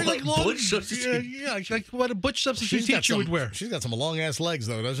her. She's wearing like long. Butch substitute? Yeah, like what a butch substitute teacher would wear. She's got some long-ass legs,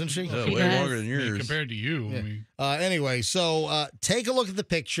 though, doesn't she? Oh, way longer than I mean, yours. compared to you. Yeah. I mean, Anyway, so take a look at the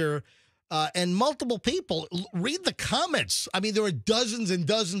picture. And multiple people read the comments. I mean, there are dozens and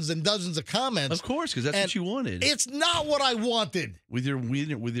dozens and dozens of comments. Of course, because that's And what you wanted. It's not what I wanted. With your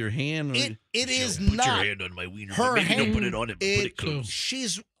hand. It is Put not. your hand on my wiener. Her But maybe hand- don't put it on it, but put it close.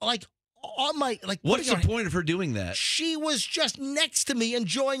 She's like on my like. What's the putting her- point of her doing that? She was just next to me,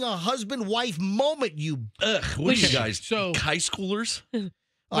 enjoying a husband-wife moment. You. Ugh, what are you guys? So- high schoolers? the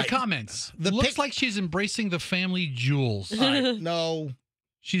comments. the Looks pic- like she's embracing the family jewels. No.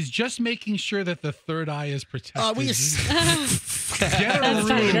 She's just making sure that the third eye is protected. Get a That's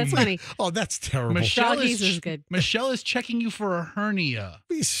funny. room. That's funny. Oh, that's terrible. Michelle Doggies is good. Michelle is checking you for a hernia.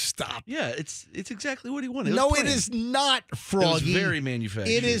 Please stop. Yeah, it's exactly what he wanted. No, was it planned. is not, It was Froggy. very manufactured.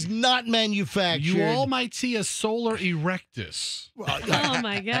 It is not manufactured. You all might see a solar erectus. Oh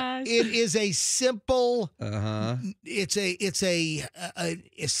my gosh. It is a simple. Uh-huh. It's a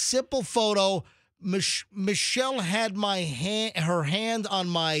simple photo. Michelle had her hand on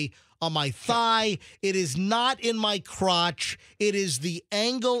my thigh. It is not in my crotch. It is the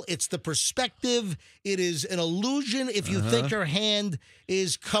angle. It's the perspective. It is an illusion. If you think her hand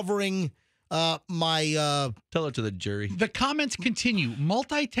is covering my. Tell it to the jury. The comments continue.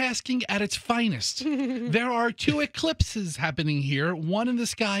 Multitasking at its finest. There are two eclipses happening here, one in the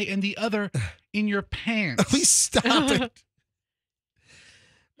sky and the other in your pants. Please stop it.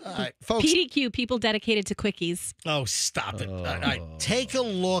 All right, folks. PDQ, people dedicated to quickies. Oh, stop it. All right, take a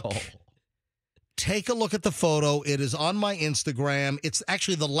look. Take a look at the photo. It is on my Instagram. It's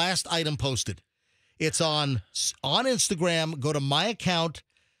actually the last item posted. It's on Instagram. Go to my account.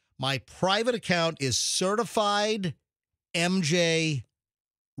 My private account is Certified MJ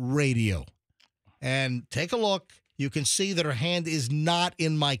Radio. And take a look. You can see that her hand is not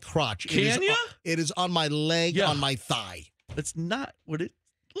in my crotch. Can ya? It is on my leg, Yeah. on my thigh. That's not what it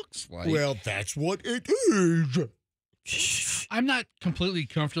looks like. Well, that's what it is. I'm not completely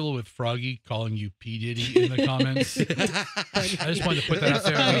comfortable with Froggy calling you P. Diddy in the comments. I just wanted to put that out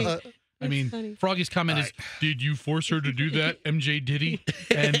there. I mean, Froggy's comment is, "Did you force her to do that, MJ Diddy?"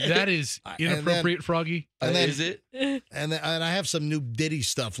 And that is inappropriate, Froggy. And then, is it? And I have some new Diddy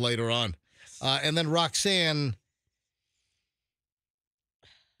stuff later on. And then Roxanne,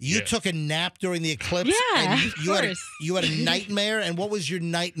 you took a nap during the eclipse. Yeah, and of course. You had a nightmare. And what was your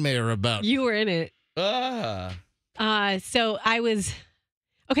nightmare about? You were in it. So I was,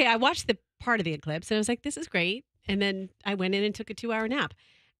 okay, I watched the part of the eclipse and I was like, this is great. And then I went in and took a 2-hour nap.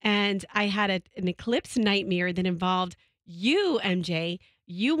 And I had an eclipse nightmare that involved you, MJ.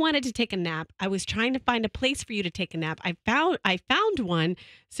 You wanted to take a nap. I was trying to find a place for you to take a nap. I found one.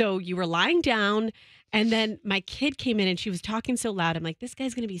 So you were lying down. And then my kid came in and she was talking so loud. I'm like, this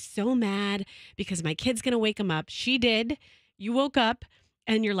guy's going to be so mad because my kid's going to wake him up. She did. You woke up.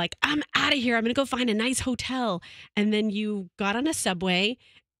 And you're like, I'm out of here. I'm going to go find a nice hotel. And then you got on a subway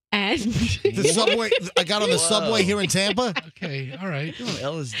And The subway. I got on the subway here in Tampa. Okay, all right. You on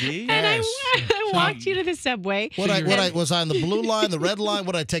LSD? And Yes. I walked you to the subway. Was I on the blue line, the red line?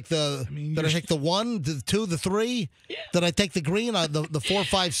 Did I take the 1, the 2, the 3? Did I take the green? The 4,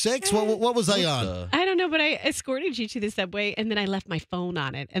 5, 6? What was I on? I don't know, but I escorted you to the subway, and then I left my phone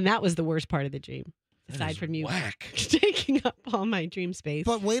on it, and that was the worst part of the dream. Aside from you taking up all my dream space.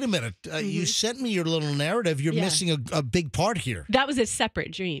 But wait a minute. You sent me your little narrative. You're missing a big part here. That was a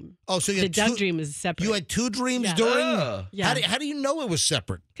separate dream. Oh, so you the had Doug dream was separate. You had 2 dreams Yeah. during? Yeah. How do you know it was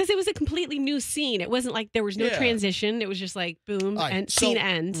separate? Because it was a completely new scene. It wasn't like there was no Yeah. transition. It was just like boom, All right, and so scene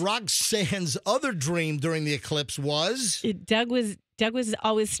ends. Roxanne's other dream during the eclipse was? Doug was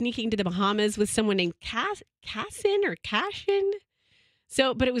always sneaking to the Bahamas with someone named Cassin or Cashin.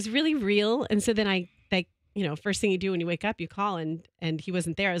 So, but it was really real. And so then I first thing you do when you wake up, you call and he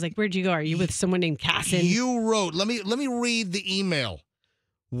wasn't there. I was like, "Where'd you go? Are you with someone named Cassin?" You wrote. Let me read the email.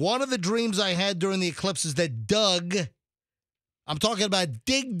 One of the dreams I had during the eclipse is that Doug, I'm talking about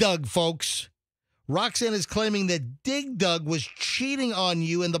Dig Doug, folks. Roxanne is claiming that Dig Doug was cheating on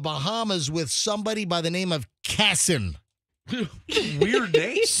you in the Bahamas with somebody by the name of Cassin. Weird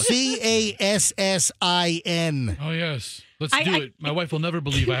name. Cassin. Oh, yes. Let's do it. My wife will never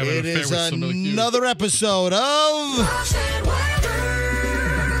believe I have an It affair is with someone like you. another episode of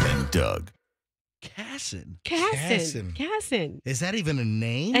and Doug. Cassin. Cassin. Is that even a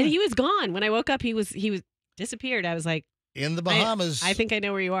name? And he was gone. When I woke up, he was disappeared. I was like, in the Bahamas. I think I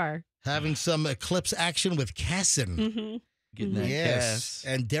know where you are. Having some eclipse action with Cassin. Mm-hmm. Getting that Yes.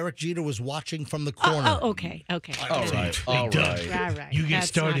 And Derek Jeter was watching from the corner. Oh, okay. All right. Right. You get That's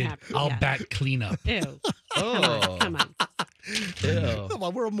started. not happening. I'll Yeah. bat cleanup. Ew. Oh. Come on. Come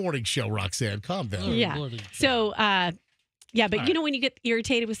on, we're a morning show, Roxanne. Calm down. Yeah. So, but All you know when you get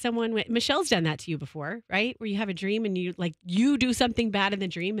irritated with someone, Michelle's done that to you before, right? Where you have a dream and you do something bad in the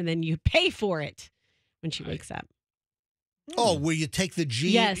dream and then you pay for it when she wakes up. Oh, where you take the G?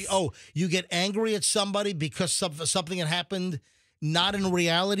 Yes. Oh, you get angry at somebody because something had happened, not in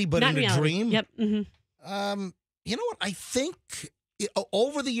reality, but Not in a reality. dream? Yep. Mm-hmm. You know what? I think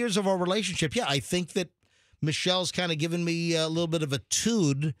over the years of our relationship, I think that Michelle's kind of given me a little bit of a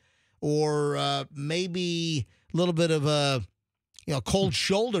tood or maybe a little bit of a cold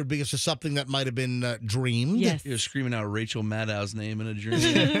shoulder because of something that might have been dreamed. Yes. You're screaming out Rachel Maddow's name in a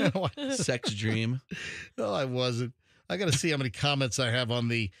dream. Sex dream. No, I wasn't. I got to see how many comments I have on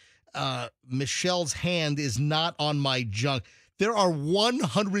the Michelle's hand is not on my junk. There are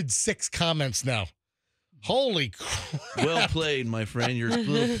 106 comments now. Holy crap. Well played, my friend. Your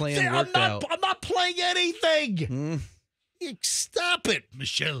little plan worked out. I'm not playing anything. Hmm? Stop it.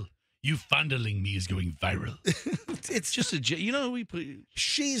 Michelle, you fondling me is going viral. It's just we put.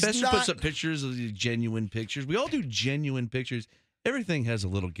 She's Fester not. puts up pictures of the genuine pictures. We all do genuine pictures. Everything has a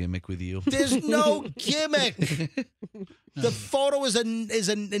little gimmick with you. There's no gimmick. The photo is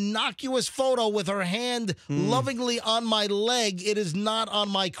an innocuous photo with her hand lovingly on my leg. It is not on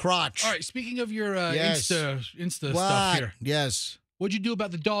my crotch. All right, speaking of your Yes. Insta stuff What? here. Yes. What'd you do about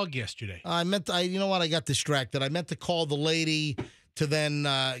the dog yesterday? You know what? I got distracted. I meant to call the lady to then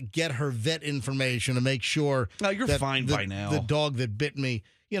get her vet information to make sure. No, you're that fine by now. The dog that bit me,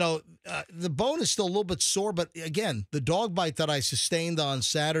 the bone is still a little bit sore, but again, the dog bite that I sustained on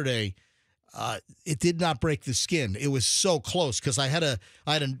Saturday, it did not break the skin. It was so close because I had a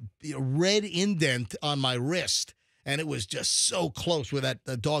red indent on my wrist, and it was just so close with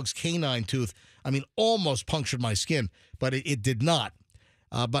that dog's canine tooth. I mean, almost punctured my skin, but it did not.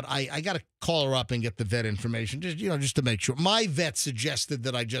 But I got to call her up and get the vet information, just to make sure. My vet suggested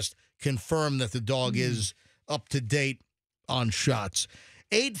that I just confirm that the dog is up to date on shots.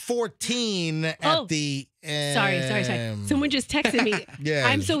 8:14 at the. Sorry. Someone just texted me. Yeah.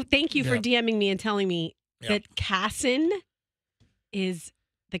 I'm so thank you for DMing me and telling me that Cassin is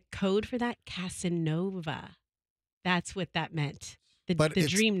the code for that. Casanova. That's what that meant. The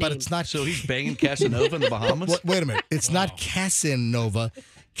dream name. But it's not. So he's banging Casanova in the Bahamas? Wait a minute. It's not Casanova.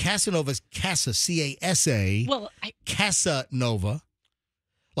 Casanova's Casa, C-A-S-A. Well, Casanova.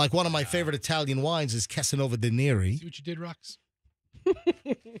 Like one of my favorite Italian wines is Casanova de Neri. See what you did, Rox?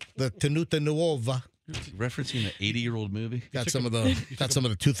 The Tenuta Nuova. Referencing an 80-year-old movie. Got some of the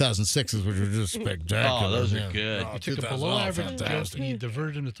 2006s, which were just spectacular. Oh, those are good. You took a below average joke and you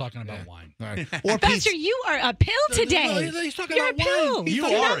diverted him to talking about wine. Right. Or Buster, you are a pill today. He's talking You're a about pill. wine. You You're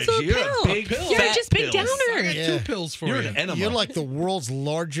an are. absolute You're a pill. big You're fat just big pills. downer. I got 2 pills for You're you. an enema. You're like the world's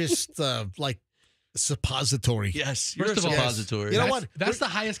largest, suppository. Yes, You're you're a a suppository. You know what? That's the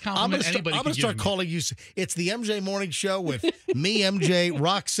highest compliment anybody I'm can going to start give me. calling you. It's the MJ Morning Show with me, MJ,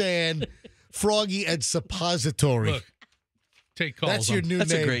 Roxanne, Froggy, and Suppository. Look, take calls. That's your new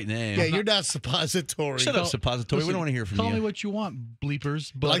That's name. a great name. Yeah, you're not suppository. Shut up, suppository. We don't want to hear from Call you. me what you want,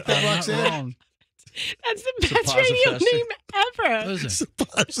 bleepers, but Like that, I'm not Roxanne? wrong. That's the best radio Supposifester. name ever. Listen,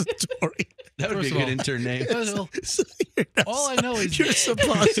 Suppository. That would be a First of good all- intern name. all I know is You're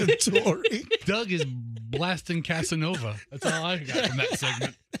suppository. Doug is blasting Casanova. That's all I got from that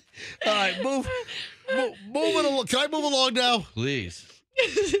segment. All right, moving along. Can I move along now? Please.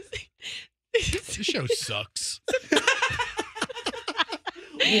 This show sucks.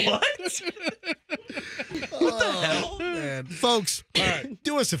 What? What the hell? Man. Folks, all right,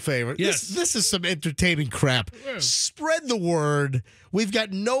 do us a favor. Yes. This is some entertaining crap. Spread the word. We've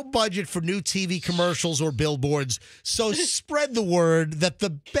got no budget for new TV commercials or billboards, so spread the word that the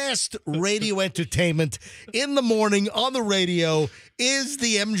best radio entertainment in the morning on the radio is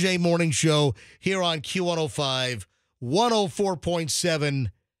the MJ Morning Show here on Q105,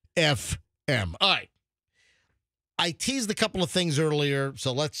 104.7 FM. All right. I teased a couple of things earlier,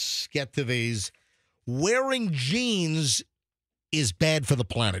 so let's get to these. Wearing jeans is bad for the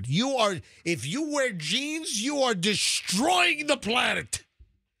planet. If you wear jeans, you are destroying the planet.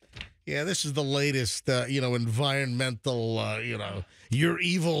 Yeah, this is the latest, environmental, you're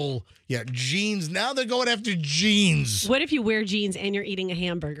evil. Yeah, jeans. Now they're going after jeans. What if you wear jeans and you're eating a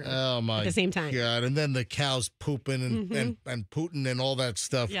hamburger Oh, my at the same time? God. And then the cows pooping and Putin and all that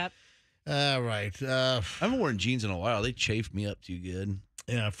stuff. Yep. All right. I haven't worn jeans in a while. They chafe me up too good.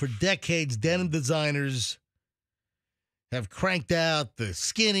 Yeah, for decades, denim designers have cranked out the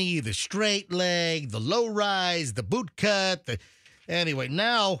skinny, the straight leg, the low rise, the boot cut. Anyway,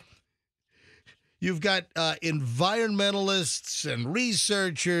 now you've got environmentalists and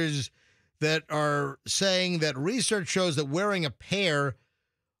researchers that are saying that research shows that wearing a pair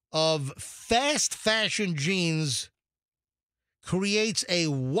of fast fashion jeans creates a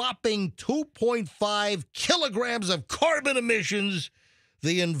whopping 2.5 kilograms of carbon emissions.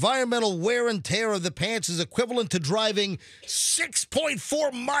 The environmental wear and tear of the pants is equivalent to driving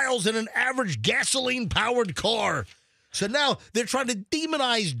 6.4 miles in an average gasoline-powered car. So now they're trying to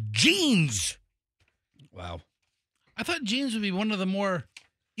demonize jeans. Wow. I thought jeans would be one of the more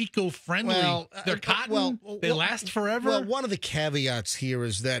eco-friendly. They're cotton. They last forever. Well, one of the caveats here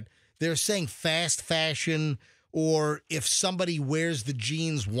is that they're saying fast fashion, or if somebody wears the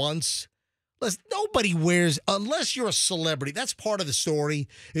jeans once. Nobody wears, unless you're a celebrity. That's part of the story,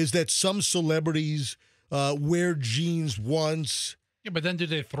 is that some celebrities wear jeans once. Yeah, but then do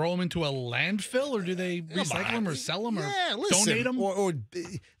they throw them into a landfill, or do they recycle them or sell them or donate them? Or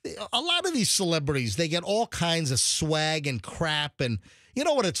a lot of these celebrities, they get all kinds of swag and crap. And you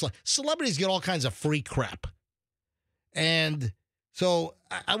know what it's like? Celebrities get all kinds of free crap. And so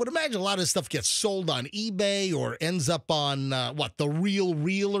I would imagine a lot of this stuff gets sold on eBay or ends up on, the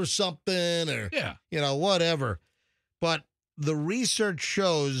Real or something, or, whatever. But the research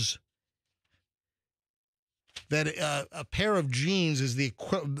shows that a pair of jeans is the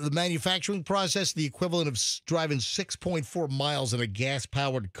manufacturing process, the equivalent of driving 6.4 miles in a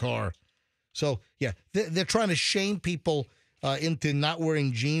gas-powered car. So, yeah, they're trying to shame people into not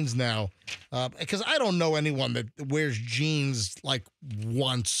wearing jeans now, because I don't know anyone that wears jeans like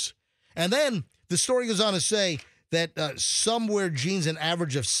once. And then the story goes on to say that some wear jeans an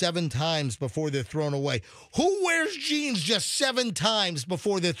average of 7 times before they're thrown away. Who wears jeans just 7 times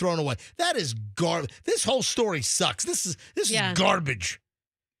before they're thrown away? That is garbage. This whole story sucks. This is garbage.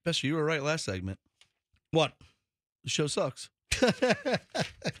 Bester, you were right last segment. What? The show sucks.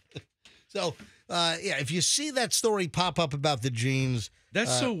 So, if you see that story pop up about the jeans.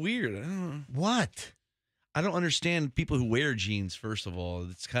 That's so weird. I don't know. What? I don't understand people who wear jeans, first of all.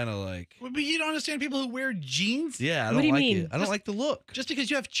 It's kind of like. But you don't understand people who wear jeans? Yeah, I don't like it. I don't like the look. Just because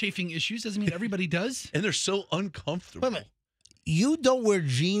you have chafing issues doesn't mean everybody does. And they're so uncomfortable. Wait a minute. You don't wear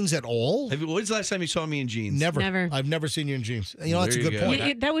jeans at all? When's the last time you saw me in jeans? Never. I've never seen you in jeans. You know, that's a good point.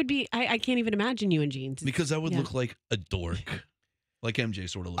 Yeah, that would be, I can't even imagine you in jeans. Because I would look like a dork. Like MJ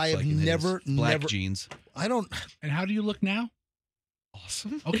sort of looks like. I have never black jeans. I don't. And how do you look now?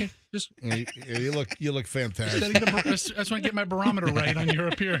 Awesome. Okay, just you look fantastic. I just want to get my barometer right on your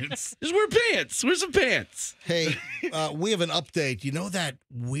appearance. Just wear pants. Wear some pants. Hey, we have an update. You know that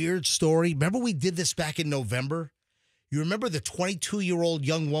weird story? Remember we did this back in November? You remember the 22-year-old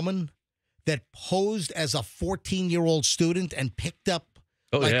young woman that posed as a 14-year-old student and picked up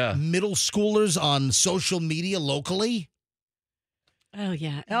middle schoolers on social media locally? Oh,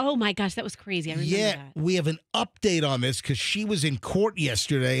 yeah. Oh, my gosh. That was crazy. I remember that. We have an update on this because she was in court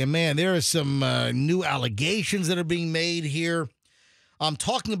yesterday. And, man, there are some new allegations that are being made here. I'm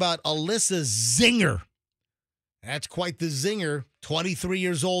talking about Alyssa Zinger. That's quite the zinger. 23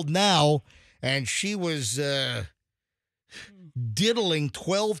 years old now. And she was diddling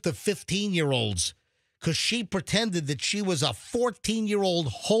 12 to 15-year-olds because she pretended that she was a 14-year-old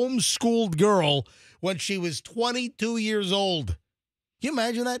homeschooled girl when she was 22 years old. Can you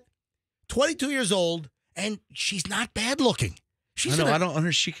imagine that? 22 years old, and she's not bad looking. I know. I don't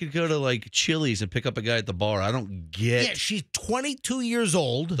understand. She could go to like Chili's and pick up a guy at the bar. I don't get. Yeah, she's 22 years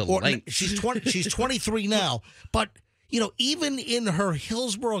old. She's 20. She's 23 now. But even in her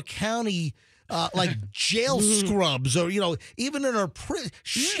Hillsborough County jail scrubs, or even in her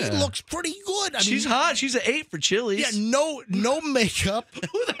she looks pretty good. She's hot. She's an 8 for Chili's. Yeah, no makeup.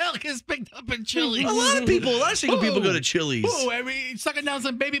 Who the hell gets picked up in Chili's? A lot of single people go to Chili's. Oh, I mean, sucking down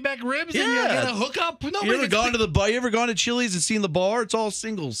some baby back ribs Yeah. and you get a hookup. You ever gone to the bar? You ever gone to Chili's and seen the bar? It's all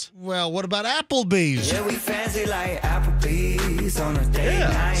singles. Well, what about Applebee's? Yeah, we fancy like Applebee's on a date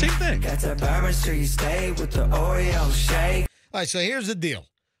night. Same thing. Got that Bourbon Street steak with the Oreo shake. All right, so here's the deal.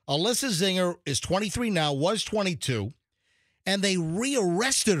 Alyssa Zinger is 23 now, was 22, and they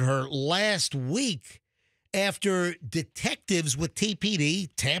rearrested her last week after detectives with TPD,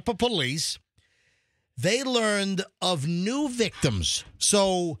 Tampa Police, they learned of new victims.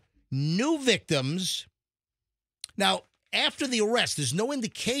 So, new victims. Now, after the arrest, there's no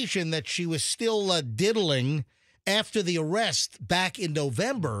indication that she was still diddling after the arrest back in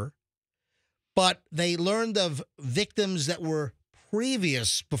November, but they learned of victims that were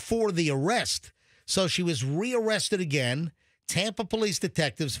previous before the arrest. So she was rearrested again. Tampa police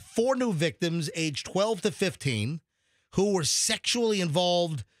detectives, 4 new victims aged 12 to 15 who were sexually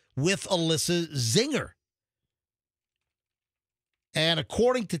involved with Alyssa Zinger. And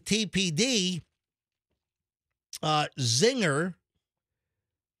according to TPD, Zinger,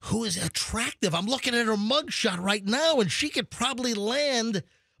 who is attractive, I'm looking at her mugshot right now, and she could probably land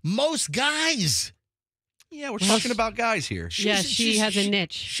most guys. Yeah, we're talking about guys here. She has a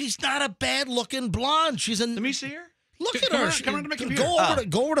niche. She's not a bad-looking blonde. Let me see her. Look at Come her. on, come on to my computer. Go over to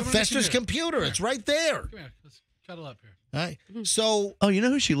Come on Fester's to my computer. It's right there. Come here. Let's cuddle up here. All right. So, Oh, you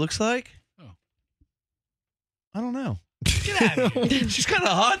know who she looks like? Oh. I don't know. Get out of here. She's kind of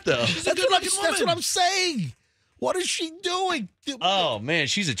hot though. that's what I'm saying. What is she doing? Oh man,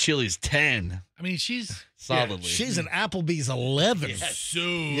 she's a Chili's 10. I mean, she's solidly. She's an Applebee's 11. So,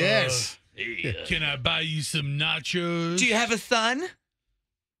 Yes. Can I buy you some nachos? Do you have a son?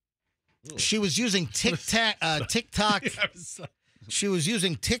 She was using TikTok. She was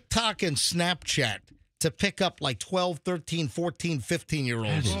using TikTok and Snapchat to pick up like 12, 13, 14,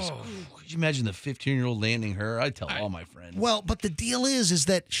 15-year-olds. Could you imagine the 15-year-old landing her? I'd tell all my friends. Well, but the deal is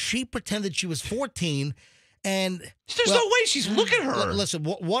that she pretended she was 14, and there's no way she's look at her. Listen,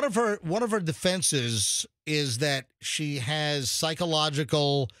 one of her defenses is that she has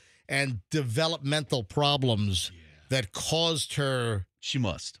psychological and developmental problems that caused her. She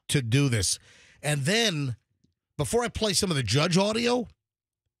must to do this. And then, before I play some of the judge audio,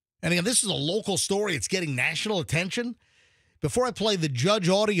 and again, this is a local story. It's getting national attention. Before I play the judge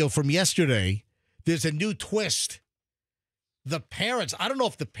audio from yesterday, there's a new twist. The parents, I don't know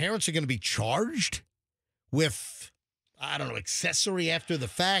if the parents are going to be charged with, I don't know, accessory after the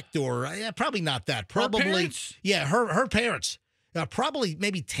fact, or probably not that. Probably, her parents? Yeah, her parents. Probably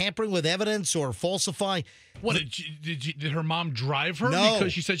maybe tampering with evidence or falsifying. What, did her mom drive her No.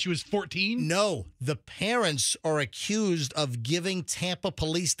 because she said she was 14? No, the parents are accused of giving Tampa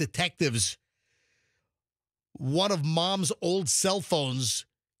police detectives one of mom's old cell phones,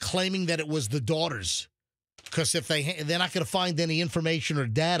 claiming that it was the daughter's. Because if they're not going to find any information or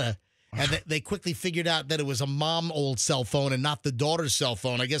data, and they quickly figured out that it was a mom old cell phone and not the daughter's cell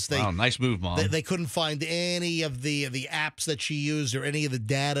phone. I guess Wow, nice move, Mom. They couldn't find any of the apps that she used or any of the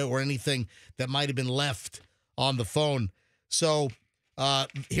data or anything that might have been left on the phone. So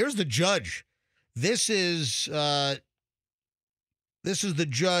here's the judge. This is the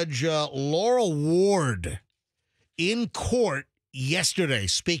judge Laura Ward in court yesterday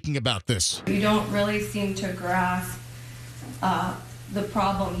speaking about this. You don't really seem to grasp the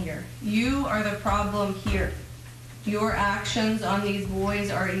problem here. You are the problem here. Your actions on these boys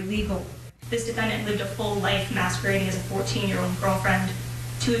are illegal. This defendant lived a full life masquerading as a 14-year-old girlfriend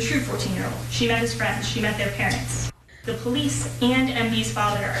to a true 14-year-old. She met his friends. She met their parents. The police and MB's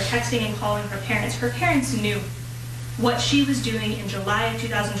father are texting and calling her parents. Her parents knew what she was doing in July of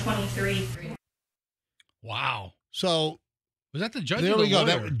 2023. Wow. So was that the judge? There or the we go.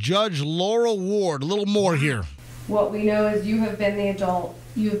 lawyer? That Judge Laura Ward. A little more here. What we know is you have been the adult.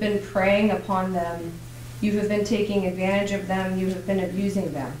 You have been preying upon them. You have been taking advantage of them. You have been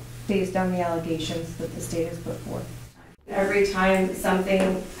abusing them based on the allegations that the state has put forth. Every time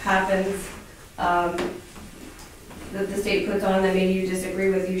something happens, that the state puts on that maybe you disagree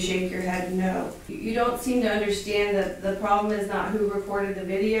with, you shake your head no. You don't seem to understand that the problem is not who recorded the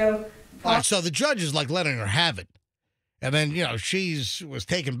video. All right, so the judge is like letting her have it. And then, was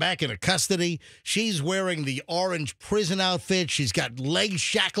taken back into custody. She's wearing the orange prison outfit. She's got leg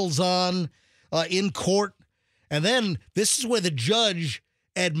shackles on in court. And then this is where the judge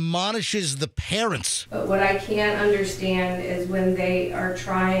admonishes the parents. But what I can't understand is when they are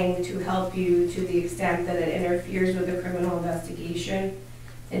trying to help you to the extent that it interferes with the criminal investigation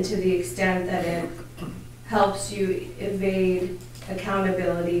and to the extent that it helps you evade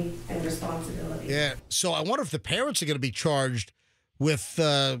accountability and responsibility. Yeah. So I wonder if the parents are going to be charged with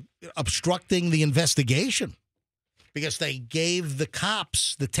obstructing the investigation because they gave the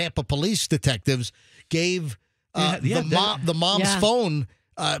cops, the Tampa police detectives, gave the mom's phone,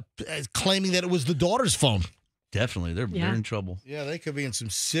 claiming that it was the daughter's phone. Definitely. They're in trouble. Yeah, they could be in some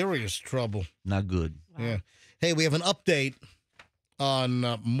serious trouble. Not good. Wow. Yeah. Hey, we have an update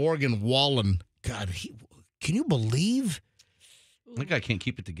on Morgan Wallen. God, can you believe? That guy can't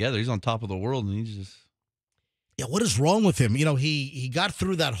keep it together. He's on top of the world, and he's just... Yeah, what is wrong with him? He got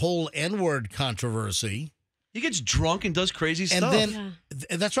through that whole N-word controversy. He gets drunk and does crazy stuff. And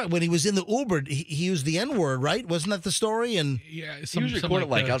then, that's right, when he was in the Uber, he used the N-word, right? Wasn't that the story? And he was recorded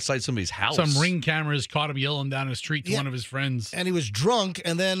like outside somebody's house. Some Ring cameras caught him yelling down the street to one of his friends. And he was drunk,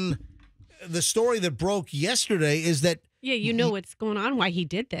 and then the story that broke yesterday is that yeah, you know what's going on, why he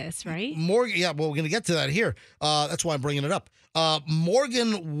did this, right? Morgan, yeah, well, we're going to get to that here. That's why I'm bringing it up.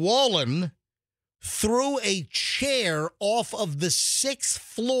 Morgan Wallen threw a chair off of the 6th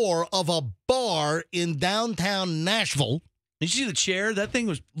floor of a bar in downtown Nashville. You see the chair? That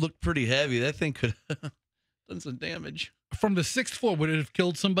thing looked pretty heavy. That thing could have done some damage. From the 6th floor, would it have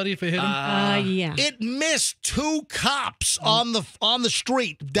killed somebody if it hit him? Yeah. It missed 2 cops on the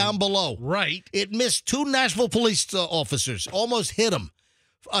street down below. Right. It missed 2 Nashville police officers. Almost hit them.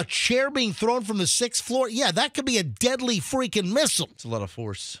 A chair being thrown from the 6th floor. Yeah, that could be a deadly freaking missile. It's a lot of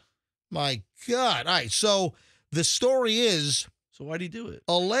force. My God. All right, so the story is... So why'd he do it?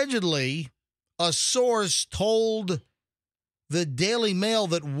 Allegedly, a source told the Daily Mail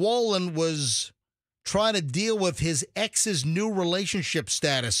that Wallen was trying to deal with his ex's new relationship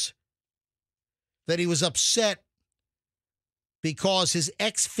status. That he was upset because his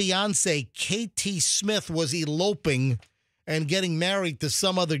ex-fiancée, K.T. Smith, was eloping and getting married to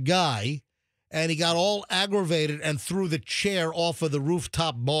some other guy, and he got all aggravated and threw the chair off of the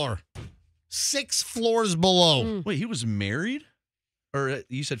rooftop bar. 6 floors below. Wait, he was married? Or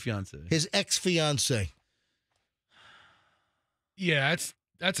you said fiancé? His ex-fiancée. Yeah,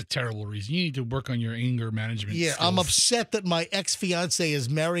 that's a terrible reason. You need to work on your anger management skills. I'm upset that my ex-fiancée is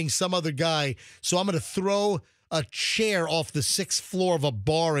marrying some other guy, so I'm going to throw a chair off the 6th floor of a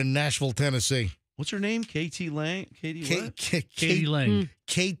bar in Nashville, Tennessee. What's her name? Katie Lang? Katie Lang.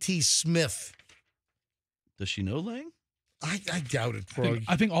 K.T. Smith. Does she know Lang? I doubt it, Froggy.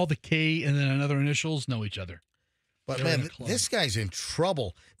 I think all the K and then another initials know each other. But, They're in man, a club. this guy's in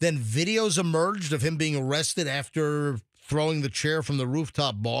trouble. Then videos emerged of him being arrested after throwing the chair from the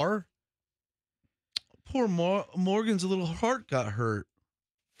rooftop bar. Poor Morgan's little heart got hurt.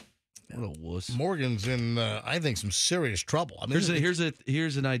 What a wuss. Morgan's in, I think, some serious trouble. I mean, here's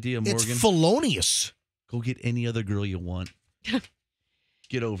an idea, Morgan. It's felonious. Go get any other girl you want.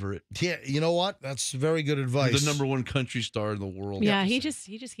 Get over it. Yeah, you know what? That's very good advice. The #1 country star in the world. Yeah, he just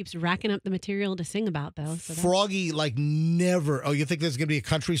keeps racking up the material to sing about, though. So Froggy, like, never. Oh, you think there's going to be a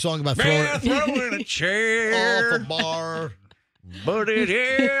country song about throwing a chair off a bar? But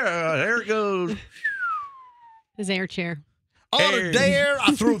there it goes. His air chair. On a dare,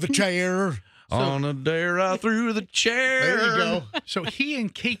 I threw the chair. On a dare, I threw the chair. There you go. So he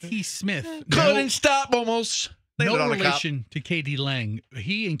and K.T. Smith. Couldn't stop almost. No relation to Katie Lang.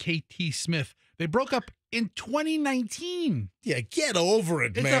 He and K.T. Smith, they broke up in 2019. Yeah, get over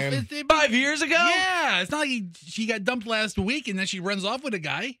it, man. 5 years ago? Yeah. It's not like she got dumped last week and then she runs off with a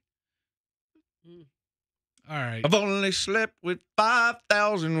guy. All right. I've only slept with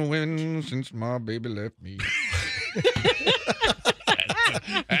 5,000 women since my baby left me.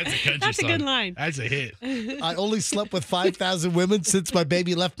 That's a country That's a song. good line. That's a hit. I only slept with 5,000 women since my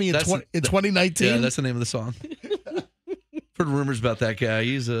baby left me in 2019. Yeah, that's the name of the song. Heard rumors about that guy.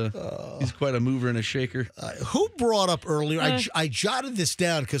 He's quite a mover and a shaker. Who brought up earlier? I jotted this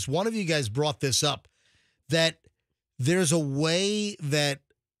down because one of you guys brought this up, that there's a way that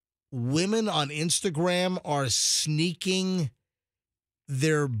women on Instagram are sneaking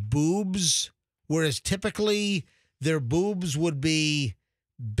their boobs, whereas typically their boobs would be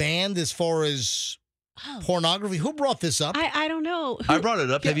banned as far as pornography. Who brought this up? I don't know. I brought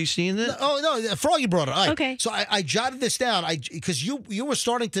it up. Have you seen it? Oh no, Froggy brought it. All right. Okay. So I jotted this down. Because you were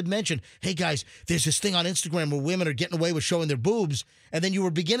starting to mention, hey guys, there's this thing on Instagram where women are getting away with showing their boobs, and then you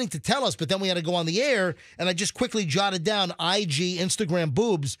were beginning to tell us, but then we had to go on the air, and I just quickly jotted down IG Instagram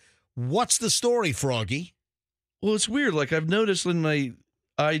boobs. What's the story, Froggy? Well, it's weird. Like I've noticed in my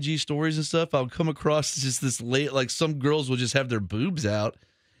IG stories and stuff, I'll come across just this late, like some girls will just have their boobs out,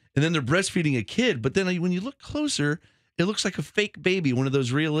 and then they're breastfeeding a kid. But then when you look closer, it looks like a fake baby, one of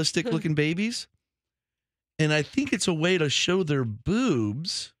those realistic looking babies. And I think it's a way to show their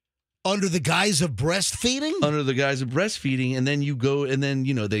boobs under the guise of breastfeeding. Under the guise of breastfeeding, and then you go, and then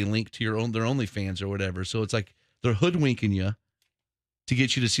they link to their OnlyFans or whatever. So it's like they're hoodwinking you to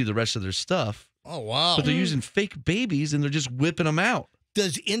get you to see the rest of their stuff. Oh wow! But they're using fake babies and they're just whipping them out.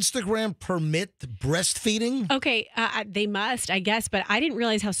 Does Instagram permit breastfeeding? Okay, they must, I guess, but I didn't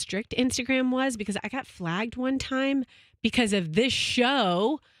realize how strict Instagram was because I got flagged one time because of this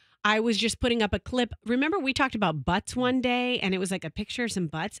show. I was just putting up a clip. Remember we talked about butts one day, and it was like a picture of some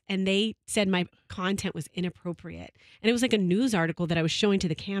butts, and they said my content was inappropriate. And it was like a news article that I was showing to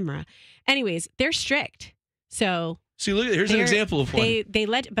the camera. Anyways, they're strict. So see, look, here's an example of one.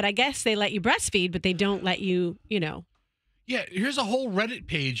 But I guess they let you breastfeed, but they don't let you, Yeah, here's a whole Reddit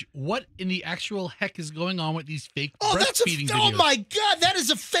page. What in the actual heck is going on with these fake Oh, breastfeeding videos? Oh my God, that is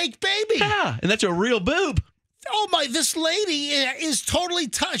a fake baby. Yeah, and that's a real boob. Oh my, this lady is totally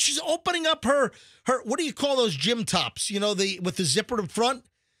touched. She's opening up her what do you call those gym tops? With the zipper in front.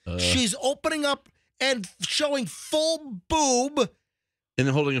 She's opening up and showing full boob. And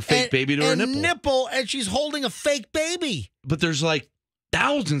then holding a fake baby to her nipple. And she's holding a fake baby. But there's like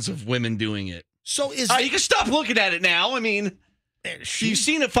thousands of women doing it. So you can stop looking at it now. I mean, you've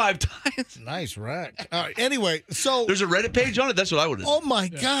seen it 5 times. Nice rack. All right. Anyway, so there's a Reddit page on it. That's what I would have. Oh my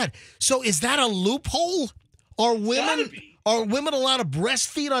God. So is that a loophole? Are women allowed to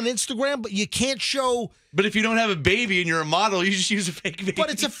breastfeed on Instagram, but you can't show? But if you don't have a baby and you're a model, you just use a fake baby. But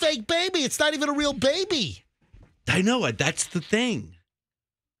it's a fake baby. It's not even a real baby. I know it. That's the thing.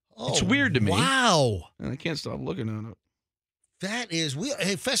 It's weird to me. Wow. And I can't stop looking at it. That is weird.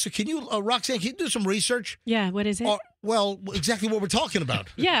 Hey, Fester, can you, Roxanne, can you do some research? Yeah, what is it? Well, exactly what we're talking about.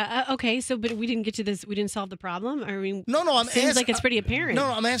 Yeah, okay, so, but we didn't get to this, we didn't solve the problem? I mean, No, seems like it's pretty apparent. No,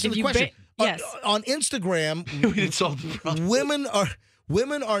 I'm answering If the you question. yes. On Instagram, we didn't solve the problem.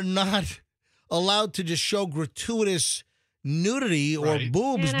 Women are not allowed to just show gratuitous nudity or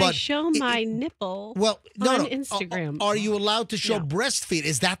boobs, And but I show my nipple on Instagram. Are you allowed to show breastfeed?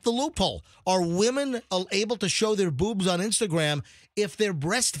 Is that the loophole? Are women able to show their boobs on Instagram if they're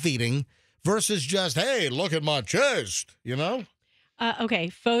breastfeeding versus just, hey, look at my chest, Okay,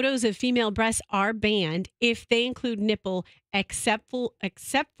 photos of female breasts are banned if they include nipple, except for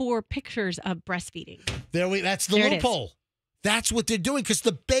pictures of breastfeeding. That's the loophole. That's what they're doing, because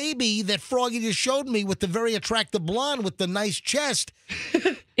the baby that Froggy just showed me with the very attractive blonde with the nice chest.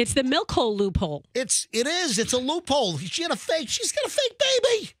 It's the milk hole loophole. It is. It's a loophole. She's got a fake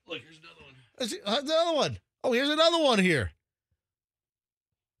baby. Look, here's another one. Another one. Oh, here's another one here.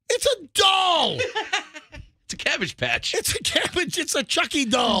 It's a doll. It's a Cabbage Patch. It's a Chucky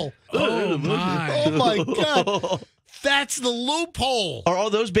doll. Oh, my. Oh, my God. That's the loophole. Are all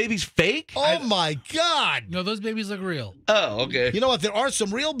those babies fake? Oh, my God. No, those babies look real. Oh, okay. You know what? There are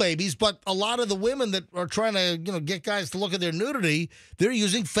some real babies, but a lot of the women that are trying to, get guys to look at their nudity, they're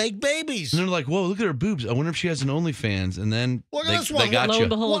using fake babies. And they're like, whoa, look at her boobs. I wonder if she has an OnlyFans. And then Look at this one. they got Lo you.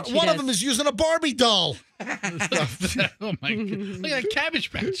 and behold, One of them is using a Barbie doll. Oh, my God. Look at that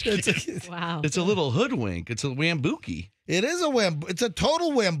Cabbage Patch. Wow. It's a little hoodwink. It's a wambuki. It is it's a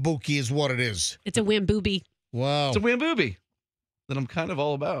total wambuki is what it is. It's a wambooby. Wow. It's a wambooby that I'm kind of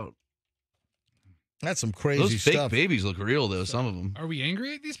all about. That's some crazy Those fake stuff. babies look real, though, some of them. Are we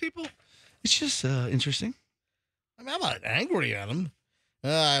angry at these people? It's just interesting. I mean, I'm not angry at them.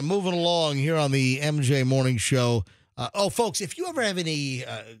 Moving along here on the MJ Morning Show. Folks, if you ever have any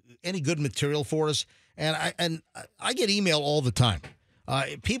good material for us, and I get email all the time.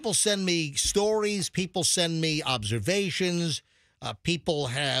 People send me stories. People send me observations. People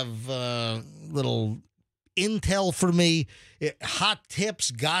have little intel for me, hot tips,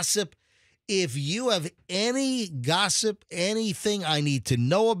 gossip. If you have any gossip, anything I need to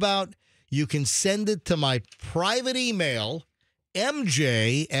know about, you can send it to my private email,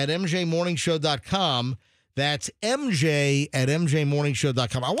 mj@mjmorningshow.com. That's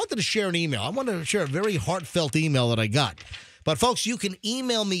mj@mjmorningshow.com. I wanted to share an email. I wanted to share a very heartfelt email that I got. But, folks, you can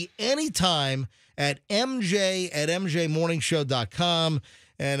email me anytime at mj@mjmorningshow.com.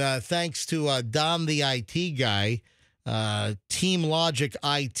 And thanks to Don, the IT guy, Team Logic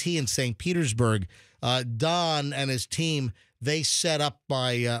IT in St. Petersburg. Don and his team, they set up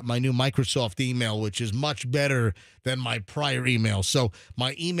my new Microsoft email, which is much better than my prior email. So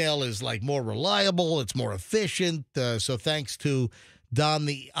my email is like more reliable. It's more efficient. So thanks to Don,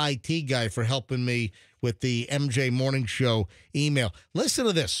 the IT guy, for helping me with the MJ Morning Show email. Listen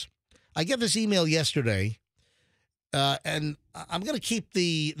to this. I get this email yesterday, and I'm going to keep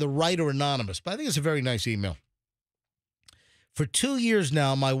the writer anonymous, but I think it's a very nice email. For 2 years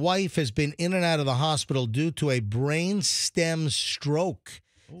now, my wife has been in and out of the hospital due to a brain stem stroke,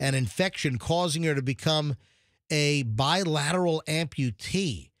 an infection causing her to become a bilateral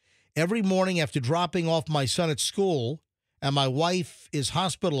amputee. Every morning after dropping off my son at school and my wife is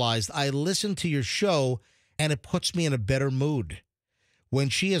hospitalized, I listen to your show and it puts me in a better mood. When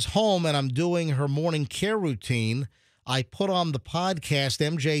she is home and I'm doing her morning care routine, I put on the podcast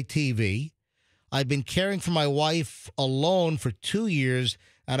MJTV. I've been caring for my wife alone for 2 years,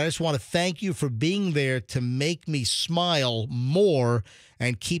 and I just want to thank you for being there to make me smile more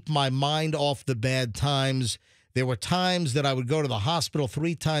and keep my mind off the bad times. There were times that I would go to the hospital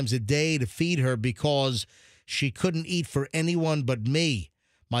 3 times a day to feed her because she couldn't eat for anyone but me.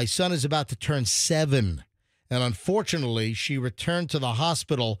 My son is about to turn 7, and unfortunately, she returned to the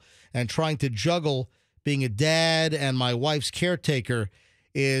hospital, and trying to juggle being a dad and my wife's caretaker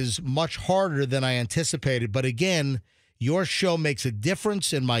is much harder than I anticipated. But again, your show makes a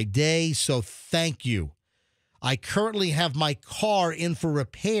difference in my day, so thank you. I currently have my car in for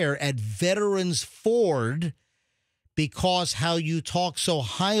repair at Veterans Ford because how you talk so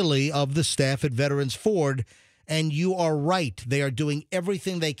highly of the staff at Veterans Ford, and you are right. They are doing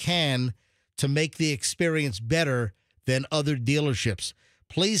everything they can to make the experience better than other dealerships.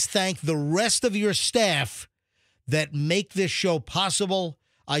 Please thank the rest of your staff that make this show possible.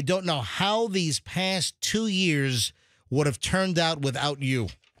 I don't know how these past 2 years would have turned out without you.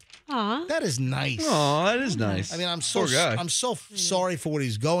 Aw. That is nice. Oh, that is nice. I mean, I'm Poor guy. so sorry for what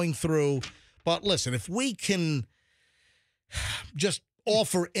he's going through. But listen, if we can just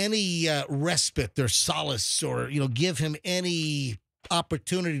offer any respite or solace, or give him any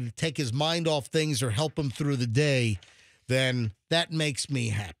opportunity to take his mind off things or help him through the day, then that makes me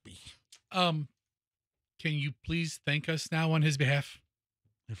happy. Can you please thank us now on his behalf?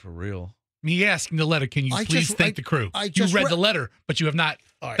 For real. Me asking the letter, can you please thank the crew? You read the letter, but you have not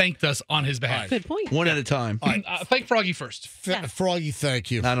thanked us on his behalf. Good point. One at a time. All right. Thank Froggy first. Froggy, thank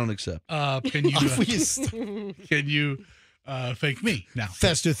you. I don't accept. Can you thank me now?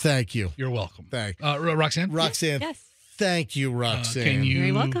 Fester, thank you. You're welcome. Thank Roxanne? Roxanne, Yes. thank you, Roxanne. Can you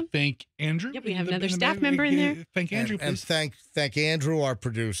Very welcome. thank Andrew? Yep, we have another staff member in there. Thank Andrew, and please. thank Andrew, our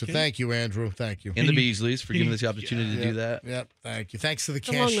producer. Okay. Thank you, Andrew. Thank you. And the Beasleys for giving us the opportunity to do that. Yep. Thank you. Thanks to the a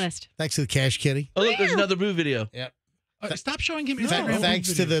cash. long list. Thanks to the Cash Kitty. Oh, look, there's another boo video. Yep. Stop showing him Instagram.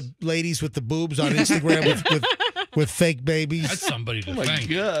 Thanks to the ladies with the boobs on Instagram with fake babies. That's somebody to Oh my thank.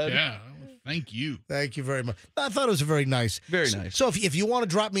 God. Yeah. Thank you. Thank you very much. I thought it was very nice. Very nice. So if you want to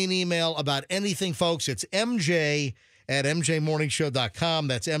drop me an email about anything, folks, it's MJ@MJMorningshow.com.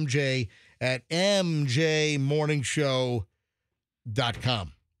 That's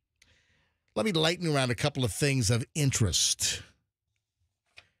MJ@MJMorningshow.com. Let me lighten around a couple of things of interest.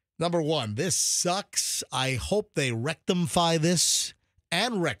 Number one, this sucks. I hope they rectify this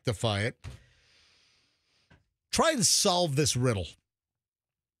and rectify it. Try and solve this riddle.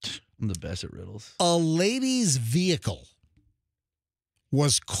 I'm the best at riddles. A lady's vehicle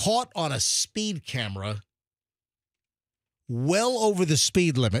was caught on a speed camera well over the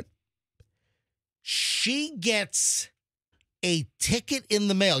speed limit. She gets a ticket in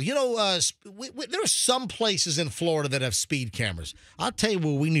the mail. There are some places in Florida that have speed cameras. I'll tell you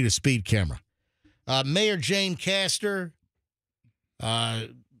where we need a speed camera. Mayor Jane Castor.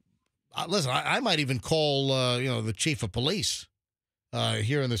 Listen, I might even call, the chief of police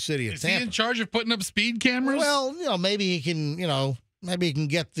here in the city of Tampa. Is he in charge of putting up speed cameras? Well, maybe he can,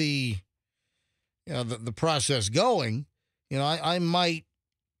 get the process going. I might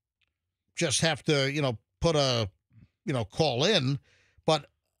just have to, put a, call in, but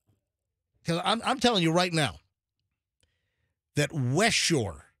because I'm telling you right now that West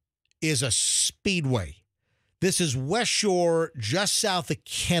Shore is a speedway. This is West Shore, just south of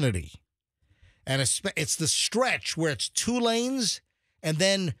Kennedy, and it's the stretch where it's 2 lanes and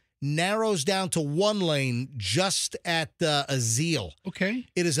then narrows down to 1 lane just at Azeel. Okay.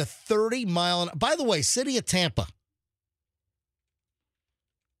 It is a 30-mile. By the way, city of Tampa.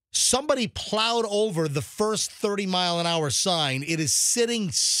 Somebody plowed over the first 30-mile-an-hour sign. It is sitting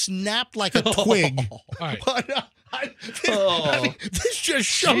snapped like a twig. All right. But, this just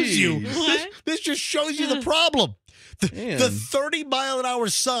shows you. This just shows you the problem. The 30-mile-an-hour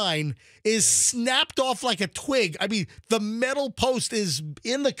sign is snapped off like a twig. I mean, the metal post is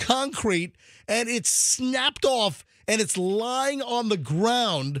in the concrete, and it's snapped off, and it's lying on the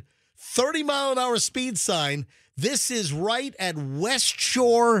ground. 30-mile-an-hour speed sign. This is right at West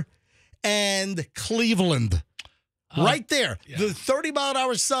Shore and Cleveland. Right there. Yeah. The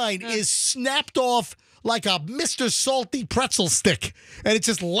 30-mile-an-hour sign is snapped off like a Mr. Salty pretzel stick, and it's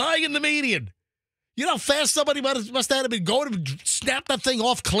just lying in the median. You know how fast somebody must have been going to snap that thing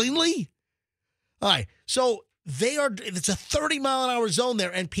off cleanly? All right. So it's a 30-mile-an-hour zone there,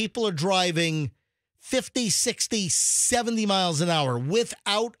 and people are driving 50, 60, 70 miles an hour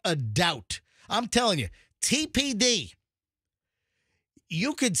without a doubt. I'm telling you, TPD,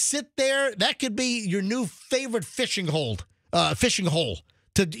 you could sit there. That could be your new favorite fishing hole.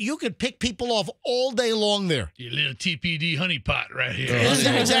 You could pick people off all day long there. Your little TPD honeypot right here.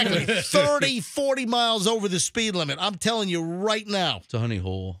 Exactly. 30, 40 miles over the speed limit. I'm telling you right now. It's a honey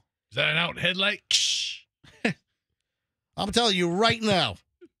hole. Is that an out headlight? I'm telling you right now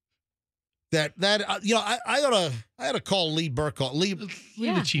that I ought to call Lee Burkhaw. Leave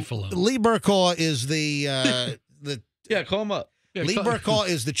the chief alone. Lee Burkhaw is the yeah, call him up. Yeah, Lee Burkhaw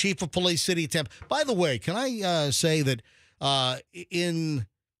is the chief of police, City of Tampa. By the way, can I say that in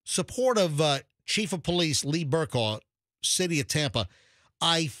support of Chief of Police Lee Burkhaw, City of Tampa,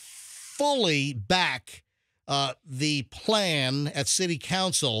 I fully back the plan at City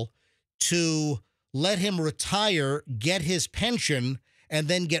Council to let him retire, get his pension, and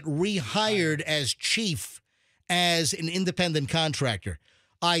then get rehired as chief as an independent contractor.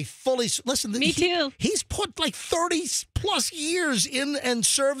 I fully listen. Me too. He's put like 30 plus years in and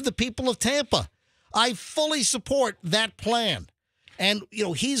served the people of Tampa. I fully support that plan. And,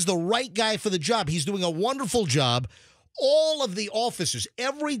 he's the right guy for the job. He's doing a wonderful job. All of the officers,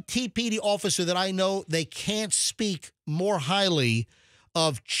 every TPD officer that I know, they can't speak more highly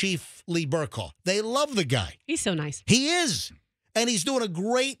of Chief Lee Burkhaw. They love the guy. He's so nice. He is. And he's doing a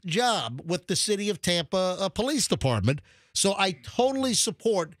great job with the City of Tampa Police Department. So I totally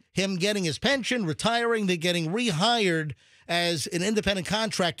support him getting his pension, retiring, then getting rehired as an independent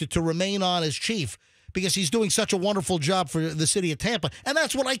contractor to remain on as chief, because he's doing such a wonderful job for the City of Tampa. And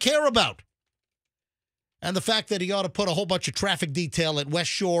that's what I care about. And the fact that he ought to put a whole bunch of traffic detail at West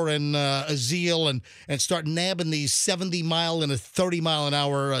Shore and Azeel and start nabbing these 70-mile and a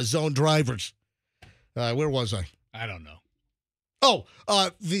 30-mile-an-hour zone drivers. Where was I? I don't know. Oh,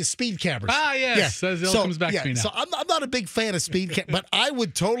 the speed cameras. Ah, yes. Yeah. That comes back to me now. So I'm not a big fan of speed cameras, but I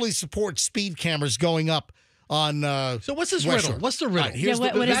would totally support speed cameras going up on So what's this West riddle? Shore. What's the riddle? Right,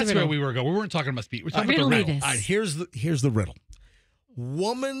 what is that's the riddle? where we were going. We weren't talking about speed. We're talking about the riddle. All right, here's the riddle.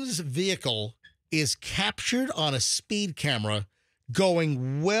 Woman's vehicle is captured on a speed camera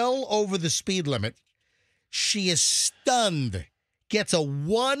going well over the speed limit. She is stunned, gets a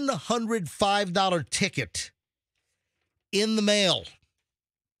 $105 ticket in the mail.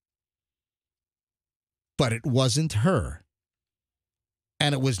 But it wasn't her.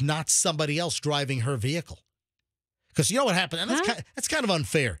 And it was not somebody else driving her vehicle. Because you know what happened? And that's kind of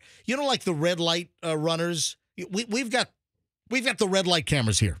unfair. Like the red light runners? We've got the red light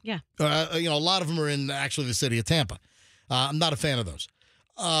cameras here. Yeah. A lot of them are in actually the City of Tampa. I'm not a fan of those.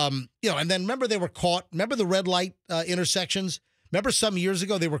 And then remember they were caught. Remember the red light intersections? Remember some years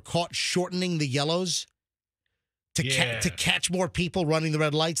ago they were caught shortening the yellows to catch more people running the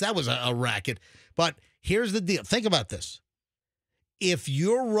red lights? That was a racket. But here's the deal. Think about this. If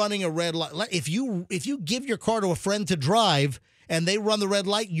you're running a red light, if you give your car to a friend to drive and they run the red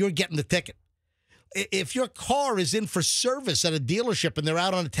light, you're getting the ticket. If your car is in for service at a dealership and they're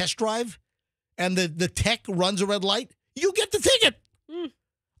out on a test drive and the tech runs a red light, you get the ticket.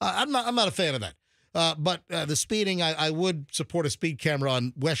 I'm not a fan of that. But the speeding, I would support a speed camera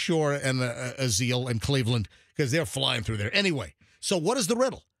on West Shore and Azeel and Cleveland because they're flying through there. Anyway, so what is the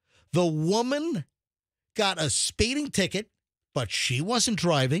riddle? The woman got a speeding ticket, but she wasn't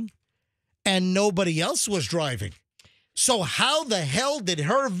driving and nobody else was driving. So how the hell did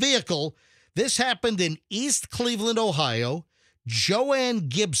her vehicle... This happened in East Cleveland, Ohio. Joanne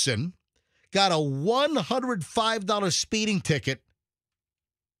Gibson got a $105 speeding ticket,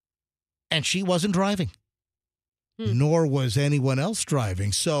 and she wasn't driving. Nor was anyone else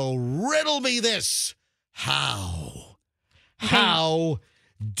driving. So riddle me this. How? How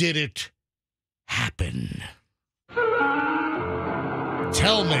did it happen?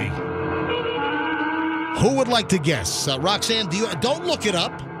 Tell me. Who would like to guess? Roxanne, don't look it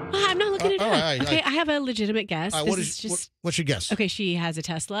up. Well, I'm not looking it all up. right, Okay, I have a legitimate guess. All right, This what is is- just what's your guess? Okay, she has a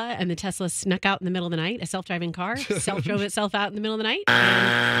Tesla, and the Tesla snuck out in the middle of the night. A self-driving car self-drove itself out in the middle of the night.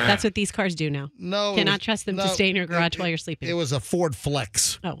 And that's what these cars do now. No, it Cannot was- trust them no, to stay in your garage it- while you're sleeping. It was a Ford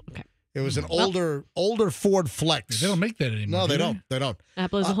Flex. Oh, okay. It was an Well- older Ford Flex. They don't make that anymore. No, they do don't. They don't. That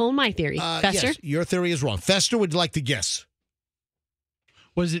blows a hole in my theory. Fester? Yes, your theory is wrong. Fester would like to guess.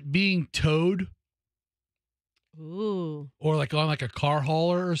 Was it being towed Ooh. or like on like a car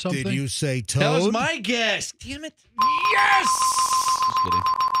hauler or something? Did you say toad? That was my guess. Damn it. Yes! Just kidding.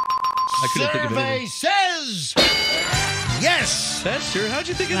 I couldn't think of Survey anything. says yes. Fester, how'd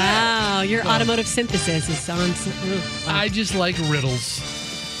you think of that? Wow, your automotive synthesis is on. I just like riddles.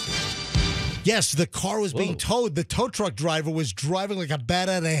 Yes, the car was being towed. The tow truck driver was driving like a bat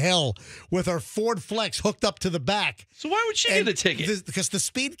out of hell with her Ford Flex hooked up to the back. So why would she get a ticket? Because the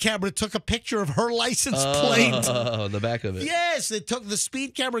speed camera took a picture of her license plate. Oh, the back of it. Yes, it took the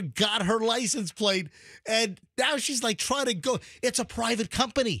speed camera, got her license plate, and now she's like trying to go. It's a private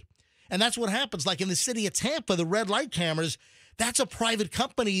company. And that's what happens. Like in the city of Tampa, the red light cameras, that's a private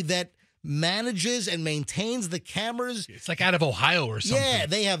company that manages and maintains the cameras. It's like out of Ohio or something. Yeah,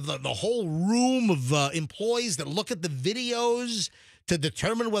 they have the whole room of employees that look at the videos to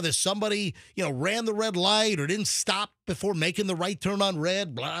determine whether somebody, ran the red light or didn't stop before making the right turn on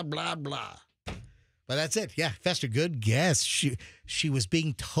red, blah, blah, blah. But that's it. Yeah, Fester, good guess. She was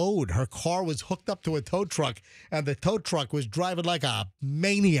being towed. Her car was hooked up to a tow truck, and the tow truck was driving like a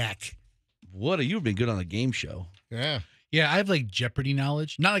maniac. You've been good on a game show. Yeah. Yeah, I have like Jeopardy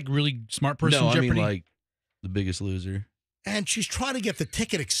knowledge. Not like really smart person No, Jeopardy. I mean like The Biggest Loser. And she's trying to get the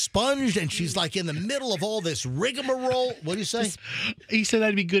ticket expunged, and she's like in the middle of all this rigmarole. What do you say? He said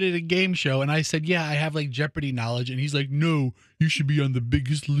I'd be good at a game show, and I said, yeah, I have like Jeopardy knowledge, and he's like, no, you should be on The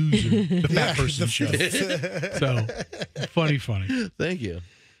Biggest Loser, the fat person show. So, funny. Thank you.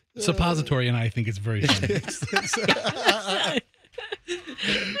 Suppository and I think it's very funny.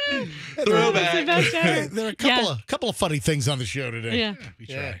 Throwback. There are a couple of funny things on the show today. Yeah. We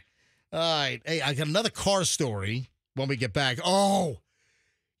try. All right. Hey, I got another car story when we get back. Oh,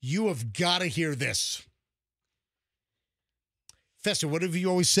 you have got to hear this. Fester, what have you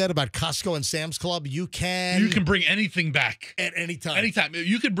always said about Costco and Sam's Club? You can bring anything back. At any time. Anytime.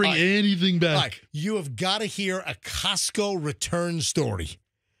 You can bring anything back. All right. You have got to hear a Costco return story.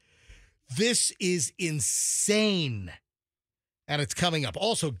 This is insane. And it's coming up.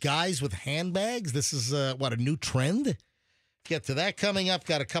 Also, guys with handbags. This is a new trend. Get to that coming up.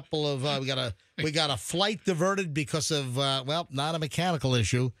 Got a couple of we got a flight diverted because of not a mechanical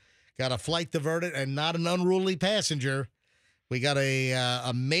issue. Got a flight diverted and not an unruly passenger. We got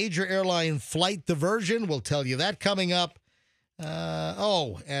a major airline flight diversion. We'll tell you that coming up.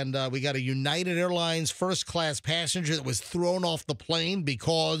 And we got a United Airlines first class passenger that was thrown off the plane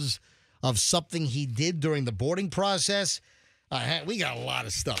because of something he did during the boarding process. We got a lot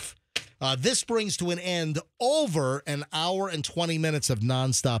of stuff. This brings to an end over an hour and 20 minutes of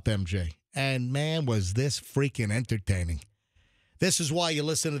nonstop MJ. And man, was this freaking entertaining. This is why you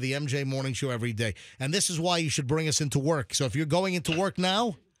listen to the MJ Morning Show every day. And this is why you should bring us into work. So if you're going into work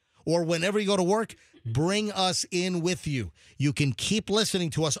now or whenever you go to work, bring us in with you. You can keep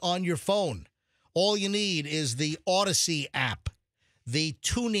listening to us on your phone. All you need is the Odyssey app, the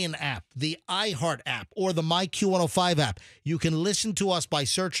TuneIn app, the iHeart app, or the MyQ105 app. You can listen to us by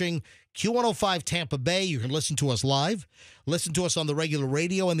searching Q105 Tampa Bay. You can listen to us live. Listen to us on the regular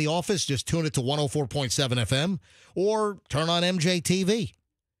radio in the office. Just tune it to 104.7 FM or turn on MJ TV.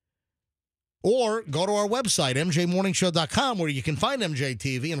 Or go to our website, mjmorningshow.com, where you can find MJ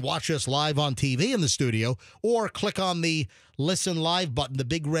TV and watch us live on TV in the studio, or click on the Listen Live button, the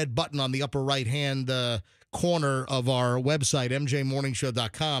big red button on the upper right-hand corner of our website,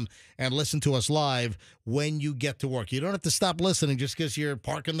 mjmorningshow.com, and listen to us live when you get to work. You don't have to stop listening just because you're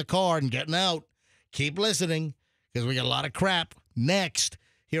parking the car and getting out. Keep listening because we got a lot of crap next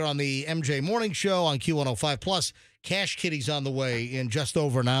here on the MJ Morning Show on Q105. Plus, Cash Kitty's on the way in just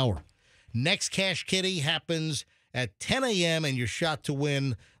over an hour. Next Cash Kitty happens at 10 a.m., and you're shot to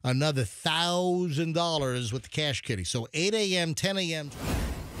win another $1,000 with the Cash Kitty. So 8 a.m., 10 a.m.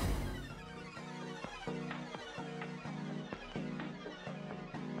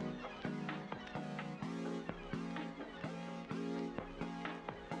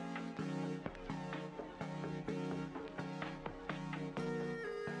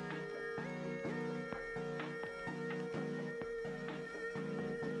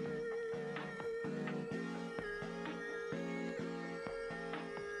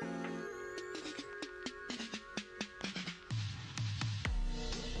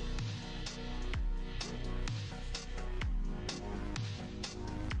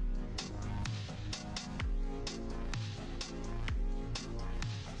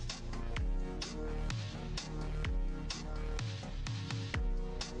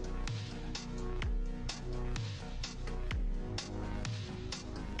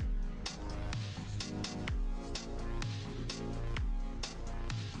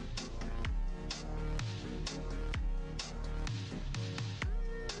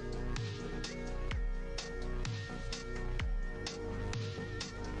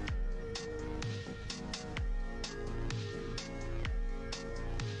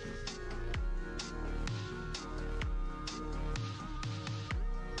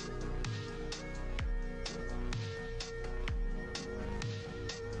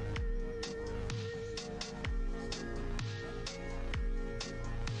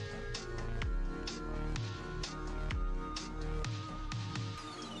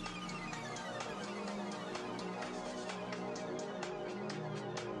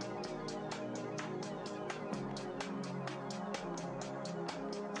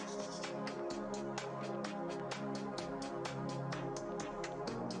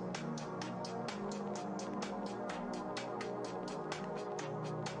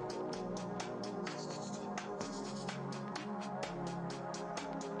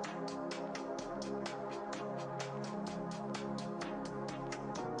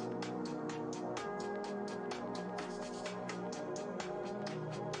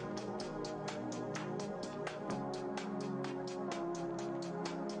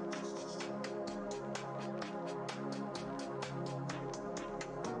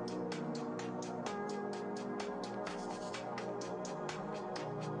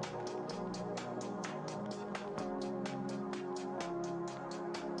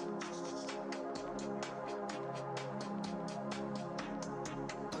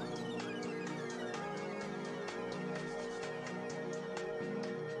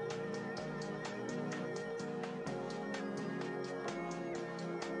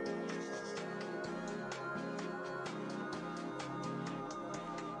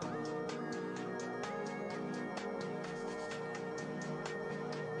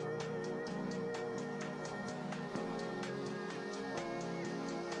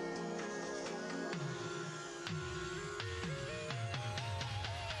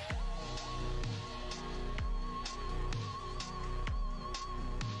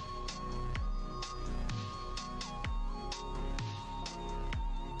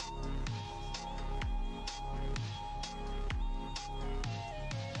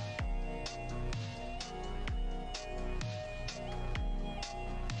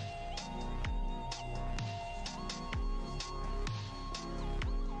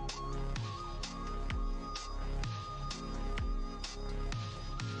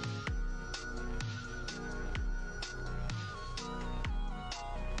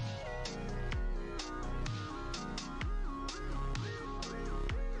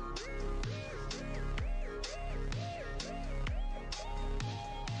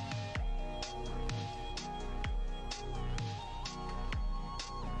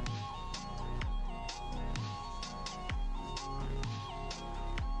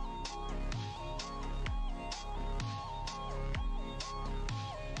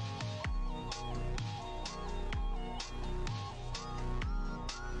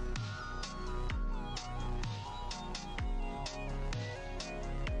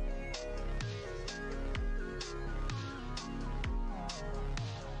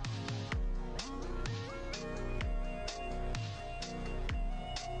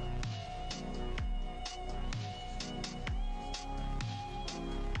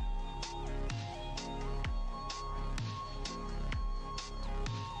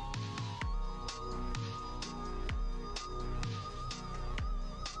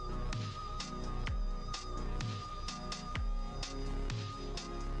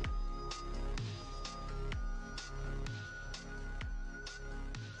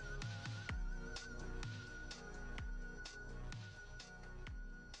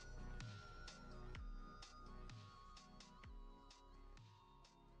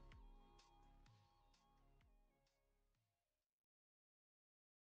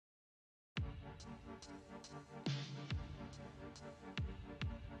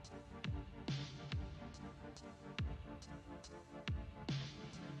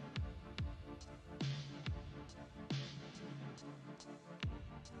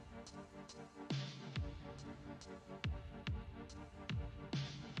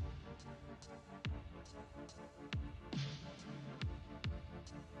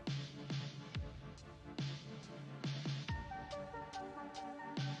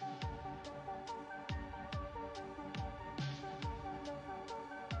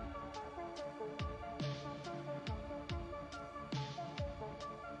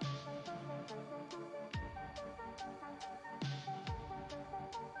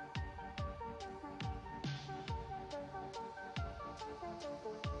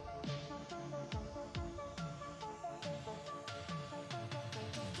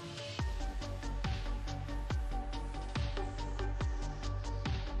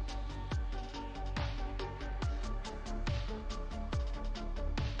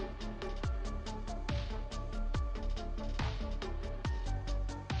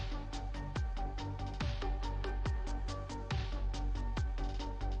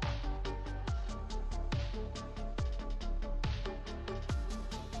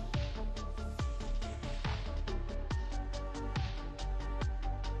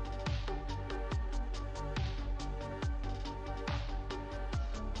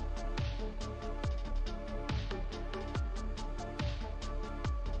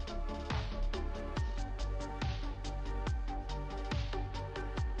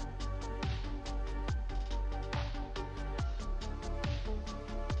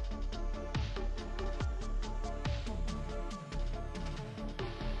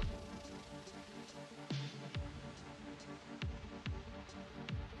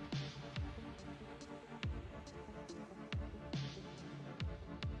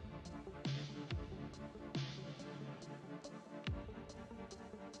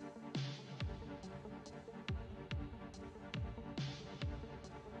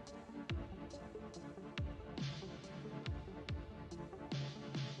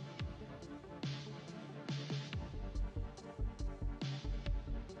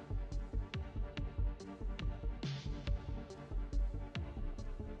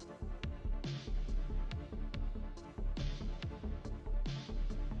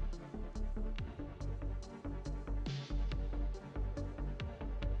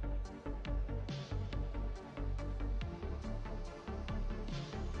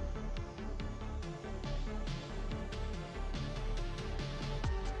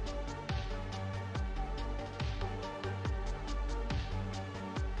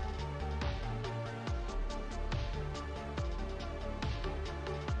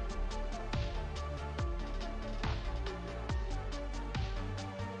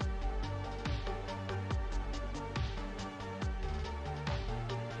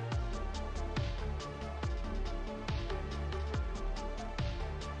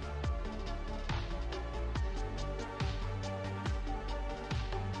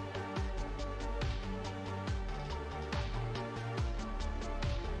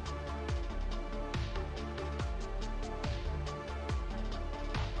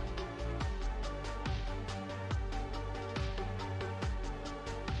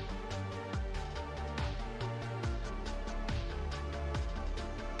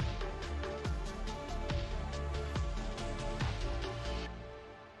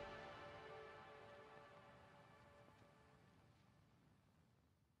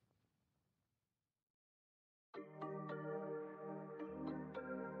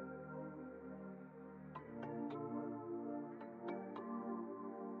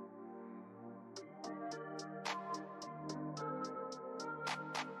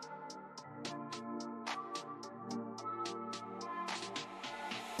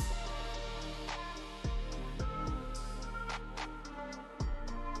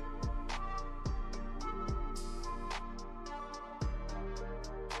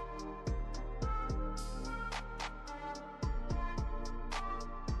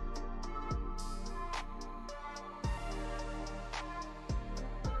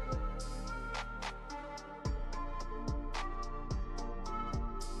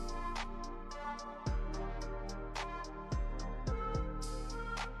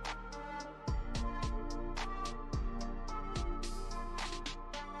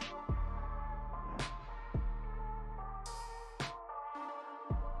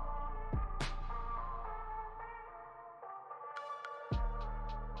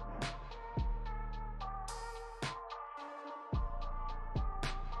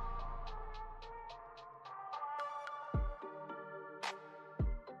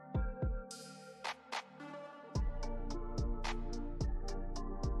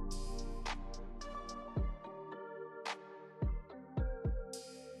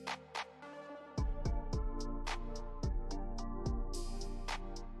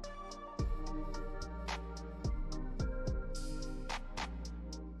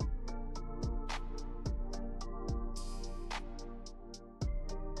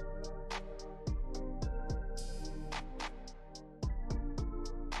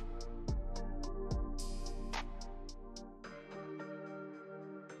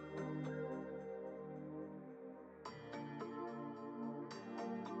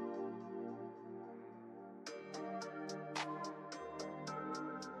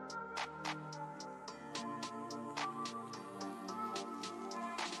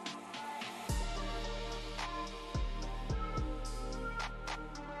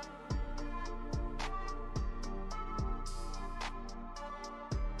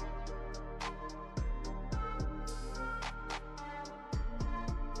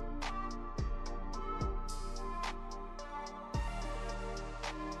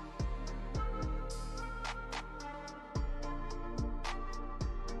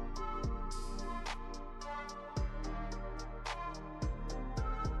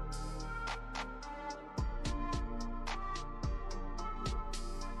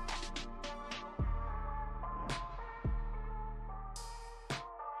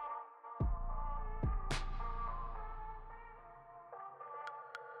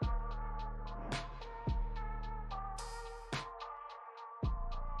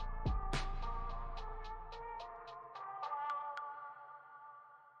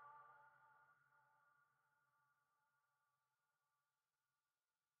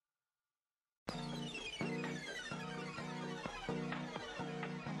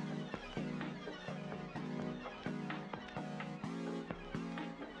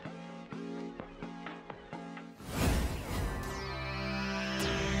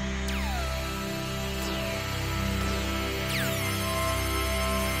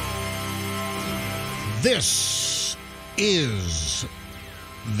 This is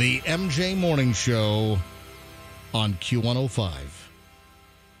the MJ Morning Show on Q105.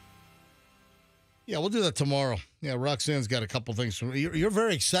 Yeah, we'll do that tomorrow. Yeah, Roxanne's got a couple things. You're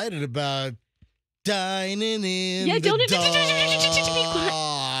very excited about dining in Yeah, the don't dark. be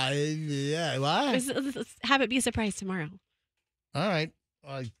quiet. Yeah, why? Let's have it be a surprise tomorrow. All right.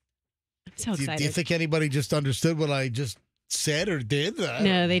 I'm so Do excited. you think anybody just understood what I just said or did?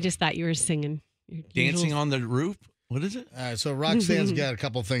 No, they just thought you were singing. Dancing on the roof? What is it? All right, so Roxanne's got a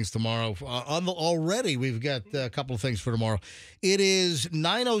couple of things tomorrow. Already, we've got a couple of things for tomorrow. It is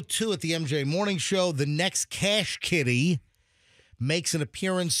 9:02 at the MJ Morning Show. The next Cash Kitty makes an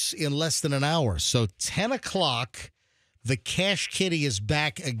appearance in less than an hour. So 10 o'clock, the Cash Kitty is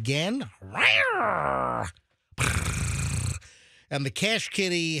back again. And the Cash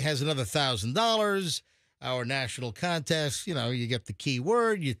Kitty has another $1,000. Our national contest, you get the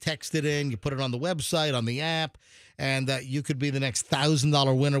keyword, you text it in, you put it on the website, on the app, and you could be the next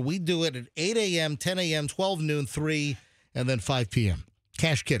 $1,000 winner. We do it at 8 a.m., 10 a.m., 12 noon, 3, and then 5 p.m.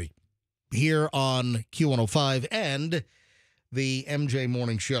 Cash Kitty here on Q105 and the MJ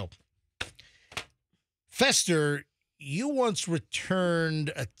Morning Show. Fester, you once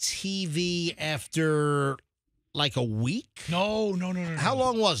returned a TV after like a week? No. How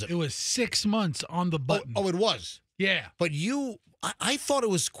long was it? It was 6 months on the button. Oh, it was? Yeah. But I thought it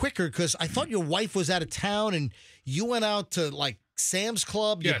was quicker because I thought your wife was out of town and you went out to like Sam's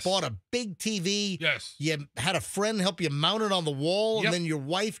Club. Yes. You bought a big TV. Yes. You had a friend help you mount it on the wall. Yep. And then your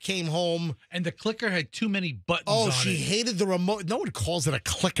wife came home. And the clicker had too many buttons on it. She hated the remote. No one calls it a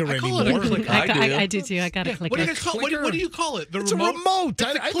clicker I anymore. call it a clicker. I do too. I got a clicker. What do you call it? The It's remote? a remote.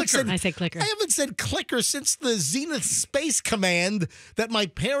 It's a clicker. I say clicker. I haven't said clicker since the Zenith Space Command that my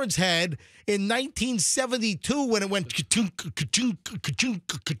parents had in 1972 when it went ka-chunk, ka-chunk, ka-chunk,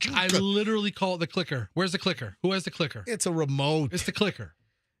 ka-chunk. I literally call it the clicker. Where's the clicker? Who has the clicker? It's a remote. It's the clicker.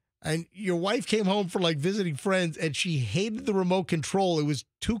 And your wife came home for like visiting friends and she hated the remote control. It was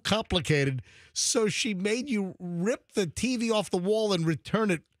too complicated. So she made you rip the TV off the wall and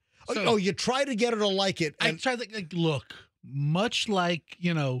return it. You tried to get her to like it. I tried to, look, much like,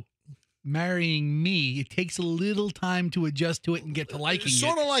 marrying me, it takes a little time to adjust to it and get to liking it.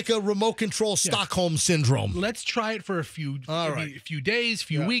 Sort of like a remote control Stockholm syndrome. Let's try it for a few days,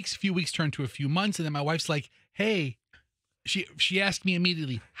 few weeks turned to a few months. And then my wife's like, hey, she asked me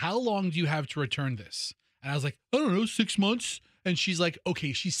immediately, how long do you have to return this? And I was like, I don't know, 6 months. And she's like,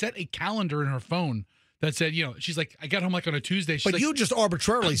 okay, she set a calendar in her phone that said, she's like, I got home like on a Tuesday. She's but like, you just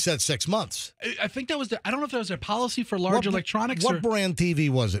arbitrarily said 6 months. I think that was I don't know if that was their policy for large electronics. What brand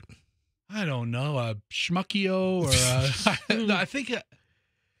TV was it? I don't know, a Schmuckio or no, I think it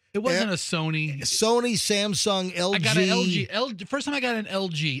wasn't a Sony. Sony, Samsung, LG. I got an LG. First time I got an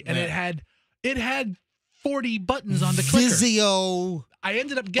LG, and it had 40 buttons on the clicker. Vizio. I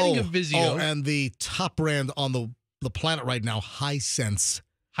ended up getting a Vizio. Oh, and the top brand on the planet right now, Hisense.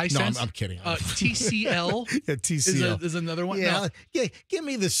 Hisense? No, I'm kidding. TCL. Yeah, TCL is another one. Yeah, No. yeah. Give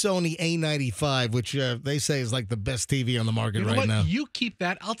me the Sony A95, which they say is like the best TV on the market You know right what? now. You keep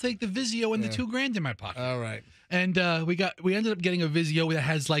that. I'll take the Vizio and the $2,000 in my pocket. All right. And we ended up getting a Vizio that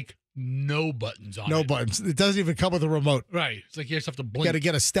has like no buttons on it. No buttons. It doesn't even come with a remote. Right. It's like you just have to blink. You got to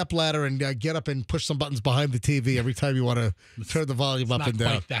get a step ladder and get up and push some buttons behind the TV every time you want to turn the volume up and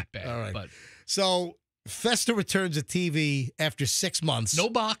down. Not quite that bad. All right. But So Festa returns a TV after 6 months. no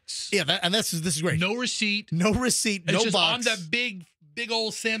box. Yeah, this is great. No receipt. No receipt. It's No just box. on the big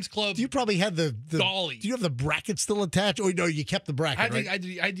old Sam's Club. You probably had the dolly. Do you have the bracket still attached? Or no, you kept the bracket, right?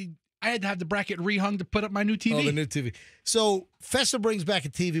 I had to have the bracket rehung to put up my new TV. Oh, the new TV. So Festa brings back a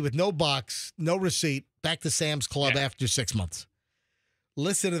TV with no box, no receipt, back to Sam's Club after 6 months.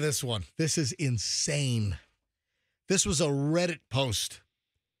 Listen to this one. This is insane. This was a Reddit post.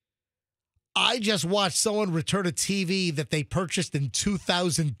 I just watched someone return a TV that they purchased in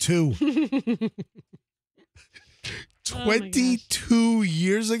 2002. 22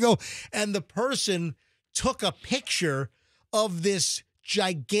 years ago. And the person took a picture of this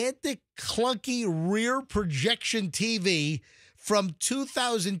gigantic, clunky rear projection TV from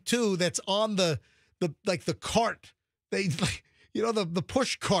 2002 that's on the cart. The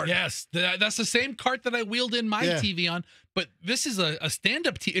push cart. Yes, that's the same cart that I wheeled in my TV on. But this is a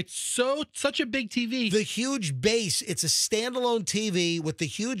stand-up TV. It's such a big TV. The huge base. It's a standalone TV with the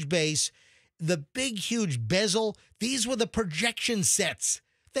huge base, the big, huge bezel. These were the projection sets.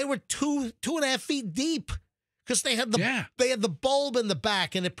 They were 2.5 feet deep because they had the bulb in the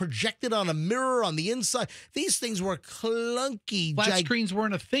back and it projected on a mirror on the inside. These things were clunky. Flat screens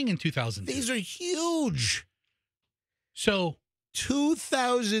weren't a thing in 2000. These are huge. So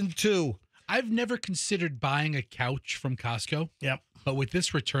 2002. I've never considered buying a couch from Costco. Yep. But with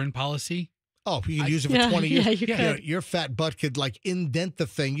this return policy, Oh, you can use it for 20 years. Yeah, you could. Your fat butt could like indent the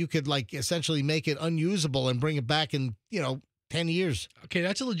thing. You could like essentially make it unusable and bring it back in, 10 years. okay,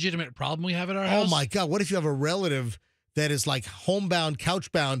 that's a legitimate problem we have at our Oh house. my God. What if you have a relative that is like homebound,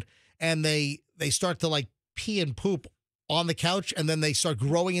 couchbound, and they start to like pee and poop on the couch and then they start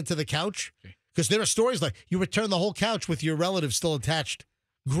growing into the couch? Because there are stories like you return the whole couch with your relative still attached,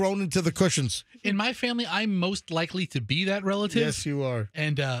 grown into the cushions. In my family, I'm most likely to be that relative. Yes, you are.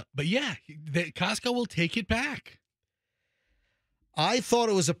 And but yeah, Costco will take it back. I thought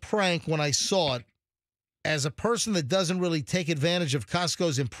it was a prank when I saw it. As a person that doesn't really take advantage of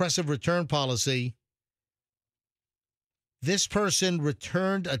Costco's impressive return policy, this person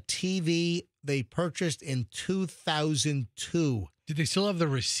returned a TV they purchased in 2002. Did they still have the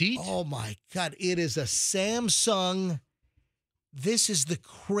receipt? Oh, my God. It is a Samsung. This is the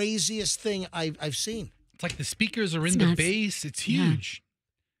craziest thing I've seen. It's like the speakers are It's in the nuts. base. It's huge.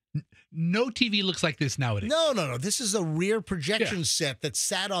 No TV looks like this nowadays. No. This is a rear projection set that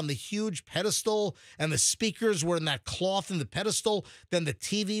sat on the huge pedestal, and the speakers were in that cloth in the pedestal. Then the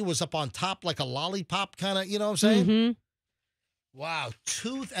TV was up on top like a lollipop kind of, you know what I'm saying? Mm-hmm. Wow.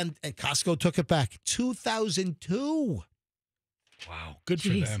 And Costco took it back. 2002. Wow. Good for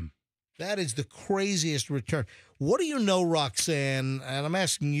Jeez. them. That is the craziest return. What do you know, Roxanne, and I'm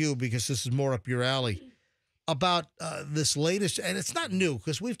asking you because this is more up your alley, about this latest, and it's not new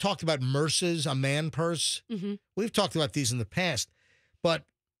because we've talked about Merces, a man purse. Mm-hmm. We've talked about these in the past, but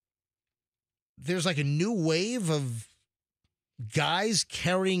there's like a new wave of guys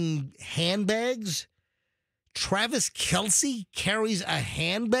carrying handbags. Travis Kelce carries a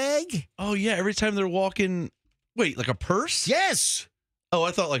handbag? Oh, yeah. Every time they're walking. Wait, like a purse? Yes. Oh,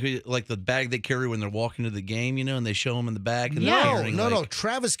 I thought like the bag they carry when they're walking to the game, and they show them in the back. And No, they're carrying, no.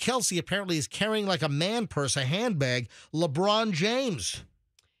 Travis Kelce apparently is carrying like a man purse, a handbag. LeBron James.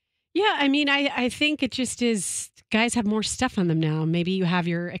 Yeah, I mean, I think it just is. Guys have more stuff on them now. Maybe you have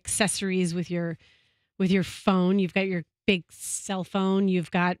your accessories with your phone. You've got your big cell phone.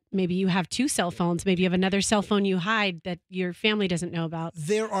 Maybe you have two cell phones. Maybe you have another cell phone you hide that your family doesn't know about.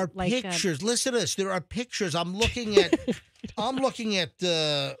 There are pictures. Listen to this. There are pictures. I'm looking at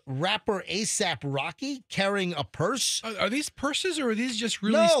rapper ASAP Rocky carrying a purse. Are these purses or are these just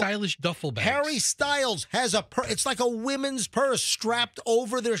really No. stylish duffel bags? Harry Styles has a purse. It's like a women's purse strapped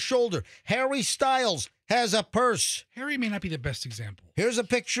over their shoulder. Harry Styles has a purse. Harry may not be the best example. Here's a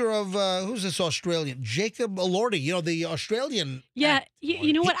picture of who's this Australian? Jacob Elordi, the Australian. Yeah,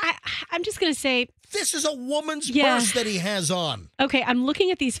 you know what? I'm just gonna say This is a woman's Yeah. purse that he has on. okay. I'm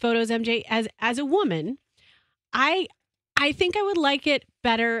looking at these photos, MJ. As a woman, I think I would like it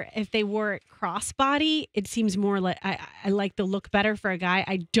better if they wore it crossbody. It seems more like I like the look better for a guy.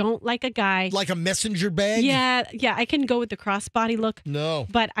 I don't like a guy Like a messenger bag? Yeah. I can go with the crossbody look. No.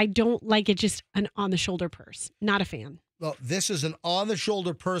 But I don't like it just an on the shoulder purse. Not a fan. Well, this is an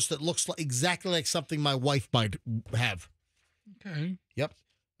on-the-shoulder purse that looks like exactly like something my wife might have. Okay. Yep.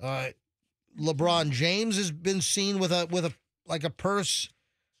 LeBron James has been seen with a purse.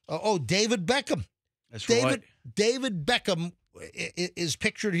 David Beckham. That's David right. David Beckham is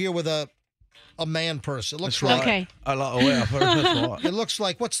pictured here with a man purse. It looks That's like right. I like a purse. That's right. it looks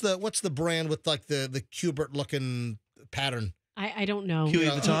like what's the brand with like the Cubert looking pattern? I don't know. Huey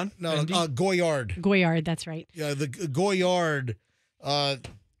Vuitton? No, Goyard. Goyard, that's right. Yeah, the Goyard.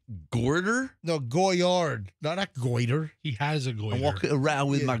 Goiter? No, Goyard. No, not goiter. He has a goiter. I'm walking around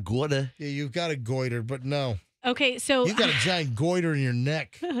with my goiter. Yeah, you've got a goiter, but no. Okay, so You've got a giant goiter in your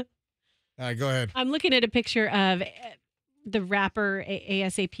neck. All right, go ahead. I'm looking at a picture of the rapper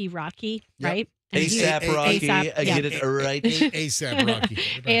ASAP Rocky, Yep. right? ASAP Rocky. ASAP, I get yeah. it right. ASAP Rocky.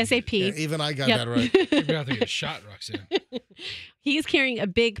 ASAP. Yeah, even I got Yep. that right. You're going to have to get a shot, Roxanne. He's carrying a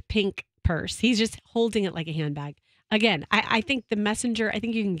big pink purse. He's just holding it like a handbag. Again, I think I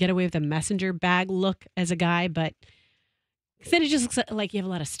think you can get away with a messenger bag look as a guy, but then it just looks like you have a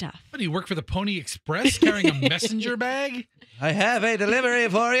lot of stuff. What, do you work for the Pony Express carrying a messenger bag? I have a delivery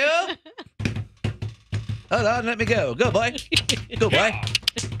for you. Hold on, let me go. Go, boy. Go, boy.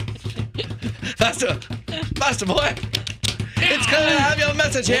 Faster. Faster, boy. It's coming. I have your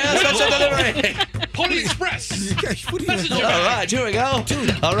message here. Special delivery. Pony Express. What are you Messenger doing? All bag. right, here we go.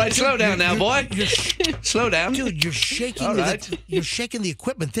 All right, slow down now, boy. Slow down. Dude, you're shaking. All right. You're shaking the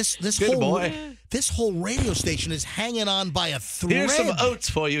equipment. This Good boy. whole radio station is hanging on by a thread. Here's some oats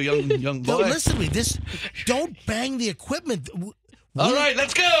for you, young No, boy. listen to me. Don't bang the equipment. All right,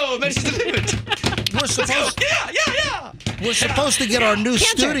 let's go. Message delivered. We're supposed. Yeah. We're supposed to get our new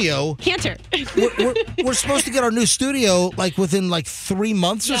studio. Cancer. We're supposed to get our new studio like within like 3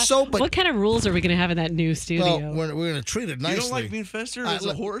 months or so. But what kind of rules are we going to have in that new studio? well, we're going to treat it nicely. You don't like being festered as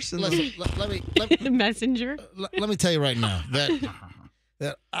a horse? Let me messenger. Let me tell you right now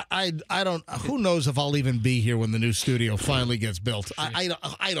that I don't. Who knows if I'll even be here when the new studio finally gets built? I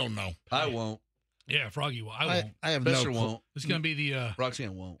don't know. I won't. Yeah, Froggy will. I won't. I have Fester no. won't. It's going to be the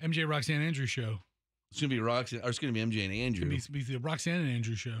Roxanne won't. MJ Roxanne Andrew show. It's gonna be Roxanne, or it's gonna be MJ and Andrew. It's going to be the Roxanne and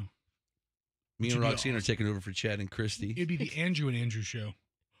Andrew show. Me and Roxanne are taking over for Chad and Christy. It'd be the Andrew and Andrew show.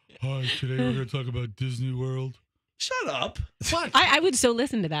 Hi, today we're going to talk about Disney World. Shut up. What? I would so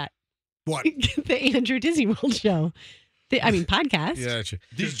listen to that. What? The Andrew Disney World show. Podcast. Yeah.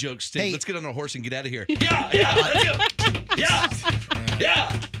 These jokes stink. Hey. Let's get on our horse and get out of here. Yeah, let's go.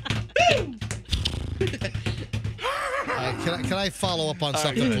 Yeah. Can I follow up on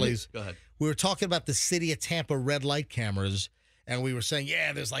something, please? Go ahead. We were talking about the city of Tampa red light cameras, and we were saying,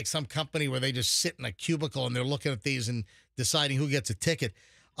 yeah, there's like some company where they just sit in a cubicle and they're looking at these and deciding who gets a ticket.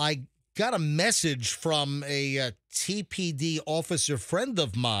 I got a message from a TPD officer friend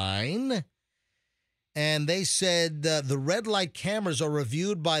of mine, and they said the red light cameras are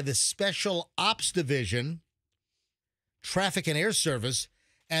reviewed by the Special Ops Division, Traffic and Air Service,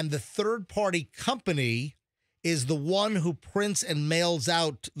 and the third-party company is the one who prints and mails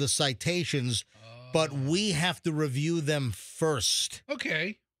out the citations, but we have to review them first.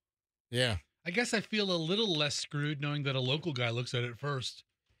 Okay. Yeah. I guess I feel a little less screwed knowing that a local guy looks at it first,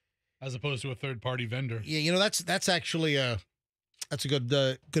 as opposed to a third-party vendor. Yeah, you know, that's actually that's a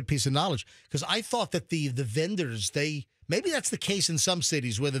good piece of knowledge, because I thought that the vendors, maybe that's the case in some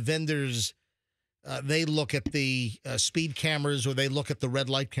cities where the vendors they look at the speed cameras or they look at the red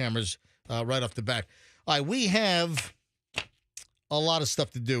light cameras right off the bat. All right, we have a lot of stuff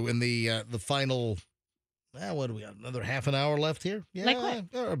to do in the final. What do we got? Another half an hour left here? Yeah, like what?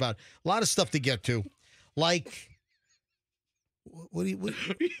 Or about a lot of stuff to get to. Like, what? You're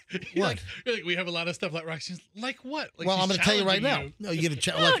like, we have a lot of stuff like Roxanne. Like what? Like Well, I'm going to tell you right now. challenging No, you're going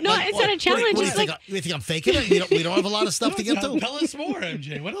to No, it's not a challenge. What do you It's think? You think I'm faking it? We don't have a lot of stuff to get to. Tell us more,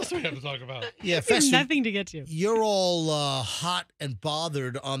 MJ. What else do we have to talk about? Yeah, There's Fester, nothing to get to. you're all hot and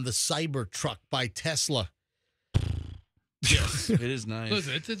bothered on the Cybertruck by Tesla. Yes. It is nice.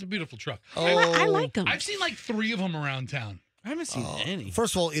 Listen, it's a beautiful truck. I like them. I've seen like 3 of them around town. I haven't seen any.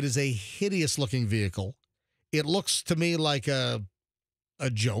 First of all, it is a hideous-looking vehicle. It looks to me like a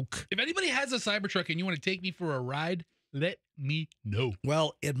joke. If anybody has a Cybertruck and you want to take me for a ride, let me know.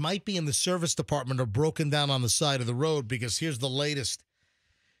 Well, it might be in the service department or broken down on the side of the road, because here's the latest.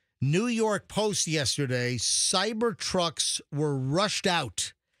 New York Post yesterday, Cybertrucks were rushed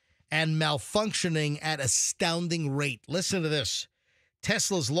out and malfunctioning at astounding rate. Listen to this.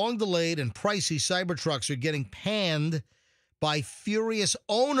 Tesla's long-delayed and pricey Cybertrucks are getting panned by furious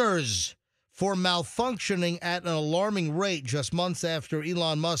owners for malfunctioning at an alarming rate just months after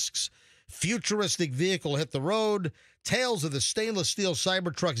Elon Musk's futuristic vehicle hit the road. Tales of the stainless steel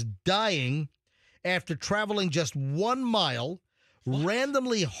Cybertrucks dying after traveling just 1 mile,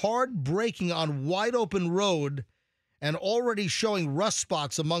 randomly hard braking on wide-open road, and already showing rust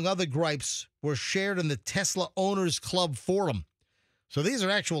spots, among other gripes, were shared in the Tesla Owners Club forum. So these are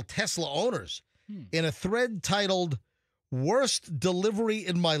actual Tesla owners. In a thread titled, "Worst Delivery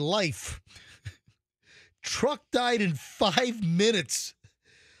in My Life," truck died in 5 minutes.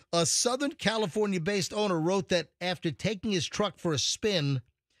 A Southern California-based owner wrote that after taking his truck for a spin,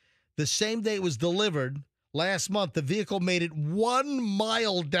 the same day it was delivered, last month, the vehicle made it 1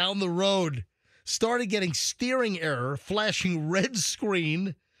 mile down the road, started getting steering error, flashing red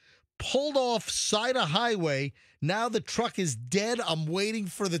screen, pulled off side of highway. Now the truck is dead. I'm waiting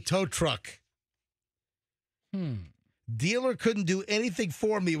for the tow truck. Dealer couldn't do anything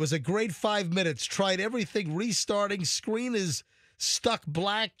for me. It was a great 5 minutes. Tried everything, restarting. Screen is stuck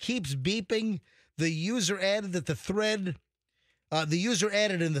black, keeps beeping. The user added that the user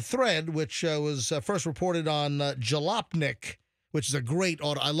added in the thread, which was first reported on Jalopnik, which is a great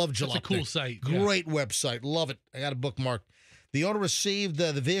auto. I love Jalopnik. It's a cool site. Great website. Love it. I got a bookmark. The owner received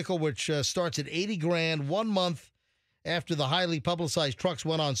the vehicle, which starts at $80,000, 1 month after the highly publicized trucks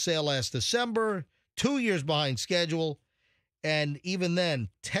went on sale last December, 2 years behind schedule. And even then,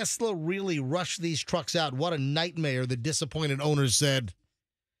 Tesla really rushed these trucks out. What a nightmare, the disappointed owners said.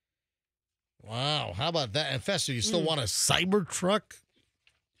 Wow, how about that? And Fester, you still want a Cybertruck?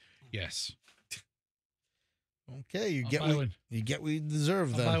 Yes. Okay, you I'll get buy what one. you get what you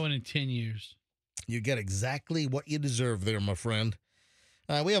deserve. I'll Then buy one in 10 years. you get exactly what you deserve there, my friend.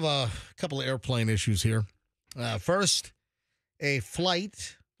 We have a couple of airplane issues here. First, a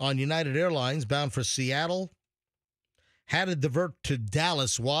flight on United Airlines bound for Seattle had to divert to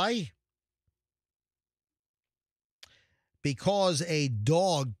Dallas. Why? Because a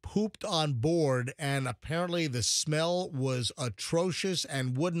dog pooped on board, and apparently the smell was atrocious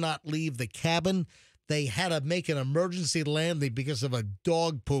and would not leave the cabin. They had to make an emergency landing because of a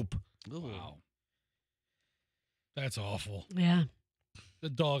dog poop. Wow. That's awful. Yeah. The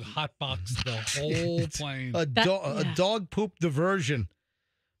dog hotboxed the whole plane. A dog poop diversion.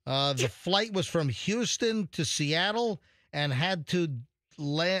 The flight was from Houston to Seattle and had to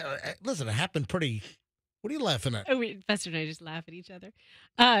land. Listen, it happened pretty. What are you laughing at? Oh, Fester and I just laugh at each other.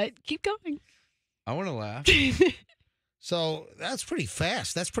 Keep going. I want to laugh. So that's pretty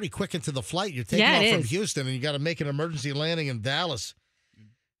fast. That's pretty quick into the flight. You're taking Yeah, off it from is. Houston, and you got to make an emergency landing in Dallas.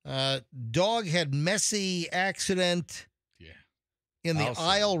 Dog had messy accident. In the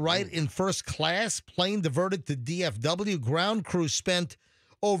aisle right in first class. Plane diverted to DFW. Ground crew spent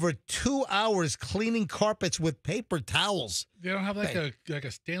over 2 hours cleaning carpets with paper towels. They don't have like a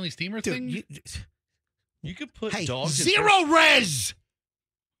Stanley steamer Dude, thing? You could put Hey, dogs in zero res!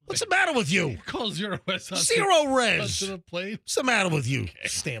 What's the matter with you? Call zero res. Zero res. Onto the plane. What's the matter with you,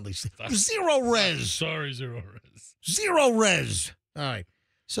 Stanley? Zero res. Sorry, zero res. Zero res. All right.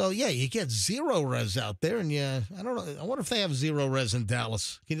 So, yeah, you get zero res out there, and I don't know. I wonder if they have zero res in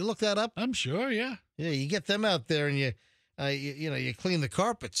Dallas. Can you look that up? I'm sure, yeah. Yeah, you get them out there, and you clean the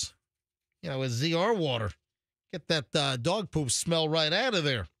carpets, with ZR water. Get that dog poop smell right out of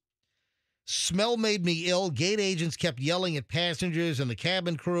there. Smell made me ill. Gate agents kept yelling at passengers and the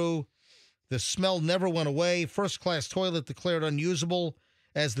cabin crew. The smell never went away. First-class toilet declared unusable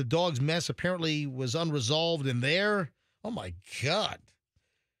as the dog's mess apparently was unresolved in there. Oh, my God.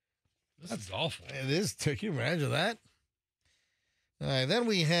 That's awful. It is. Can you imagine that? All right, then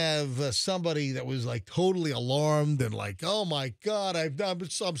we have somebody that was like totally alarmed and like, oh my God,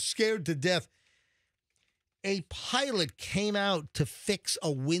 I'm scared to death. A pilot came out to fix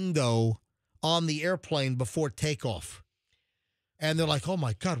a window on the airplane before takeoff. And they're like, oh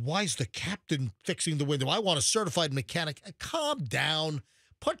my God, why is the captain fixing the window? I want a certified mechanic. Calm down.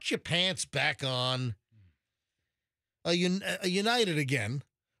 Put your pants back on. United again.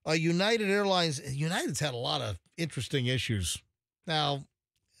 United Airlines, United's had a lot of interesting issues. Now,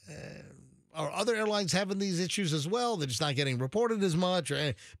 are other airlines having these issues as well? They're just not getting reported as much.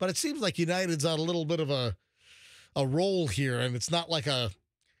 But it seems like United's on a little bit of a roll here, and it's not like a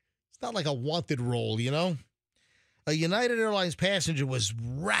wanted roll, A United Airlines passenger was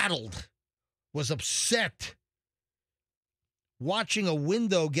rattled, was upset, watching a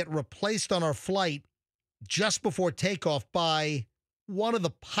window get replaced on our flight just before takeoff by one of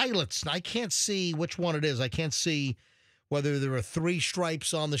the pilots. I can't see which one it is. I can't see whether there are 3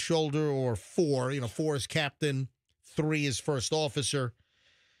 stripes on the shoulder or 4. 4 is captain, 3 is first officer.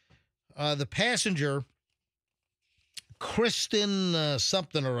 The passenger, Kristen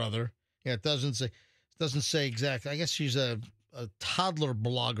something or other. Yeah, it doesn't say exactly. I guess she's a toddler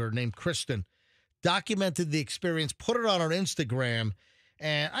blogger named Kristen. Documented the experience, put it on her Instagram,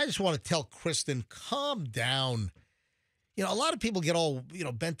 and I just want to tell Kristen, calm down. A lot of people get all,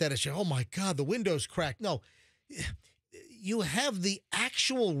 bent out of shape. Oh, my God, the window's cracked. No, you have the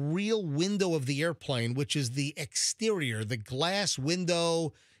actual real window of the airplane, which is the exterior, the glass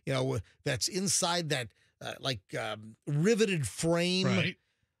window, that's inside that, riveted frame. Right.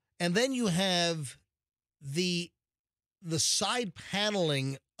 And then you have the side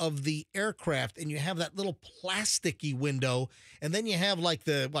paneling of the aircraft, and you have that little plasticky window. And then you have,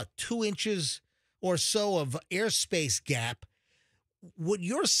 2 inches or so of airspace gap. What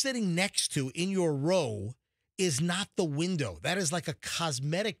you're sitting next to in your row is not the window. That is like a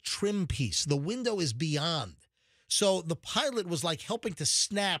cosmetic trim piece. The window is beyond. So the pilot was like helping to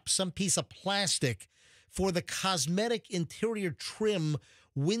snap some piece of plastic for the cosmetic interior trim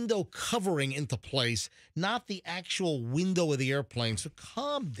window covering into place, not the actual window of the airplane. So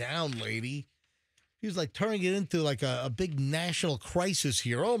calm down, lady. He was like turning it into like a big national crisis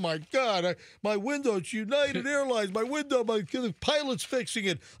here. Oh, my God. My window, it's United Airlines. My window, the pilot's fixing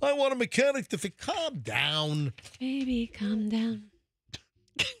it. I want a mechanic to fix. Calm down. Baby, calm down.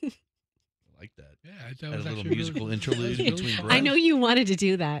 I like that. Yeah, that was a little musical interlude between breaths. I know you wanted to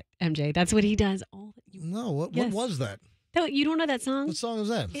do that, MJ. That's what he does. No, what was that? You don't know that song? What song is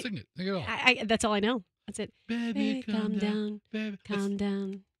that? Sing it. Sing it all. That's all I know. That's it. Baby, calm down. Baby, calm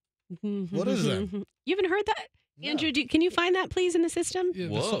down. What is that? You haven't heard that? No. Andrew, can you find that, please, in the system? Yeah,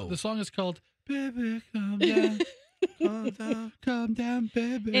 the song is called Baby, Calm Down. Calm down, calm down,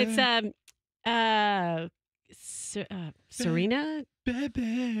 baby. It's Serena?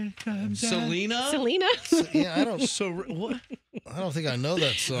 Baby, calm down. Selena? Selena? Yeah, I don't. What? I don't think I know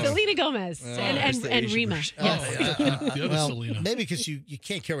that song. Selena Gomez and Rima. Yes. Well, maybe because you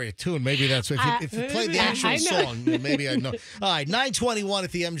can't carry a tune. Maybe that's if you played the actual song, maybe I'd know. All right, 9:21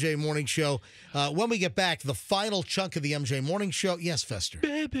 at the MJ Morning Show. When we get back, the final chunk of the MJ Morning Show. Yes, Fester.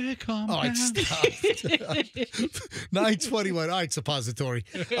 Baby, come All right, stop. 9:21. All right, suppository.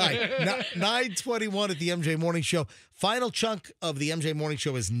 All right, 9:21 at the MJ Morning Show. Final chunk of the MJ Morning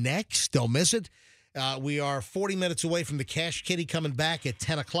Show is next. Don't miss it. We are 40 minutes away from the Cash Kitty coming back at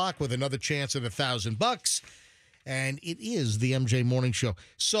 10 o'clock with another chance at $1,000. And it is the MJ Morning Show.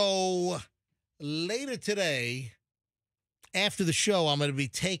 So later today, after the show, I'm going to be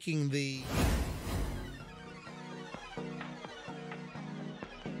taking the...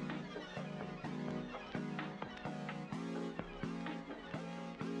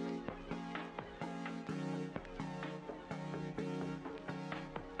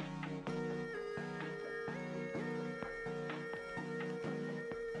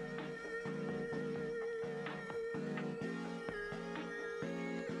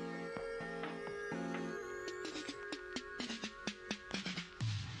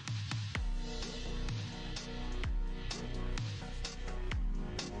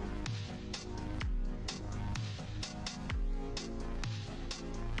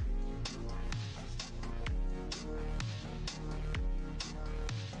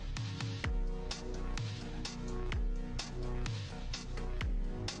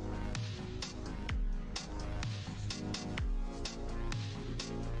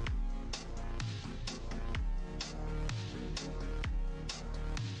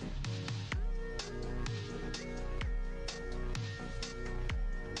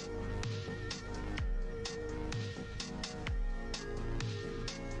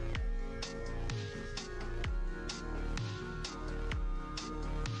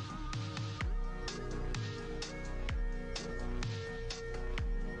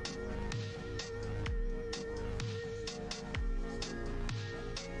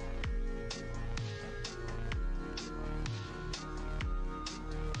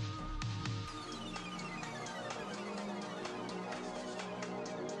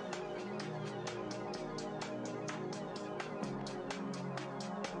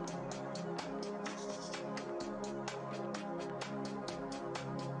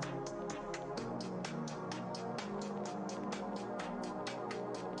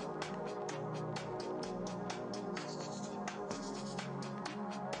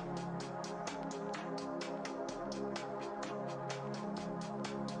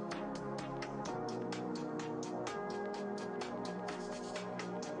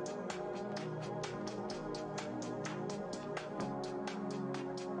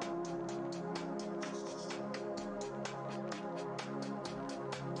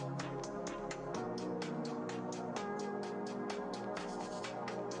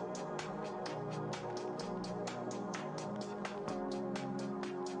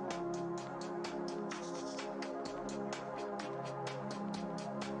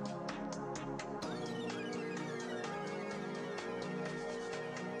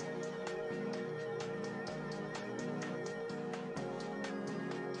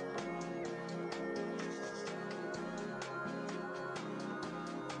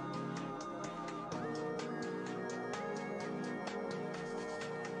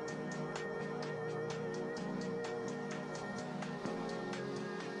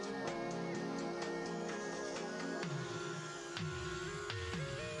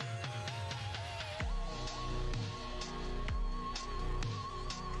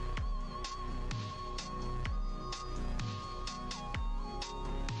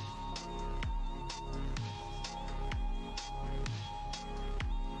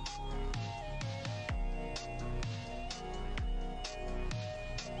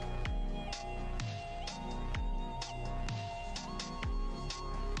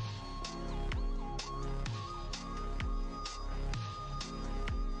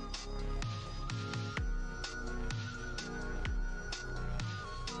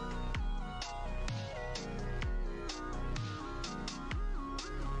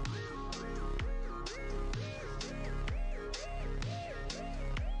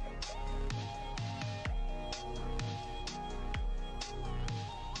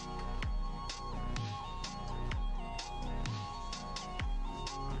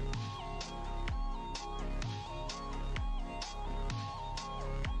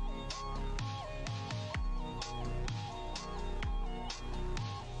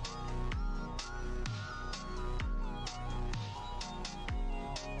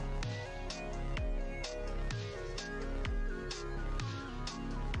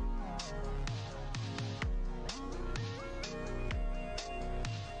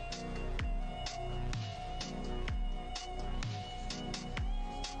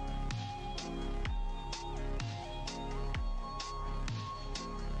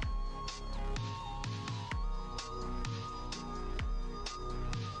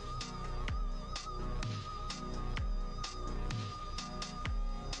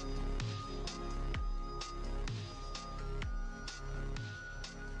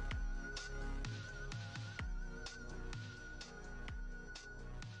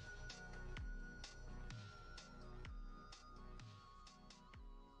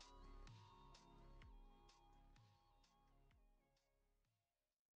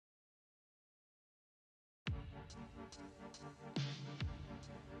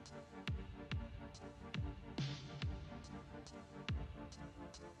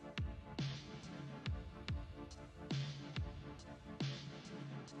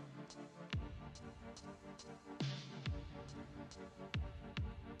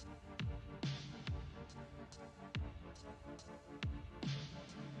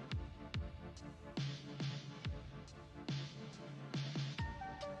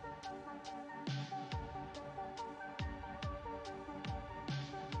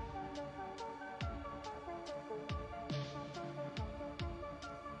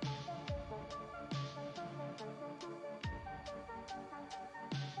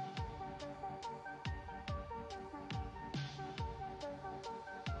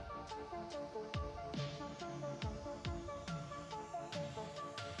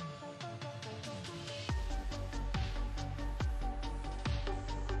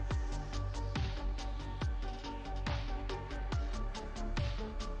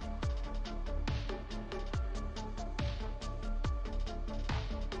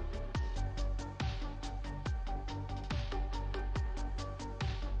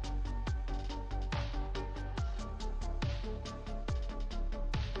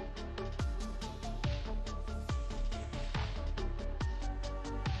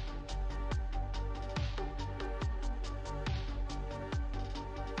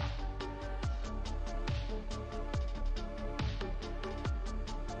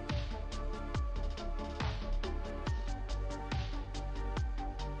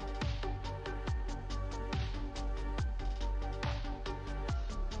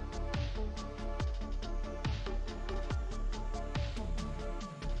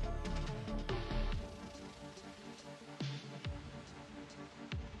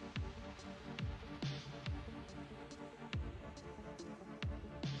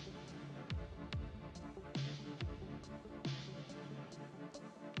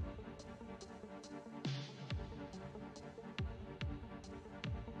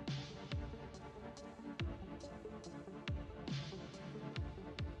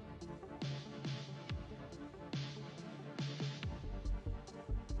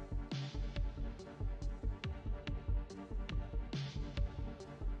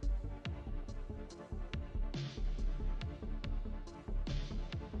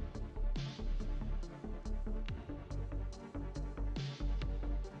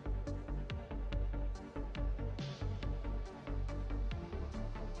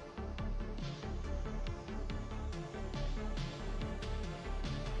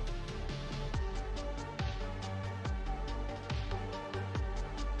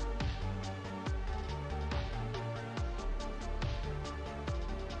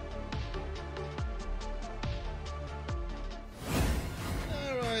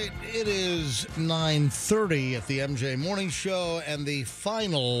 It is 9:30 at the MJ Morning Show, and the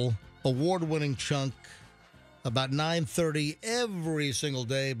final award-winning chunk about 9:30 every single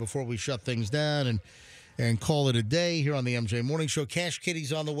day before we shut things down and call it a day here on the MJ Morning Show. Cash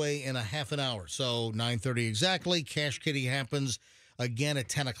Kitty's on the way in a half an hour, so 9:30 exactly. Cash Kitty happens again at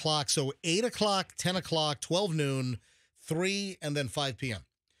 10 o'clock, so 8 o'clock, 10 o'clock, 12 noon, 3, and then 5 p.m.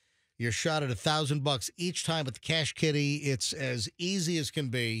 You're shot at $1,000 each time at the Cash Kitty. It's as easy as can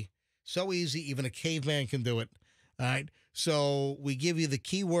be. So easy, even a caveman can do it. All right. So we give you the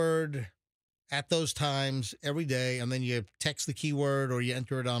keyword at those times every day, and then you text the keyword or you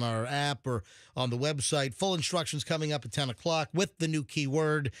enter it on our app or on the website. Full instructions coming up at 10 o'clock with the new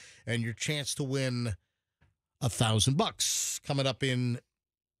keyword and your chance to win $1,000 coming up in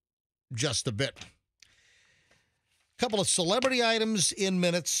just a bit. Couple of celebrity items in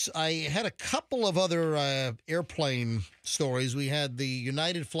minutes. I had a couple of other airplane stories. We had the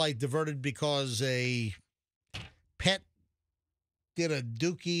United flight diverted because a pet did a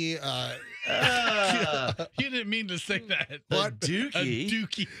dookie. You didn't mean to say that. What? A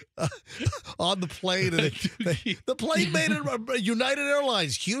dookie. On the plane. And the plane made it United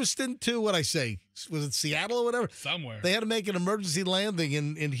Airlines, Houston to, what I say, was it Seattle or whatever? Somewhere. They had to make an emergency landing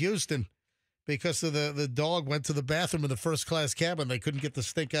in Houston. Because of the dog went to the bathroom in the first class cabin. They couldn't get the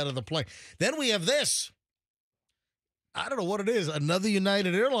stink out of the plane. Then we have this. I don't know what it is. Another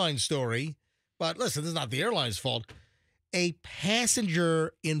United Airlines story. But listen, this is not the airline's fault. A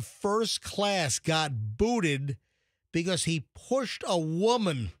passenger in first class got booted because he pushed a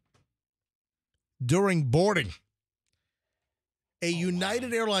woman during boarding. A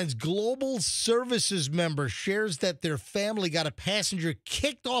United Airlines Global Services member shares that their family got a passenger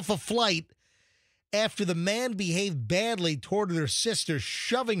kicked off a flight after the man behaved badly toward their sister,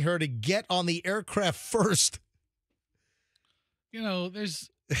 shoving her to get on the aircraft first. You know, just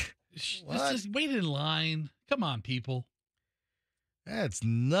wait in line. Come on, people. That's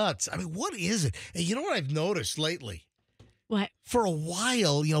nuts. I mean, what is it? And you know what I've noticed lately? What? For a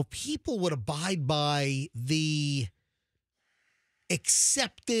while, people would abide by the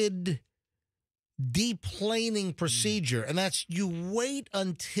accepted deplaning procedure, and that's you wait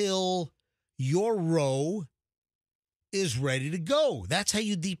until your row is ready to go. That's how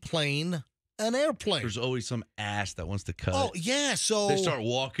you deplane an airplane. There's always some ass that wants to cut. Oh, yeah, so they start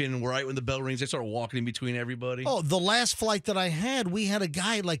walking right when the bell rings. They start walking in between everybody. Oh, the last flight that I had, we had a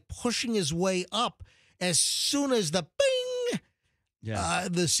guy like pushing his way up. As soon as the bing,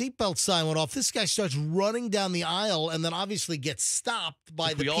 the seatbelt sign went off, this guy starts running down the aisle and then obviously gets stopped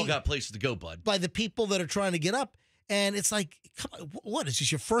by we all got places to go, bud. By the people that are trying to get up. And it's like, come on, what? Is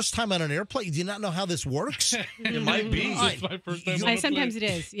this your first time on an airplane? Do you not know how this works? It might be. It's my first time on a Sometimes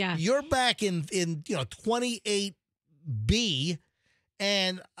plane. it is, yeah. You're back in 28B,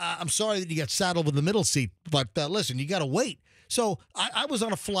 and I'm sorry that you got saddled with the middle seat, but listen, you got to wait. So I was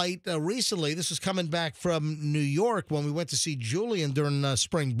on a flight recently. This was coming back from New York when we went to see Julian during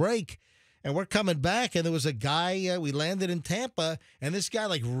spring break. And we're coming back, and there was a guy, we landed in Tampa, and this guy,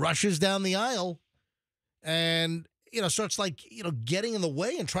 like, rushes down the aisle and, starts, like, getting in the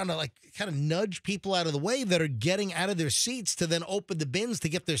way and trying to, like, kind of nudge people out of the way that are getting out of their seats to then open the bins to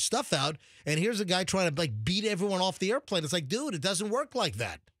get their stuff out. And here's a guy trying to, like, beat everyone off the airplane. It's like, dude, it doesn't work like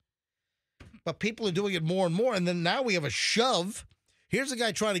that. But people are doing it more and more. And then now we have a shove. Here's a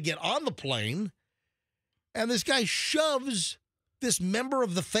guy trying to get on the plane, and this guy shoves this member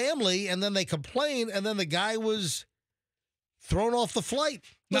of the family, and then they complain, and then the guy was thrown off the flight.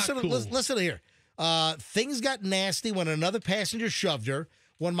 Listen here. Things got nasty when another passenger shoved her.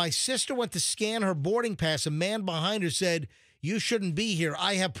 When my sister went to scan her boarding pass, a man behind her said, "You shouldn't be here.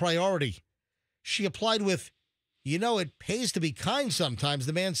 I have priority." She applied with, "It pays to be kind sometimes."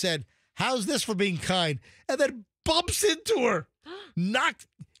 The man said, "How's this for being kind?" And then bumps into her, knocks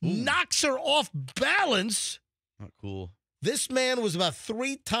her off balance. Not cool. This man was about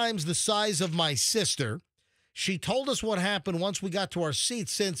 3 times the size of my sister. She told us what happened once we got to our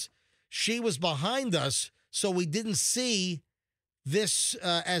seats, since she was behind us, so we didn't see this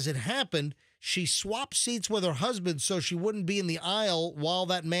as it happened. She swapped seats with her husband so she wouldn't be in the aisle while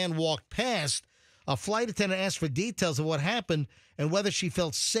that man walked past. A flight attendant asked for details of what happened and whether she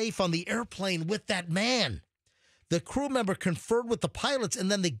felt safe on the airplane with that man. The crew member conferred with the pilots,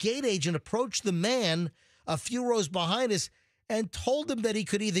 and then the gate agent approached the man a few rows behind us and told him that he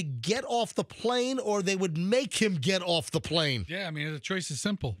could either get off the plane or they would make him get off the plane. Yeah, I mean, the choice is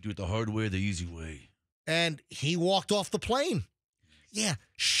simple. Do it the hard way or the easy way. And he walked off the plane. Yeah,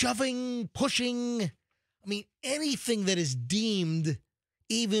 shoving, pushing. I mean, anything that is deemed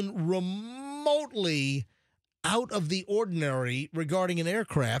even remotely out of the ordinary regarding an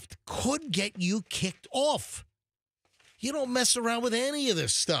aircraft could get you kicked off. You don't mess around with any of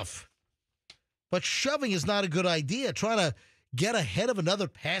this stuff. But shoving is not a good idea. Trying to get ahead of another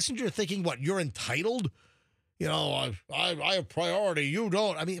passenger thinking, what, you're entitled? I have priority. You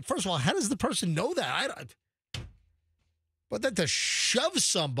don't. I mean, first of all, how does the person know that? But then to shove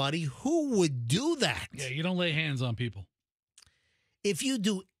somebody, who would do that? Yeah, you don't lay hands on people. If you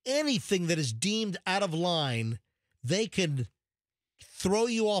do anything that is deemed out of line, they can throw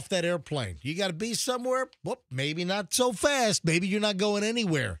you off that airplane. You got to be somewhere. Well, maybe not so fast. Maybe you're not going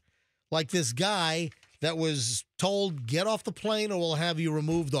anywhere. Like this guy that was told, get off the plane or we'll have you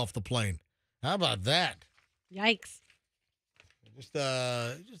removed off the plane. How about that? Yikes. Just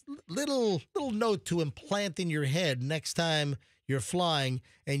little note to implant in your head next time you're flying,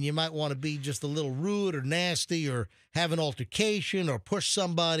 and you might want to be just a little rude or nasty or have an altercation or push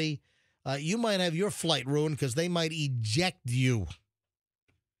somebody. You might have your flight ruined because they might eject you.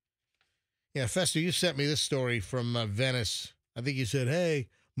 Yeah, Fester, you sent me this story from Venice. I think you said, hey,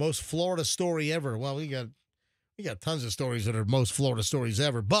 most Florida story ever. Well, we got tons of stories that are most Florida stories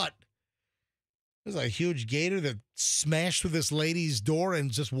ever, but there's a huge gator that smashed through this lady's door and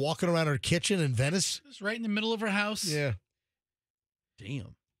just walking around her kitchen in Venice. Just right in the middle of her house. Yeah.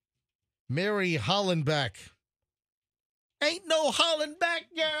 Damn. Mary Hollenbeck. Ain't no Hollenbeck,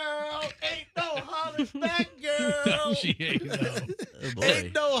 girl. Ain't no Hollenbeck, girl. She ain't, no. Oh, boy.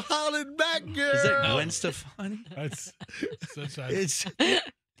 Ain't no Hollenbeck, girl. Is that Gwen Stefani? That's such a... It's...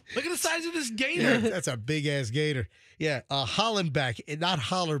 Look at the size of this gator. Yeah, that's a big-ass gator. Yeah, Hollenbeck, not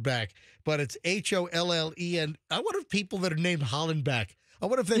Hollerback, but it's Hollen. I wonder if people that are named Hollenbeck, I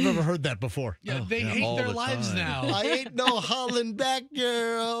wonder if they've ever heard that before. Yeah, they hate their lives time. now. I ain't no Hollenbeck,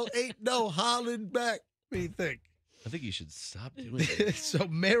 girl. Ain't no Hollenbeck. What do you think? I think you should stop doing it. So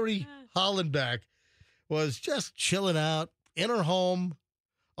Mary Hollenbeck was just chilling out in her home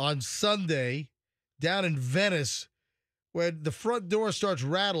on Sunday down in Venice. When the front door starts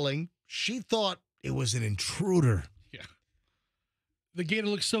rattling, she thought it was an intruder. Yeah. The gator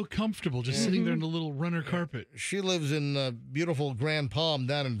looks so comfortable just sitting there in the little runner carpet. She lives in beautiful Grand Palm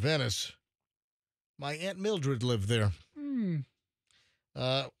down in Venice. My Aunt Mildred lived there.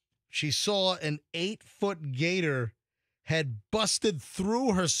 She saw an 8-foot gator had busted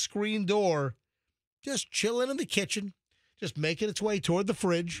through her screen door, just chilling in the kitchen, just making its way toward the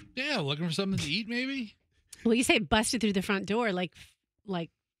fridge. Yeah, looking for something to eat, maybe. Well, you say busted through the front door, like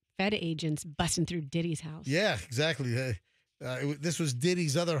Fed agents busting through Diddy's house. Yeah, exactly. This was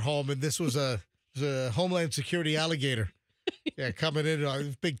Diddy's other home, and this was a Homeland Security alligator. Yeah, coming in on a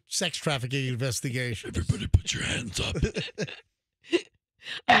big sex trafficking investigation. Everybody put your hands up.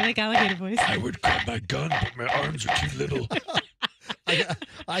 I like alligator voice. I would grab my gun, but my arms are too little.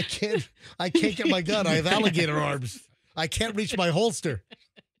 I can't get my gun. I have alligator arms. I can't reach my holster.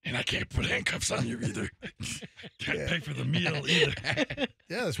 And I can't put handcuffs on you either. Can't pay for the meal either.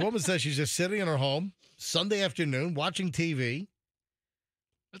 Yeah, this woman says she's just sitting in her home Sunday afternoon watching TV.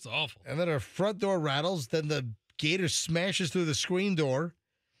 That's awful. And then her front door rattles. Then the gator smashes through the screen door.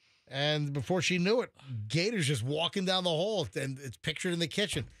 And before she knew it, gator's just walking down the hall. And it's pictured in the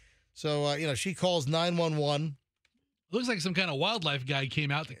kitchen. So, she calls 911. Looks like some kind of wildlife guy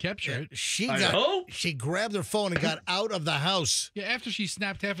came out to capture it. She grabbed her phone and got out of the house. Yeah, after she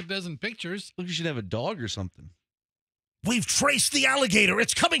snapped half a dozen pictures. Look, you should have a dog or something. We've traced the alligator.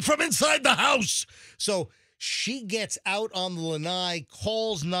 It's coming from inside the house. So she gets out on the lanai,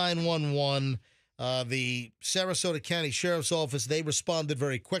 calls 911. The Sarasota County Sheriff's Office, they responded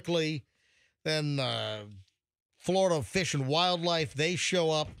very quickly. Then Florida Fish and Wildlife, they show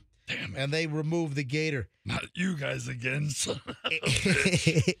up. Damn it. And they remove the gator. Not you guys again, son of a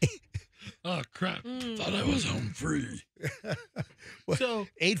bitch. Oh, crap. Thought I was home free. So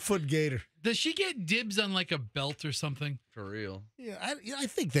 8-foot gator. Does she get dibs on like a belt or something? For real. Yeah, I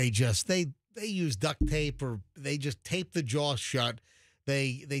think they use duct tape, or they just tape the jaw shut.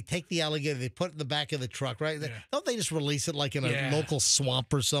 They take the alligator, they put it in the back of the truck, right? Yeah. Don't they just release it like in a local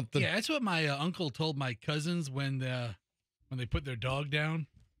swamp or something? Yeah, that's what my uncle told my cousins when they put their dog down.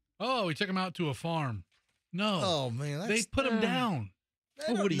 Oh, we took him out to a farm. No. Oh, man. They put him down.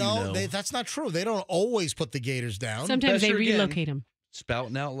 What do you know? That's not true. They don't always put the gators down. Sometimes they relocate them.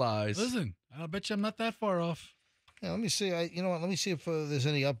 Spouting out lies. Listen, I bet you I'm not that far off. Yeah, let me see. You know what? Let me see if there's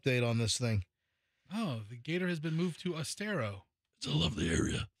any update on this thing. Oh, the gator has been moved to Estero. It's a lovely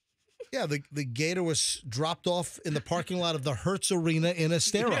area. Yeah, the gator was dropped off in the parking lot of the Hertz Arena in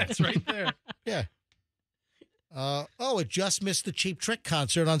Estero. Yeah, it's right there. Yeah. It just missed the Cheap Trick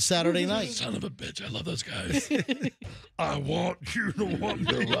concert on Saturday night. Son of a bitch. I love those guys. I want you to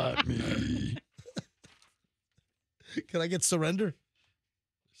wonder like me. Can I get surrender?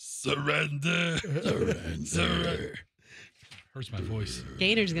 Surrender. Surrender. Hurts my voice.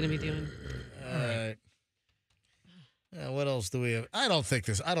 Gator's going to be doing. All right. What else do we have? I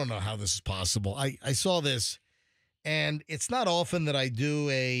don't know how this is possible. I saw this, and it's not often that I do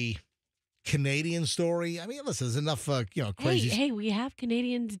a Canadian story. I mean, listen, there's enough, crazy. Hey, we have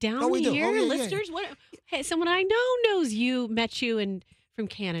Canadians down we do. here, Oh, yeah, listeners. yeah. What? Hey, someone I know knows you, met you, and from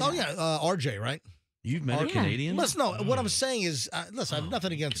Canada. Oh yeah, RJ, right? You've met a Canadian? Listen, no. What I'm saying is, listen, I have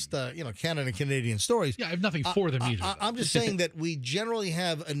nothing against Canada and Canadian stories. Yeah, I have nothing for them either. I'm just saying that we generally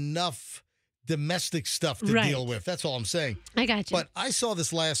have enough domestic stuff to deal with. That's all I'm saying. I got you. But I saw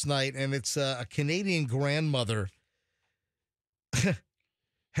this last night, and it's a Canadian grandmother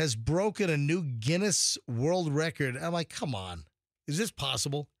has broken a new Guinness World Record. I'm like, come on. Is this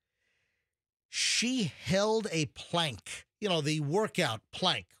possible? She held a plank, the workout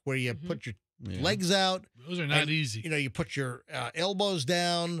plank where you put your legs out. Those are not easy. You put your elbows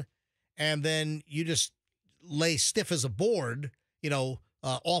down, and then you just lay stiff as a board,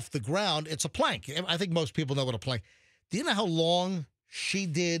 off the ground. It's a plank. I think most people know what a plank. Do you know how long she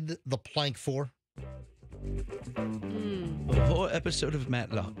did the plank for? A whole episode of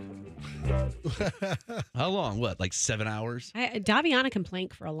Matlock. How long? What, like 7 hours? Daviana can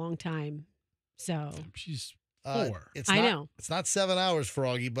plank for a long time. So she's 4. I know. It's not 7 hours,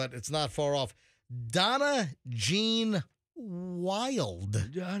 Froggy, but it's not far off. Donna Jean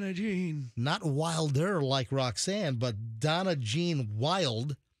Wild. Donna Jean. Not Wilder like Roxanne, but Donna Jean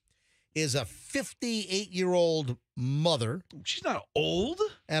Wild is a 58-year-old mother. She's not old.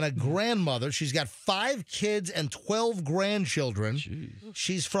 And a grandmother. She's got 5 kids and 12 grandchildren. Jeez.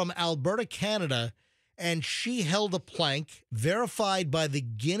 She's from Alberta, Canada, and she held a plank verified by the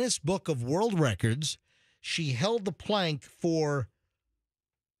Guinness Book of World Records. She held the plank for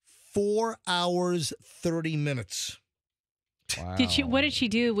 4 hours, 30 minutes. Wow. What did she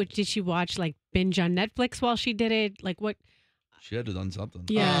do? Did she watch like binge on Netflix while she did it? Like what? She had to done something.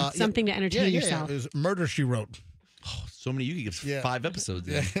 Yeah, something to entertain yourself. It was Murder, She Wrote. Oh, So many, you could get 5 episodes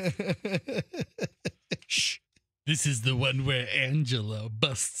in. Shh. This is the one where Angela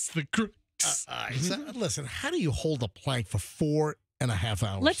busts the crooks. So, listen, how do you hold a plank for 4.5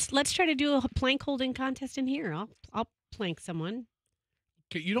 hours? Let's try to do a plank holding contest in here. I'll plank someone.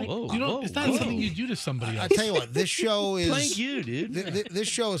 Okay, you don't. It's not something you do to somebody else. I tell you what, this show is Plank you, dude. This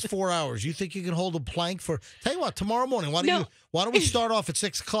show is 4 hours. You think you can hold a plank for? Tell you what, tomorrow morning. Why don't we start off at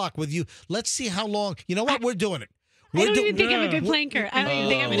 6 o'clock with you? Let's see how long. You know what? We're doing it. I don't even think I'm a good planker. I don't even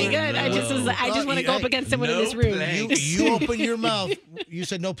think I'm any good. I just want to go up against someone in this room. You open your mouth. You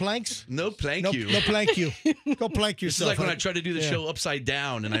said no planks? No plank you. No plank you. Go plank yourself. This is like when I tried to do the show upside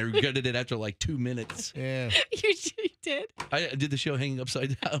down, and I regretted it after like 2 minutes. Yeah. You did? I did the show hanging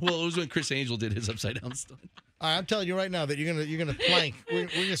upside down. Well, it was when Chris Angel did his upside down stuff. I'm telling you right now that you're gonna plank. We're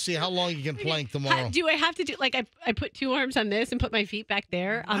gonna see how long you can plank tomorrow. Do I have to do like I put 2 arms on this and put my feet back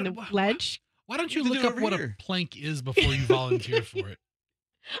there on the ledge? Why don't you look up what a plank is before you volunteer for it?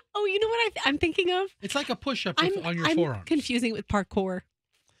 Oh, you know what I'm thinking of? It's like a push-up on your I'm forearm. confusing it with parkour.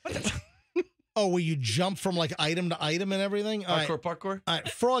 Oh, where you jump from like item to item and everything? Parkour? All right,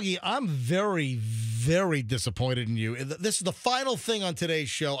 Froggy, I'm very, very disappointed in you. This is the final thing on today's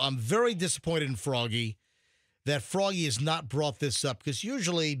show. I'm very disappointed in Froggy that Froggy has not brought this up because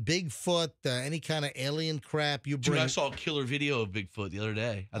usually Bigfoot, any kind of alien crap you bring. Dude, I saw a killer video of Bigfoot the other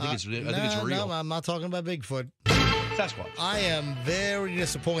day. I think it's real. No, I'm not talking about Bigfoot. Sasquatch. I am very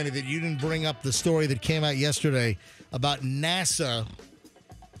disappointed that you didn't bring up the story that came out yesterday about NASA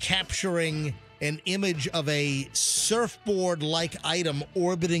capturing an image of a surfboard-like item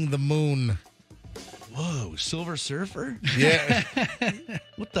orbiting the moon. Whoa, Silver Surfer? Yeah.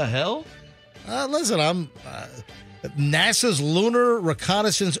 What the hell? Listen, NASA's Lunar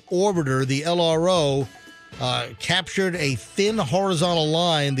Reconnaissance Orbiter, the LRO, captured a thin horizontal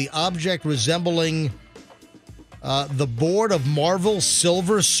line, the object resembling the board of Marvel's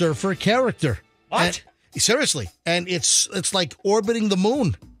Silver Surfer character. What? Seriously. And it's like orbiting the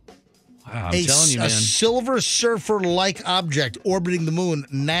moon. Wow, I'm telling you, man. A Silver Surfer-like object orbiting the moon.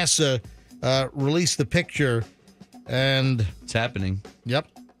 NASA released the picture, and it's happening. Yep.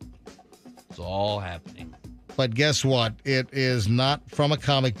 It's all happening. But guess what? It is not from a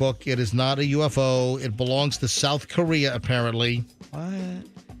comic book. It is not a UFO. It belongs to South Korea, apparently. What?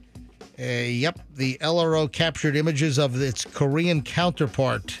 Yep. The LRO captured images of its Korean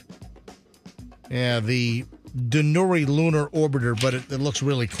counterpart. Yeah, the Danuri Lunar Orbiter, but it looks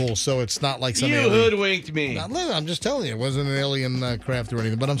really cool, so it's not like some You alien. hoodwinked me. I'm just telling you, it wasn't an alien craft or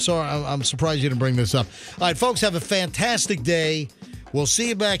anything, but I'm sorry. I'm surprised you didn't bring this up. All right, folks, have a fantastic day. We'll see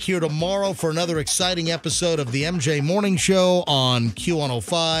you back here tomorrow for another exciting episode of the MJ Morning Show on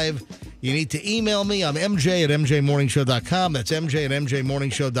Q105. You need to email me. I'm MJ at MJMorningshow.com. That's MJ at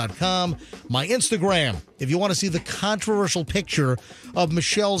MJMorningshow.com. My Instagram, if you want to see the controversial picture of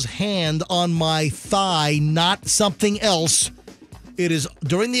Michelle's hand on my thigh, not something else. It is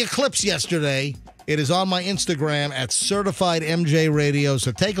during the eclipse yesterday. It is on my Instagram at Certified MJ Radio.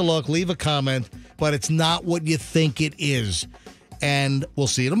 So take a look, leave a comment, but it's not what you think it is. And we'll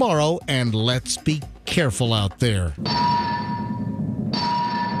see you tomorrow, and let's be careful out there.